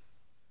 cents?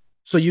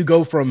 So you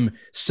go from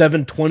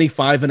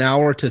 $7.25 an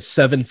hour to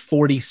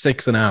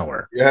 $7.46 an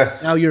hour.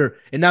 Yes. Now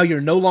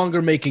you're no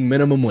longer making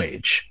minimum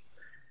wage,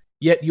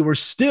 yet you are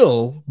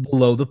still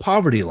below the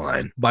poverty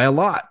line by a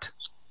lot.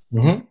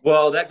 Mm-hmm.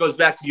 Well, that goes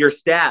back to your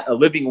stat. A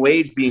living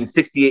wage being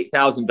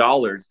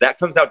 $68,000, that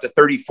comes out to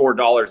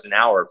 $34 an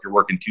hour if you're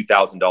working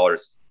 $2,000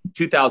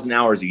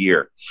 hours a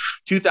year.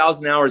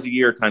 2,000 hours a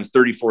year times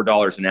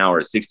 $34 an hour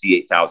is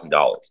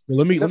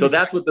 $68,000. So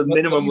that's what the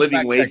minimum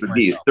living wage would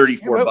be, is $34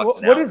 an hour.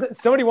 What is it?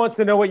 Somebody wants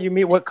to know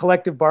what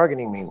collective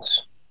bargaining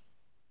means.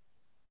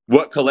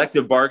 What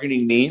collective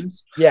bargaining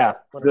means? Yeah.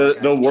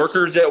 The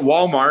workers at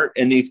Walmart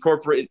and these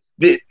corporate,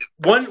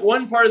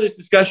 one part of this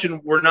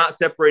discussion we're not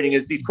separating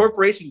is these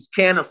corporations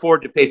can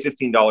afford to pay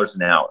 $15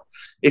 an hour.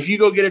 If you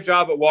go get a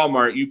job at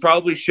Walmart, you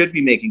probably should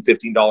be making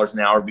 $15 an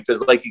hour,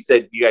 because like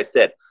you guys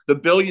said, the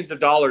billions of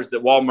dollars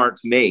that Walmart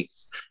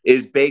makes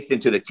is baked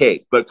into the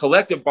cake. But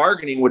collective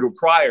bargaining would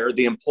require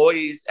the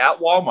employees at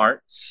Walmart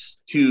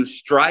to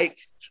strike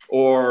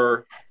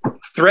or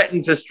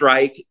threaten to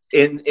strike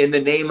in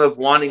the name of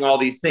wanting all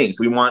these things.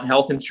 We want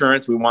health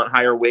insurance. We want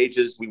higher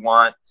wages. We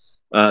want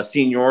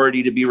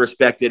seniority to be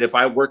respected. If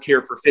I work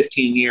here for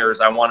 15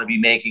 years, I want to be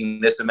making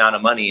this amount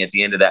of money at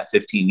the end of that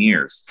 15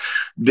 years.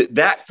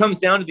 That comes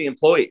down to the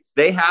employees.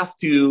 They have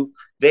to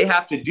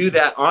do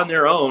that on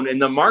their own,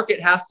 and the market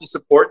has to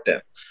support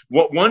them.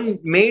 One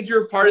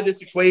major part of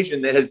this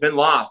equation that has been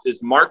lost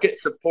is market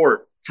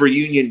support for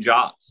union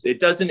jobs. It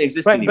doesn't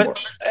exist anymore.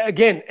 So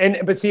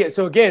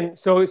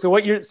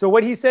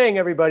what he's saying,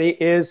 everybody,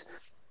 is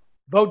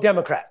vote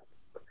Democrat,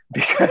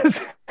 because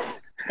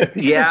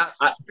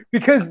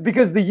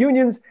the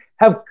unions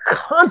have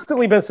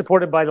constantly been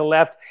supported by the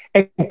left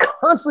and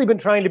constantly been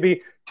trying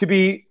to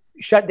be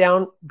shut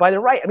down by the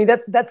right. I mean,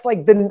 that's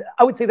like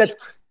I would say that's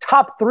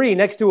top 3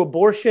 next to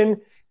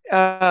abortion,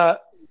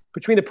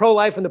 between the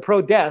pro-life and the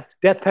pro-death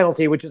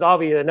penalty, which is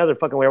obviously another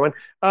fucking weird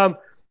one.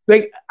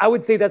 I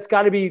would say that's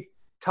got to be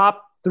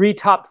top 3,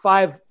 top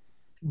 5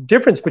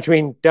 difference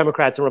between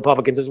Democrats and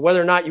Republicans, is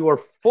whether or not you are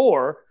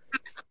for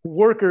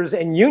workers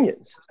and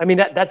unions. I mean,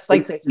 that's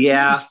like...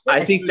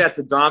 I think that's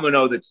a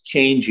domino that's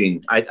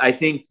changing. I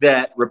think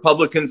that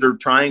Republicans are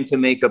trying to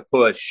make a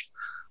push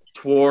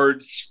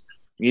towards,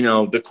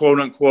 the quote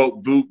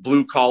unquote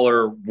blue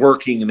collar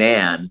working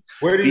man.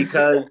 Where do you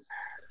because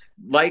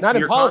like not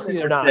your in policy,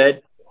 commenter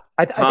said,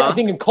 I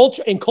think in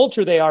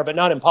culture they are, but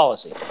not in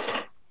policy.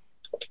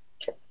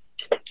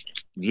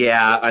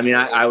 Yeah, I mean,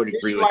 I would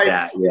agree with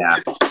that. Yeah.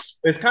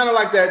 It's kind of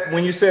like that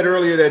when you said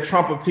earlier that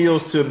Trump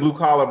appeals to blue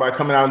collar by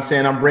coming out and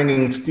saying, I'm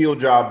bringing steel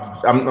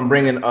jobs, I'm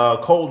bringing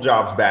coal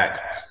jobs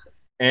back,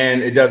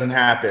 and it doesn't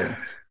happen.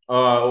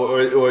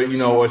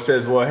 Or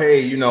says, well,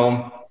 hey,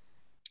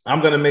 I'm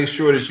going to make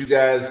sure that you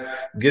guys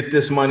get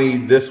this money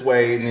this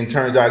way. And then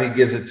turns out he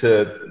gives it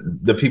to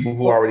the people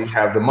who already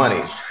have the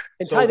money.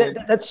 And so, Ty,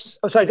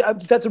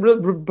 that's a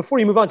real, before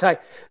you move on, Ty,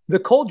 the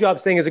coal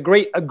jobs thing is a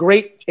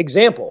great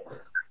example.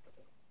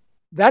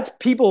 That's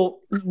people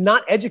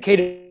not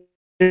educated.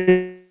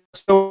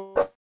 So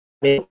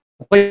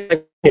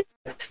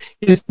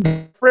is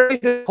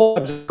afraid that coal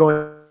jobs are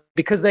going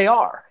because they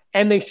are,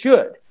 and they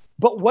should.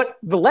 But what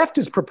the left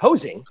is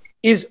proposing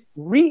is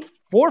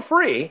for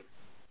free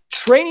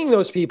training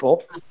those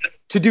people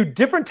to do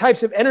different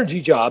types of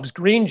energy jobs,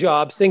 green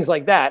jobs, things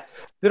like that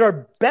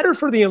are better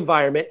for the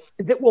environment,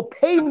 that will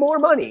pay more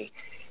money.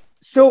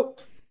 So,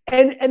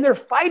 and they're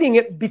fighting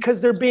it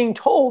because they're being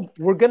told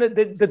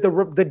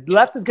the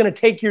left is going to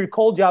take your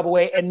coal job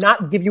away and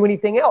not give you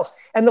anything else.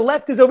 And the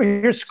left is over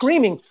here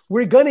screaming,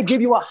 we're going to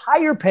give you a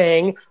higher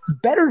paying,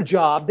 better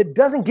job that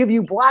doesn't give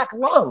you black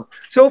lung.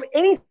 So if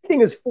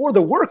anything is for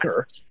the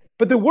worker,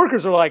 but the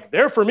workers are like,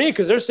 they're for me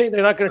because they're saying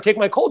they're not going to take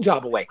my coal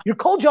job away. Your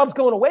coal job's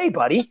going away,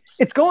 buddy.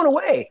 It's going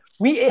away.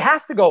 It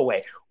has to go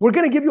away. We're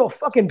going to give you a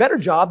fucking better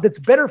job that's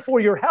better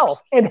for your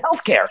health and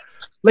healthcare.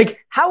 Like,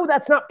 how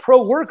that's not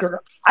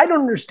pro-worker, I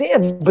don't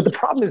understand. But the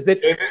problem is that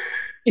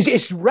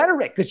it's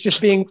rhetoric that's just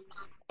being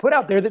put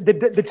out there.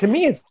 That to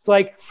me, it's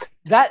like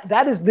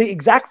that is the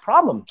exact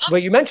problem.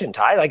 What you mentioned,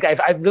 Ty. Like,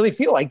 I really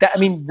feel like that. I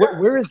mean,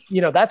 where is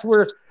that's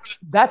where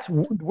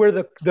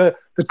the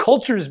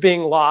culture is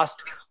being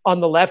lost on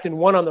the left and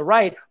one on the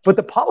right, but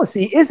the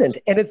policy isn't.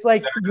 And it's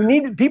like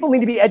people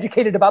need to be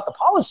educated about the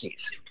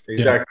policies.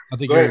 Exactly. Yeah, I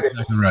think you're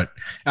exactly right.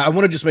 I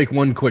want to just make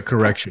one quick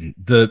correction.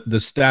 The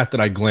stat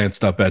that I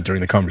glanced up at during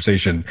the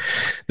conversation,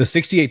 the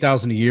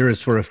 $68,000 a year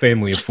is for a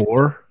family of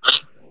 4,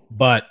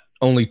 but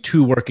only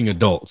 2 working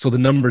adults. So the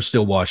numbers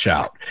still wash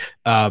out.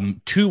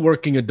 2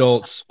 working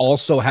adults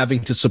also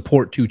having to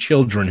support 2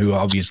 children who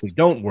obviously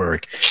don't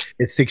work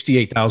is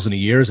 $68,000 a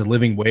year as a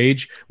living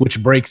wage,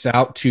 which breaks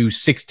out to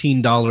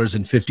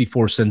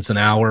 $16.54 an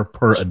hour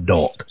per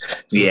adult.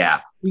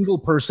 Yeah. Single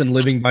person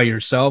living by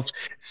yourself,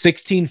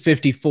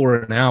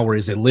 $16.54 an hour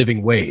is a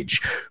living wage,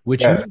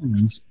 which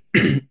means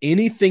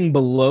anything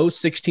below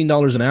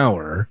 $16 an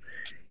hour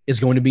is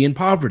going to be in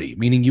poverty,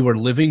 meaning you are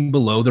living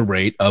below the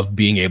rate of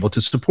being able to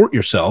support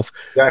yourself.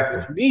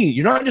 Exactly. For me,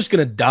 you're not just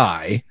going to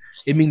die.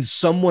 It means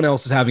someone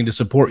else is having to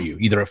support you,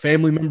 either a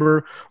family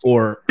member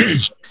or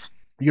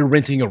you're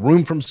renting a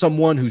room from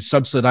someone who's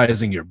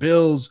subsidizing your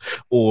bills,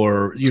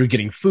 or you're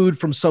getting food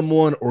from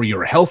someone, or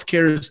your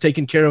healthcare is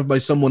taken care of by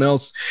someone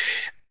else.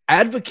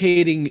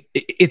 Advocating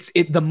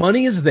the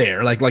money is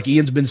there, like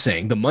Ian's been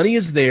saying, the money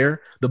is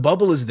there, the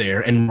bubble is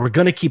there, and we're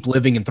going to keep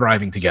living and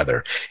thriving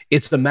together.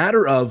 It's the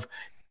matter of,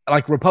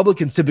 like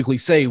Republicans typically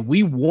say,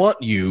 we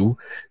want you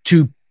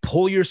to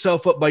pull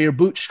yourself up by your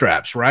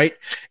bootstraps, right?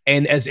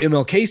 And as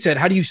MLK said,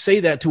 how do you say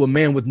that to a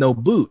man with no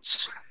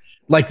boots?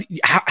 Like,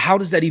 how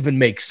does that even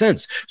make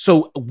sense?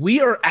 So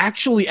we are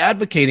actually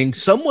advocating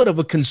somewhat of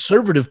a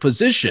conservative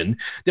position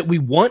that we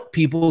want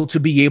people to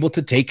be able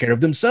to take care of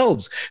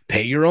themselves,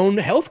 pay your own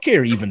health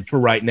care even for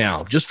right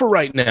now, just for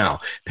right now,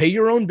 pay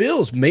your own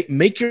bills,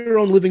 make your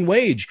own living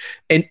wage.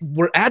 And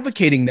we're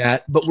advocating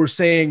that, but we're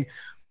saying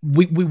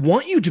we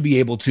want you to be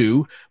able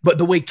to, but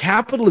the way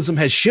capitalism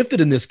has shifted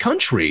in this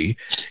country,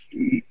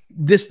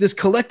 this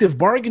collective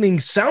bargaining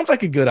sounds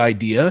like a good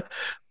idea,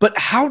 but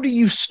how do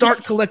you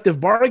start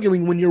collective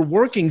bargaining when you're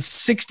working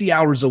 60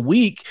 hours a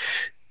week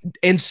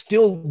and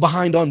still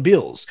behind on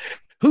bills?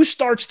 Who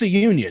starts the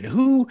union?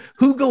 Who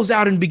goes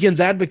out and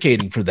begins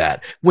advocating for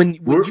that when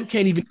you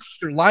can't even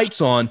keep your lights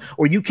on,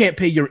 or you can't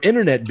pay your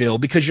internet bill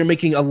because you're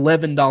making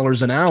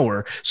 $11 an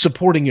hour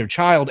supporting your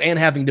child and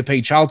having to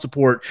pay child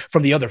support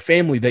from the other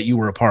family that you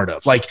were a part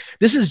of? Like,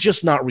 this is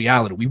just not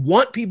reality. We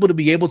want people to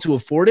be able to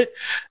afford it,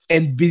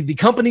 and the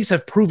companies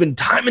have proven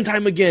time and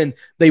time again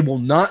they will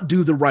not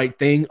do the right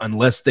thing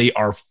unless they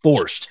are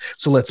forced.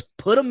 So let's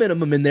put a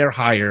minimum in there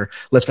higher.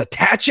 Let's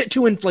attach it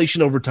to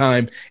inflation over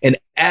time and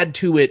add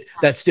to it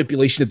that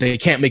stipulation that they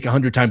can't make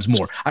 100 times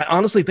more. I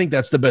honestly think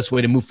that's the best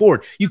way to move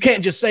forward. You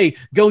can't just say,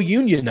 go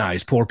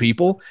unionize, poor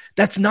people.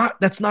 That's not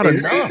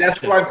enough.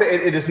 That's why I'm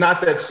saying it is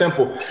not that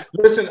simple.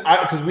 Listen,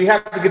 because we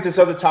have to get this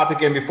other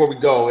topic in before we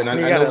go. And I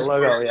know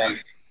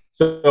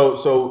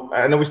So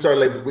I know we started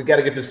late, but we got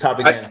to get this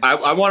topic in.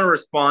 I want to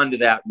respond to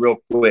that real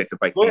quick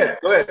if I can.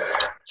 Go ahead.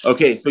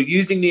 Okay, so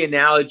using the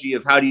analogy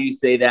of how do you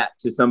say that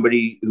to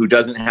somebody who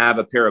doesn't have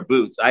a pair of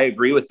boots, I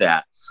agree with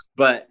that.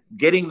 But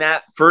getting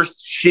that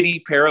first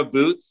shitty pair of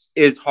boots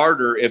is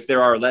harder if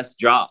there are less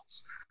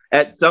jobs.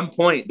 At some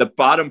point, the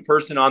bottom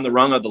person on the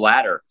rung of the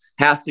ladder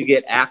has to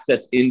get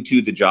access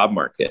into the job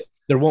market.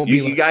 There won't be.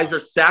 You guys are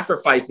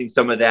sacrificing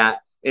some of that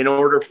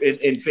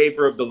in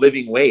favor of the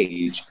living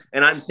wage.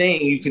 And I'm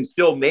saying you can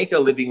still make a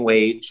living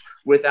wage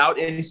without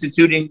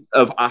instituting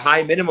a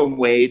high minimum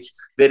wage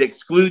that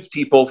excludes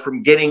people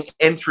from getting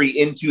entry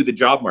into the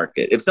job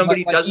market. If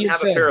somebody doesn't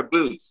have a pair of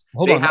boots,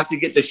 they have to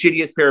get the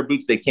shittiest pair of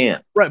boots they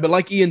can. Right. But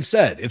like Ian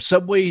said, if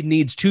Subway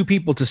needs 2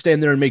 people to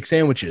stand there and make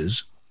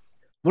sandwiches,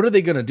 what are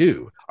they going to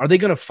do? Are they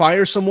going to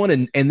fire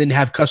someone and then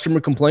have customer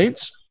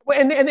complaints?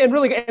 And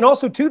really, and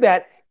also to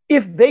that,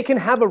 if they can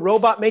have a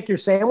robot make your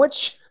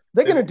sandwich,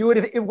 they're going to do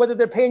it whether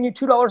they're paying you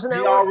 $2 an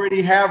hour. We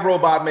already have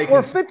robot making or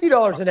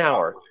 $50 an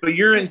hour. But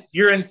you're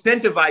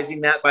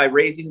incentivizing that by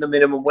raising the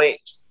minimum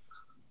wage.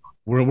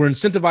 We're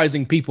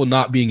incentivizing people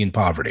not being in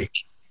poverty.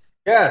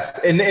 Yes,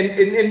 and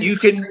you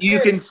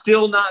can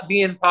still not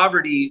be in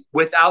poverty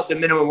without the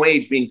minimum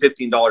wage being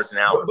 $15 an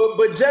hour.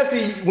 But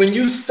Jesse, when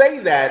you say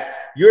that,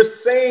 you're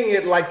saying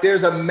it like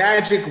there's a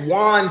magic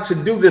wand to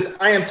do this.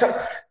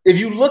 If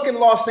you look in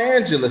Los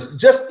Angeles,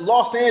 just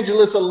Los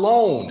Angeles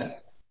alone,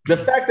 the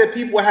fact that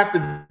people have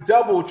to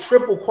double,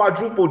 triple,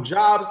 quadruple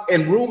jobs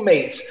and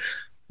roommates,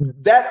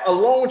 that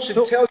alone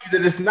should tell you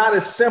that it's not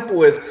as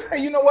simple as, hey,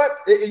 you know what?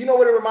 You know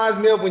what it reminds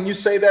me of when you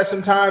say that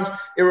sometimes?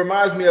 It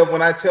reminds me of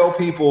when I tell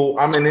people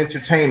I'm in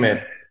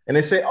entertainment and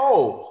they say,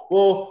 oh,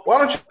 well, why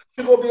don't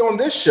you go be on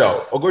this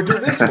show or go do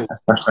this movie?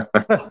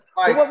 Like,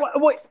 why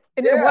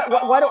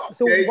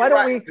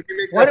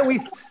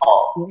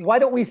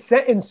don't we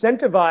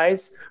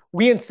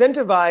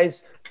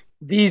incentivize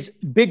these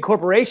big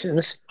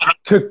corporations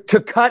to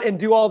cut and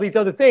do all these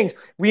other things?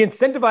 We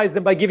incentivize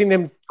them by giving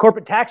them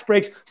corporate tax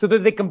breaks so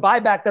that they can buy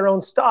back their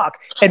own stock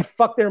and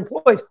fuck their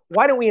employees.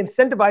 Why don't we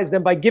incentivize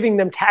them by giving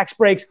them tax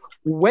breaks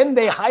when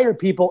they hire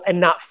people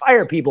and not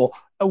fire people,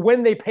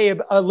 when they pay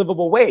a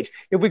livable wage?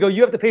 If we go,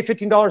 you have to pay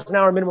 $15 an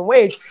hour minimum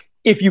wage.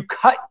 If you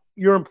cut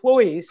your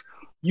employees,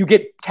 you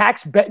get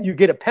you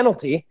get a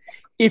penalty.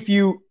 If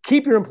you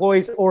keep your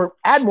employees or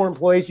add more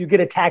employees, you get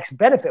a tax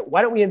benefit.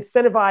 Why don't we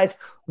incentivize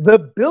the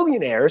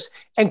billionaires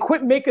and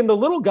quit making the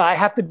little guy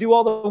have to do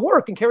all the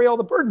work and carry all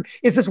the burden?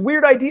 It's this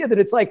weird idea that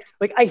it's like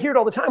I hear it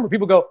all the time where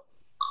people go,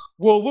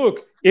 well,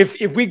 look,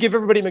 if we give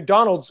everybody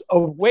McDonald's a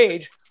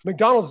wage,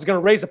 McDonald's is going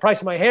to raise the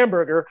price of my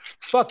hamburger.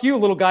 Fuck you,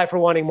 little guy, for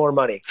wanting more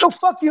money. So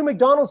fuck you,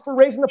 McDonald's, for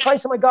raising the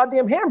price of my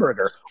goddamn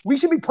hamburger. We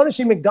should be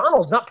punishing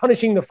McDonald's, not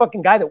punishing the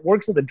fucking guy that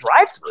works at the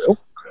drive-thru.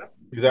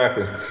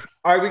 Exactly.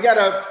 All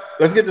right,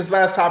 let's get this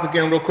last topic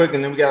in real quick,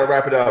 and then we gotta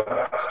wrap it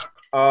up.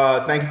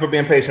 Thank you for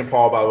being patient,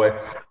 Paul, by the way.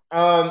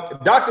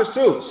 Dr.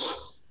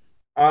 Seuss.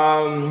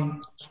 By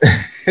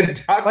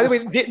the way,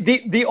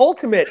 the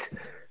ultimate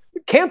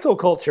cancel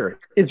culture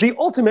is the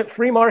ultimate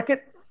free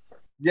market.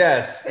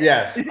 Yes.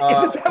 Isn't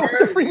that what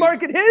the free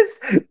market is?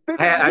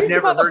 I've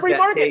never heard free that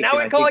market. take,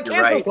 now we call it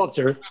cancel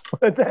culture.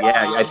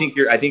 Yeah, I think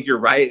you're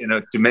right in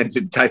a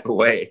demented type of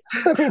way.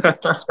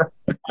 It's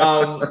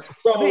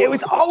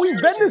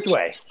always been this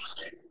way.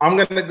 I'm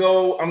gonna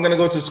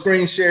go to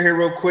screen share here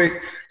real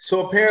quick.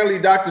 So apparently,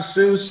 Dr.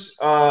 Seuss,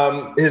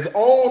 his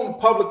own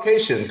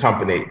publication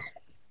company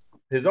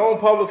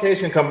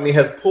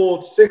has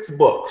pulled 6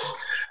 books.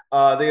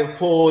 They have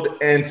pulled,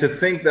 and to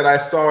think that I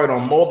saw it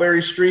on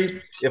Mulberry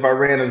Street, If I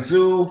Ran a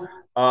Zoo,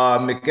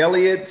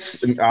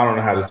 McElliot's, I don't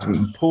know how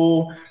to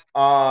pull,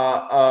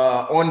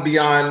 On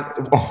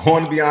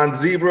Beyond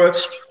Zebra,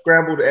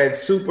 Scrambled Egg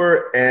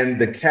Super, and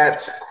The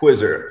Cat's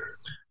Quizzer.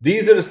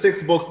 These are the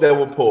 6 books that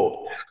were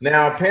pulled.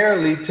 Now,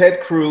 apparently,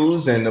 Ted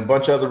Cruz and a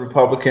bunch of other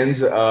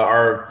Republicans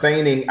are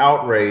feigning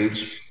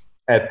outrage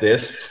at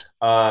this.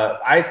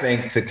 I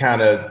think to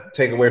kind of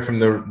take away from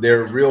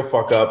their real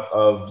fuck up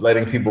of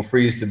letting people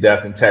freeze to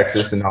death in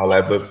Texas and all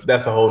that, but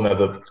that's a whole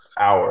nother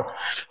hour.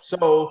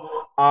 So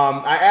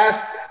I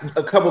asked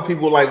a couple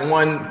people, like,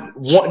 one,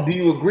 do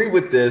you agree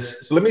with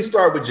this? So let me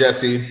start with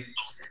Jesse.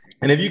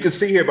 And if you can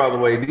see here, by the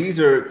way,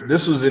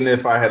 this was in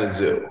If I Had a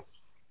Zoo.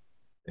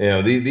 You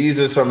know, these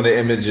are some of the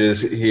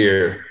images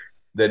here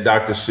that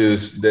Dr.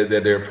 Seuss that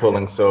they're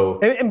pulling. So,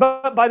 and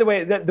by the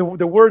way, the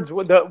words,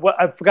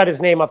 I forgot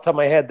his name off the top of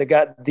my head.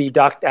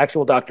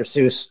 Actual Dr.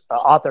 Seuss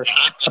author.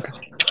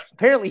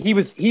 Apparently, he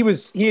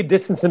had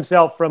distanced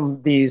himself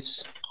from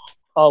these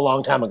a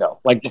long time ago,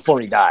 like before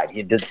he died. He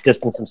had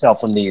distanced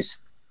himself from these,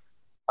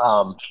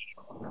 right,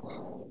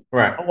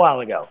 a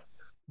while ago.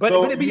 But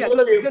no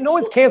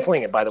one's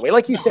canceling it, by the way.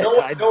 Like you said,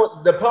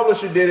 the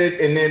publisher did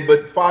it,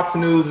 but Fox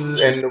News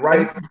and the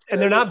right,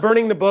 and they're not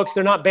burning the books.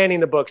 They're not banning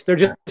the books. They're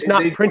just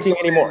not printing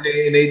anymore.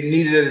 They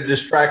needed a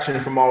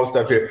distraction from all the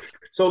stuff here.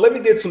 So let me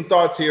get some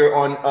thoughts here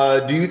on: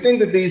 do you think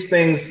that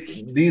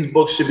these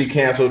books should be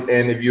canceled?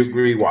 And if you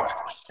agree, why?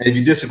 And if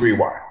you disagree,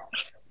 why?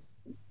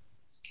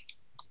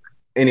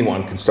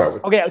 Anyone can start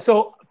with. Okay,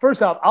 so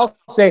first off, I'll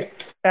say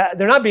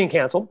they're not being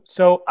canceled.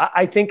 So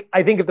I think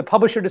if the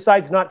publisher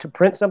decides not to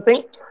print something,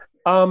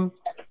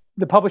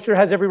 the publisher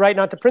has every right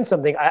not to print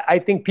something. I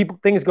think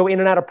things go in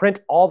and out of print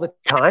all the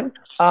time.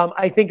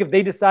 I think if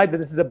they decide that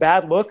this is a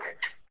bad look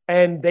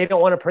and they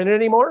don't want to print it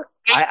anymore,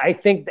 I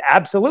think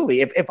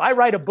absolutely. If I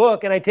write a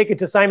book and I take it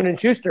to Simon &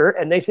 Schuster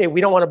and they say we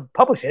don't want to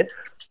publish it,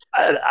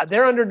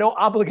 they're under no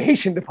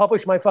obligation to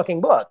publish my fucking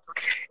book.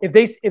 If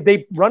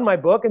they run my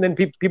book and then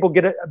people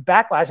get a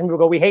backlash and people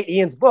go, we hate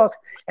Ian's book,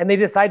 and they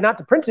decide not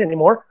to print it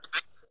anymore,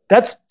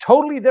 that's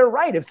totally their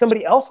right. If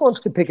somebody else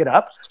wants to pick it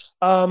up,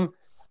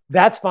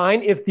 that's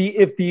fine. If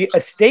the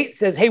estate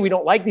says, hey, we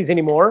don't like these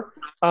anymore,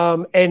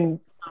 and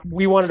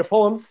we wanted to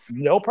pull them,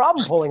 no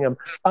problem pulling them.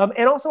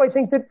 And also, I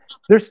think that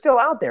they're still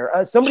out there.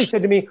 Somebody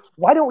said to me,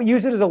 why don't we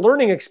use it as a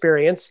learning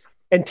experience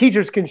and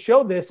teachers can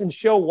show this and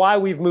show why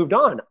we've moved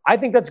on? I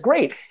think that's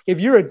great. If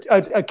you're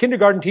a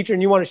kindergarten teacher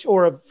and you want to,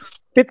 or a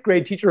fifth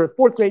grade teacher or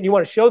fourth grade, and you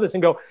want to show this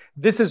and go,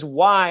 this is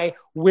why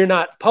we're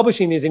not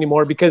publishing these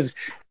anymore, because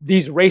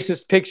these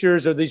racist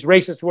pictures or these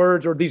racist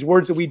words or these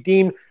words that we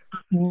deem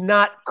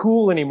not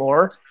cool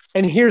anymore.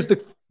 And here's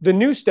the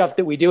new stuff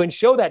that we do, and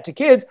show that to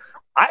kids.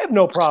 I have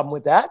no problem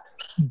with that,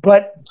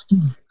 but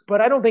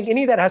I don't think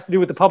any of that has to do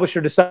with the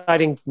publisher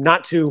deciding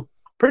not to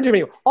print it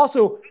anymore.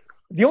 Also,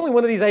 the only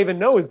one of these I even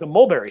know is the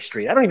Mulberry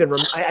Street. I don't even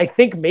remember. I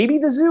think maybe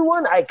the zoo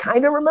one. I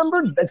kind of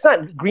remember. It's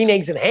not Green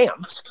Eggs and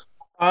Ham.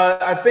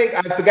 I think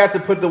I forgot to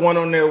put the one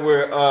on there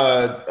where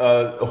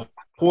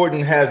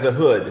Horton has a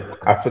hood.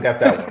 I forgot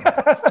that one.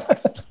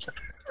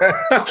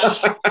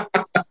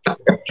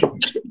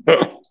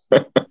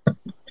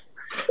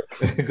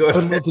 Go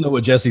ahead. I'd love to know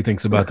what Jesse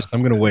thinks about this.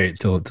 I'm going to wait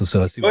till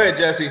so I see. Go ahead,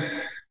 Jesse.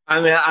 I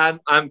mean,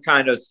 I'm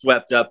kind of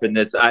swept up in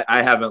this.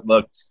 I haven't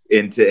looked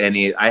into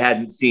any. I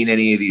hadn't seen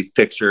any of these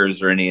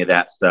pictures or any of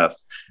that stuff.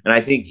 And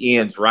I think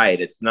Ian's right.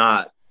 It's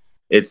not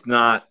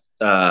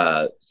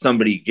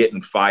somebody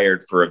getting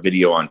fired for a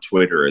video on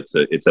Twitter.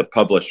 It's a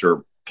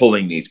publisher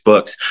pulling these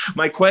books.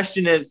 My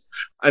question is,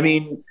 I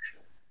mean,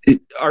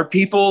 are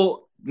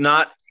people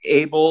not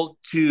able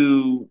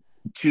to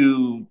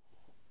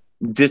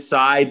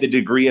decide the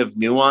degree of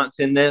nuance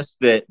in this,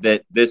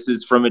 that this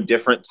is from a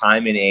different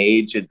time and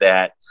age, and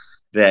that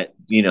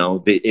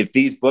if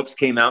these books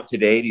came out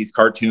today, these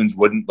cartoons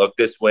wouldn't look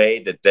this way?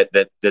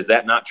 That does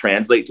that not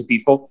translate to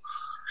people?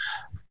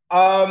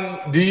 All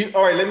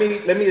right,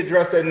 let me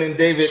address that, and then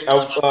David, I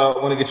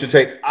want to get your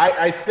take.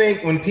 I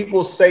think when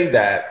people say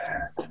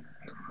that,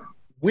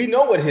 we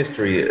know what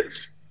history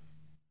is.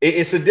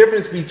 It's a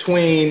difference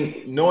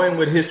between knowing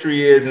what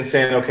history is and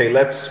saying, okay,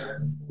 let's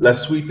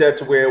sweep that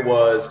to where it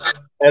was,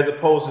 as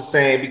opposed to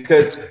saying,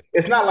 because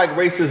it's not like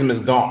racism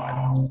is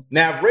gone.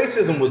 Now, if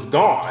racism was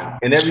gone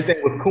and everything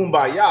was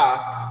kumbaya,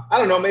 I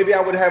don't know, maybe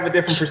I would have a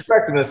different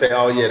perspective and say,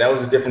 oh yeah, that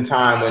was a different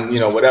time when,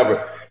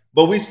 whatever.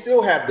 But we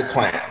still have the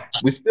Klan.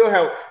 We still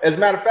have, as a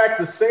matter of fact,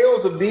 the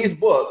sales of these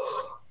books,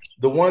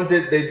 the ones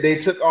that they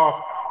took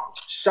off,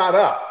 shot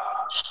up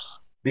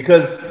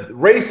because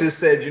racists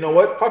said, you know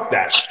what, fuck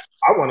that.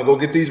 I want to go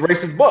get these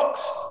racist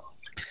books.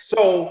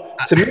 So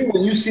to me,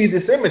 when you see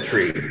this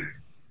imagery,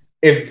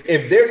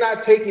 if they're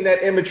not taking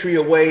that imagery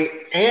away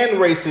and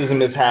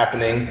racism is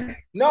happening,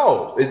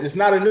 no, it's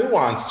not a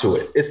nuance to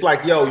it. It's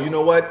like, yo, you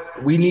know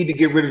what? We need to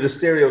get rid of the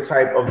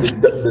stereotype of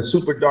the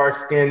super dark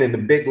skin and the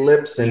big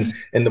lips and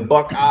the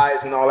buck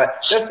eyes and all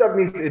that. That stuff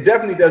it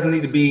definitely doesn't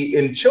need to be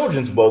in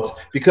children's books,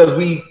 because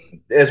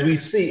as we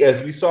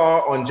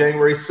saw on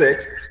January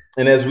 6th,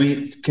 and as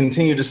we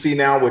continue to see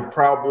now with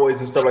Proud Boys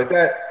and stuff like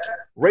that,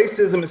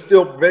 racism is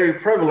still very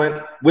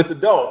prevalent with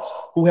adults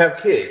who have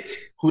kids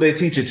who they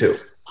teach it to.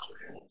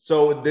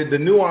 So the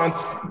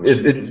nuance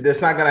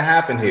that's not going to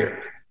happen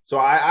here. So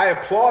I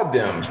applaud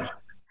them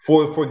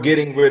for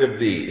getting rid of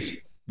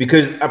these,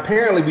 because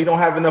apparently we don't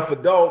have enough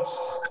adults.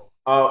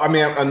 I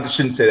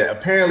shouldn't say that.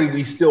 Apparently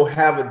we still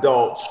have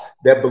adults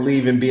that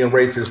believe in being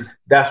racist.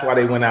 That's why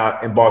they went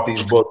out and bought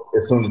these books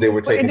as soon as they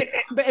were taken.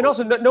 And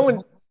also,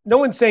 no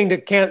one's saying to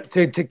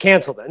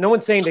cancel them. No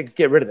one's saying to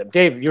get rid of them.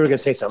 Dave, you were going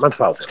to say something. I'm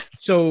sorry.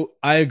 So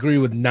I agree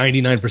with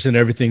 99% of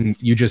everything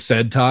you just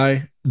said,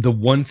 Ty. The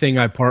one thing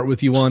I part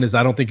with you on is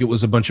I don't think it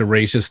was a bunch of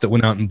racists that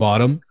went out and bought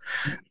them.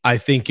 I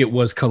think it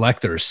was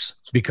collectors,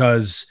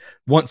 because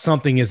once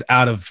something is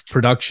out of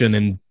production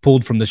and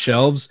pulled from the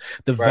shelves,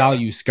 the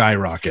value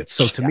skyrockets.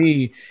 So to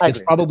me, it's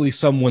probably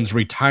someone's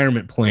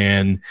retirement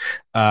plan.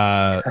 In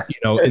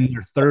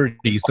their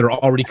 30s, they're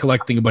already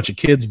collecting a bunch of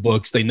kids'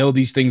 books. They know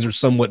these things are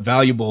somewhat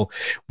valuable.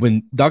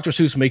 When Dr.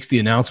 Seuss makes the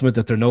announcement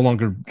that they're no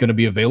longer going to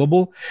be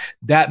available,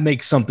 that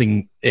makes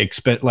something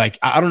like,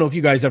 I don't know if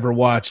you guys ever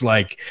watch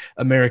like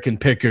American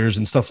Pickers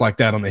and stuff like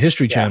that on the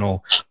History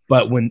Channel,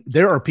 but when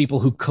there are people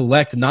who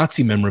collect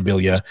Nazi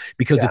memorabilia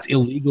because it's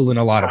illegal in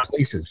a lot of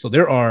places. So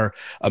there are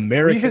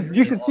American.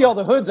 You should see all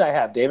the hoods I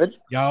have, David.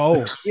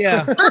 Oh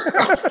yeah.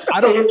 I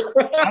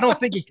don't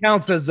think it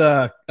counts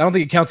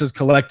as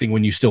collecting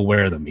when you still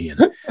wear them, Ian.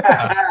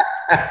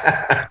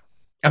 I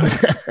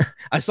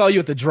saw you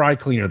at the dry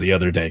cleaner the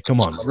other day. Come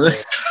on.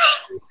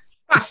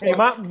 Hey,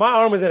 my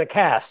arm was in a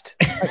cast.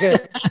 I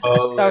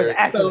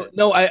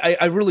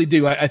really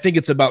do. I think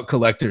it's about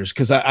collectors,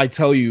 because I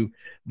tell you,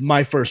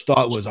 my first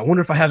thought was, I wonder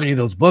if I have any of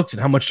those books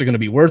and how much they're going to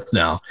be worth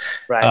now.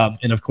 Right.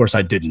 And of course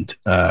I didn't.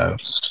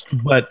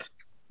 But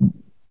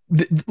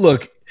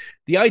look,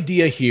 the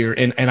idea here,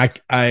 and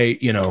I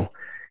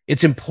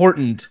it's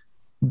important.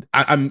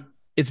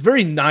 It's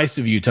very nice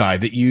of you, Ty,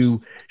 that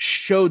you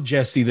showed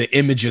Jesse the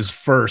images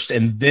first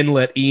and then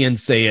let Ian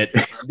say it,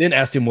 then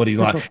asked him what he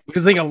liked.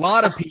 Because I think a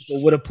lot of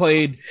people would have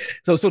played.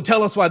 So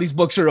tell us why these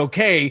books are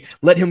okay.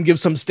 Let him give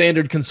some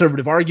standard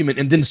conservative argument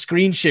and then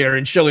screen share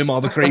and show him all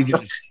the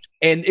craziness.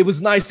 And it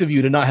was nice of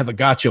you to not have a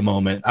gotcha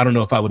moment. I don't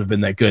know if I would have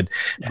been that good,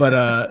 but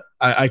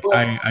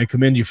I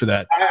commend you for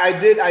that. I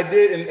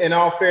did. In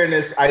all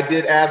fairness, I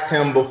did ask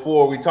him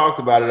before we talked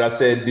about it. I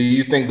said, "Do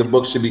you think the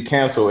book should be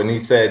canceled?" And he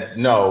said,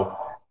 "No."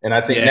 And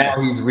I think now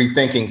he's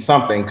rethinking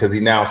something because he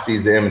now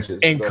sees the images.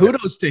 And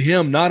kudos to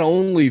him, not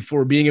only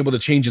for being able to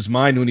change his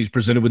mind when he's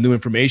presented with new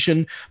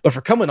information, but for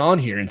coming on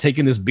here and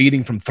taking this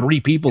beating from 3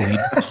 people.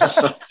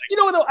 You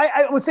know, though,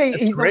 I would say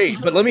he's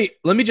great. But let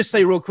me just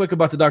say real quick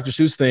about the Dr.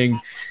 Seuss thing.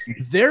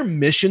 Their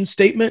mission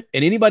statement,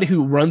 and anybody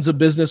who runs a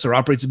business or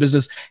operates a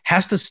business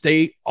has to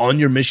stay on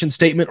your mission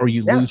statement or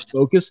you lose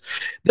focus.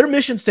 Their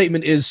mission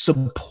statement is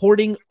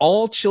supporting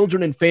all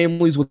children and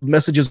families with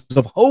messages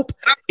of hope,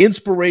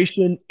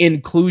 inspiration,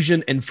 inclusion,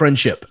 and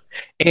friendship.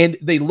 And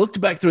they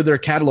looked back through their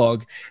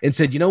catalog and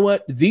said, you know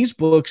what? These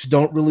books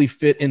don't really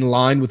fit in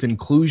line with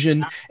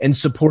inclusion and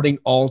supporting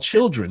all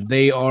children.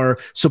 They are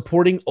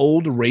supporting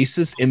old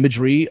racist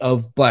imagery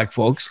of Black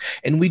folks.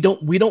 And we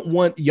don't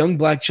want young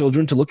Black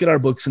children to look at our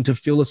books and to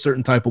feel a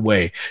certain type of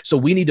way. So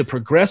we need to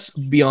progress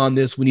beyond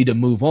this. We need to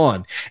move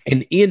on.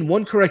 And in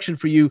one correction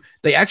for you,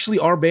 they actually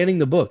are banning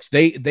the books.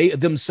 They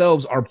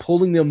themselves are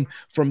pulling them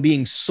from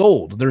being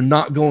sold. They're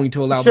not going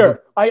to allow them.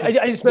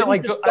 I just meant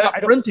like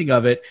printing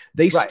of it.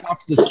 They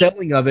stopped the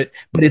selling of it,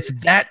 but it's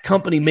that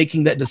company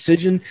making that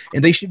decision,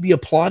 and they should be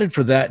applauded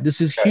for that.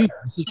 This is huge.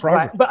 This is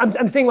progress. Right. But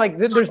I'm saying like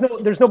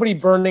there's nobody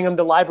burning them.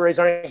 The libraries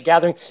aren't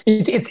gathering.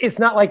 It's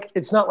not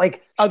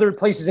like other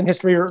places in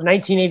history or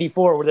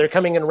 1984 where they're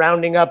coming and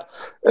rounding up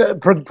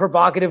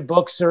provocative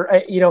books or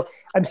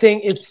I'm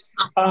saying it's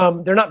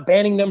they're not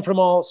banning them from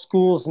all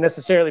schools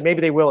necessarily.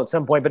 Maybe they will at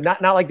some point, but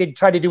not like they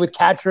tried to do with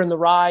Catcher in the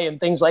Rye and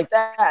things like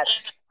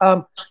that.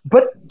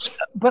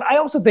 But I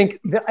also think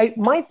that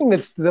my thing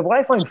what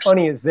I find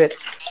funny is that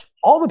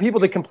all the people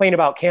that complain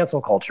about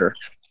cancel culture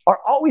are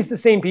always the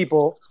same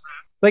people.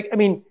 Like, I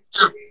mean,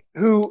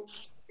 who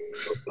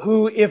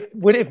if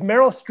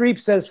Meryl Streep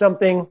says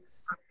something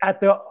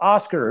at the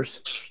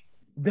Oscars,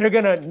 they're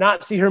gonna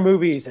not see her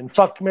movies and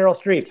fuck Meryl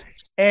Streep.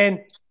 And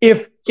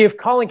if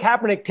Colin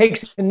Kaepernick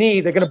takes a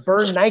knee, they're gonna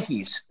burn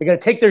Nikes. They're gonna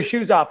take their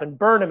shoes off and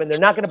burn them, and they're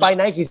not gonna buy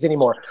Nikes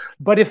anymore.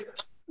 But if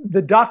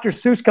the Dr.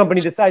 Seuss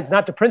company decides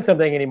not to print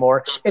something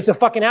anymore, it's a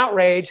fucking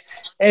outrage.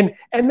 And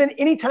then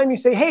anytime you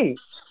say, hey,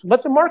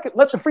 let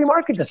the free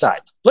market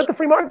decide. Let the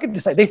free market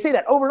decide. They say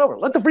that over and over.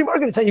 Let the free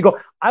market decide. You go,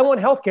 I want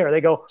healthcare. They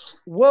go,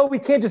 well, we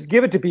can't just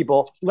give it to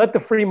people. Let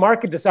the free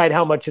market decide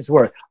how much it's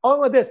worth. Oh, I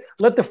want this.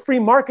 Let the free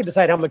market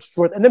decide how much it's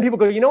worth. And then people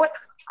go, you know what?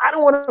 I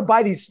don't want to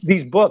buy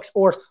these books,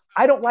 or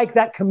I don't like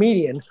that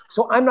comedian,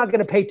 so I'm not going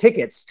to pay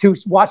tickets to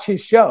watch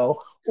his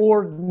show.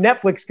 Or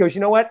Netflix goes, you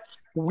know what?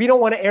 We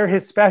don't want to air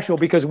his special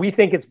because we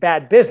think it's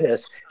bad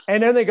business.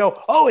 And then they go,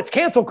 oh, it's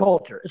cancel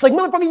culture. It's like,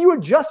 motherfucker, you were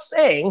just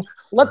saying,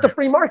 let the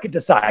free market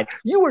decide.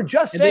 You were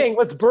just saying,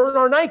 let's burn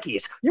our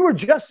Nikes. You were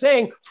just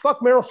saying,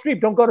 fuck Meryl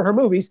Streep, don't go to her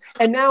movies.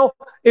 And now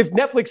if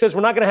Netflix says we're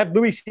not going to have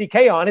Louis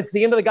C.K. on, it's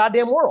the end of the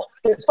goddamn world.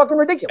 It's fucking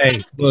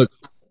ridiculous. Hey,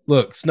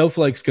 look,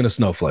 Snowflake's going to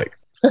snowflake.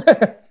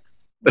 There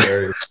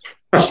it is.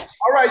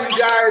 All right, you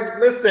guys,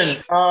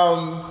 listen.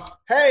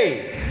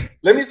 Hey,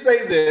 let me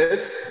say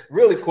this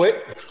really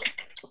quick.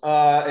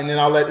 And then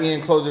I'll let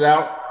Ian close it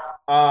out.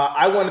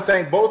 I want to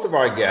thank both of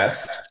our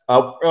guests.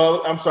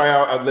 I'm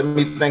sorry. Let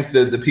me thank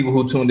the people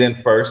who tuned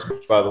in first,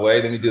 by the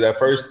way. Let me do that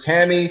first.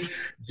 Tammy,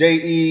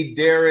 J.E.,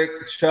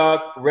 Derek,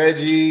 Chuck,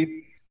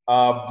 Reggie,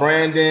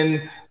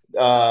 Brandon,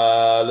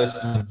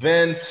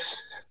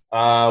 Vince.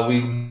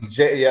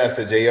 I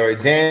said J.R.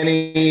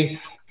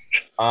 Danny.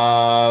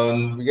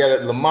 We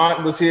got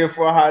Lamont was here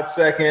for a hot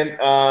second.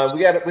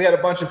 We had a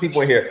bunch of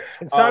people here.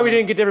 And sorry we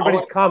didn't get to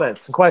everybody's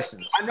comments and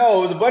questions. I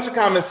know it was a bunch of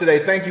comments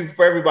today. Thank you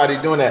for everybody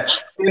doing that.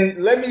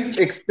 And let me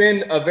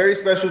extend a very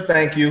special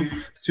thank you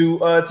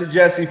to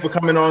Jesse for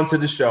coming on to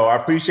the show. I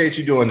appreciate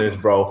you doing this,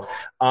 bro.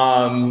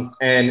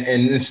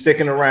 And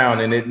sticking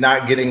around and it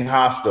not getting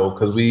hostile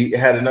because we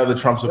had another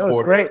Trump supporter. That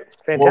was great.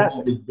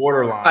 Fantastic.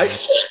 Borderline.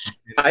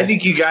 I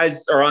think you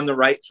guys are on the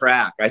right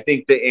track. I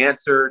think the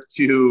answer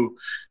to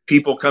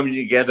people coming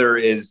together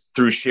is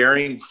through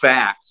sharing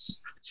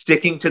facts,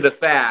 sticking to the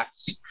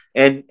facts,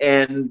 and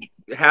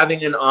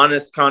having an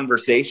honest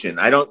conversation.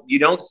 You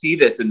don't see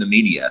this in the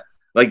media.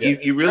 Like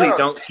you really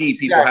don't see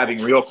people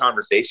having real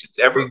conversations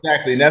ever.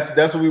 Exactly. And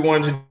that's what we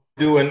wanted to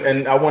do.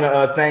 And I want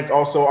to thank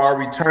also our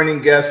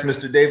returning guest,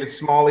 Mr. David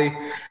Smalley.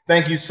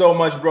 Thank you so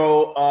much,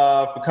 bro,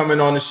 for coming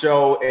on the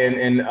show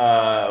and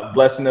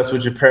blessing us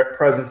with your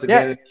presence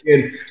again. Yeah.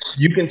 And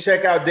you can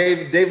check out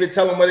David. David,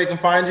 tell them where they can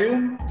find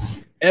you.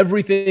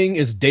 Everything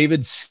is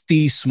David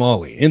C.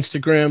 Smalley.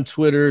 Instagram,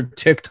 Twitter,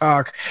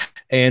 TikTok,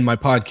 and my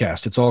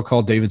podcast. It's all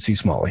called David C.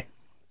 Smalley.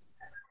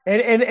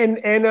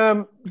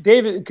 And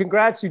David,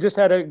 congrats! You just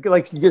had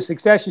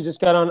success. You just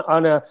got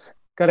a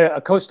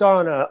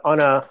co-star on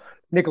a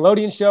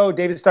Nickelodeon show.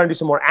 David's starting to do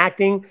some more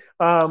acting.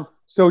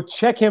 So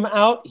check him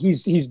out.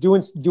 He's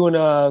doing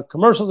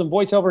commercials and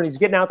voiceover, and he's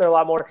getting out there a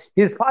lot more.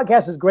 His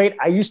podcast is great.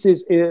 I used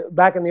to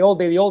back in the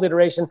old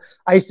iteration.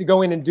 I used to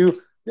go in and do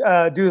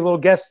a little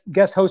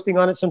guest hosting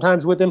on it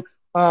sometimes with him.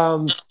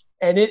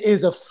 And it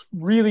is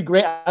really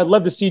great. I'd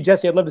love to see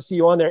Jesse. I'd love to see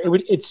you on there.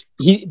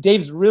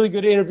 Dave's really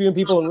good at interviewing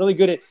people and really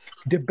good at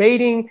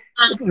debating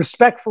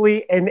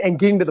respectfully and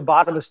getting to the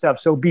bottom of stuff.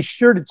 So be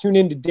sure to tune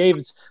into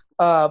Dave's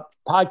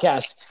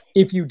podcast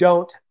if you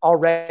don't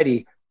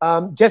already.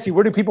 Jesse,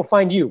 where do people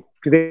find you?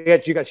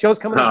 You got shows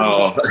coming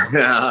up?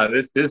 Oh,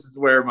 this is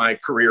where my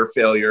career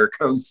failure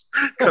comes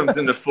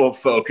into full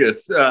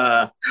focus.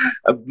 My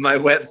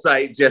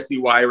website,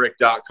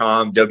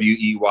 jessewyrick.com,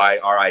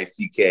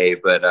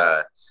 WEYRICK, but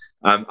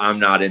I'm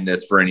not in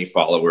this for any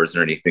followers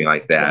or anything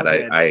like that.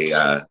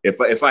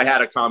 If I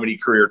had a comedy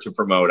career to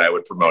promote, I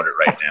would promote it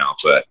right now.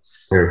 But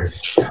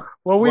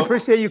well, we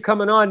appreciate you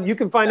coming on. You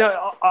can find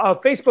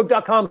out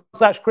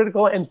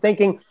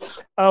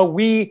facebook.com/criticalandthinking.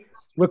 We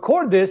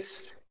record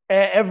this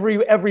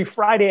every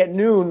Friday at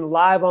noon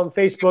live on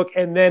Facebook,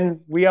 and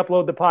then we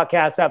upload the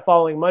podcast that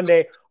following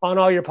Monday on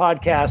all your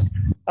podcast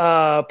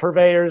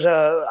purveyors,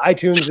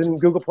 iTunes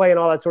and Google Play and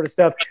all that sort of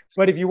stuff.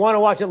 But if you want to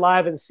watch it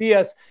live and see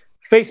us,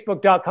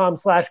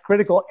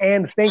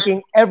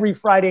 facebook.com/criticalandthinking every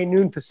Friday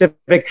noon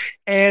Pacific.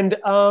 And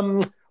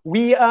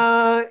we do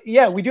have a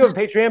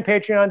Patreon,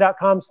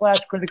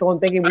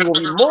 patreon.com/criticalandthinking. We will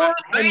be more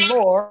and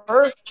more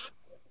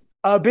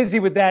busy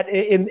with that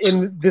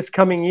in this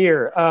coming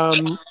year.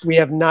 We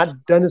have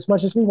not done as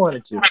much as we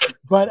wanted to,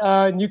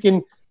 but you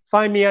can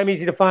find me. I'm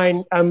easy to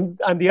find. I'm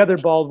the other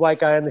bald white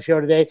guy on the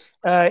show today.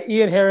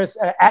 Ian Harris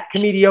at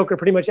Comedioker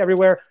pretty much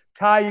everywhere.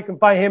 Ty, you can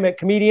find him at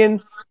comedian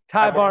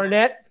Ty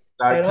Barnett,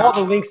 and all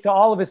the links to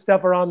all of his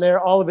stuff are on there.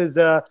 All of his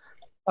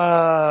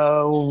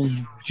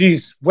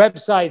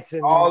websites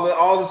and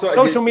all the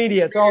social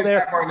media. It's all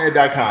there.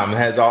 TyBarnett.com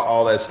has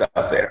all that stuff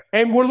there.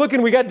 And we're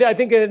looking. We got, I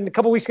think, in a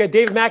couple of weeks, we got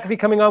David McAfee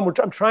coming on.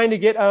 I'm trying to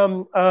get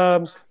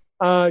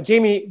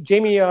Jamie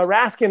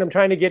Raskin. I'm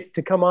trying to get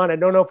to come on. I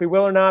don't know if he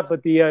will or not,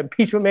 but the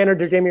impeachment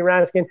manager, Jamie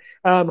Raskin,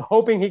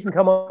 hoping he can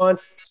come on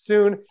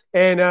soon.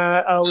 And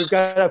we've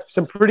got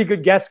some pretty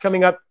good guests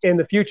coming up in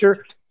the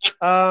future.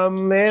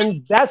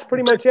 And that's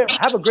pretty much it.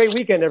 Have a great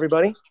weekend,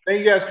 everybody. Thank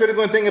you guys.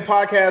 Critical and Thinking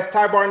Podcast.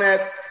 Ty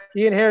Barnett.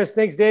 Ian Harris.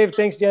 Thanks, Dave.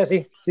 Thanks,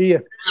 Jesse. See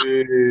you.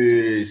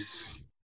 Peace.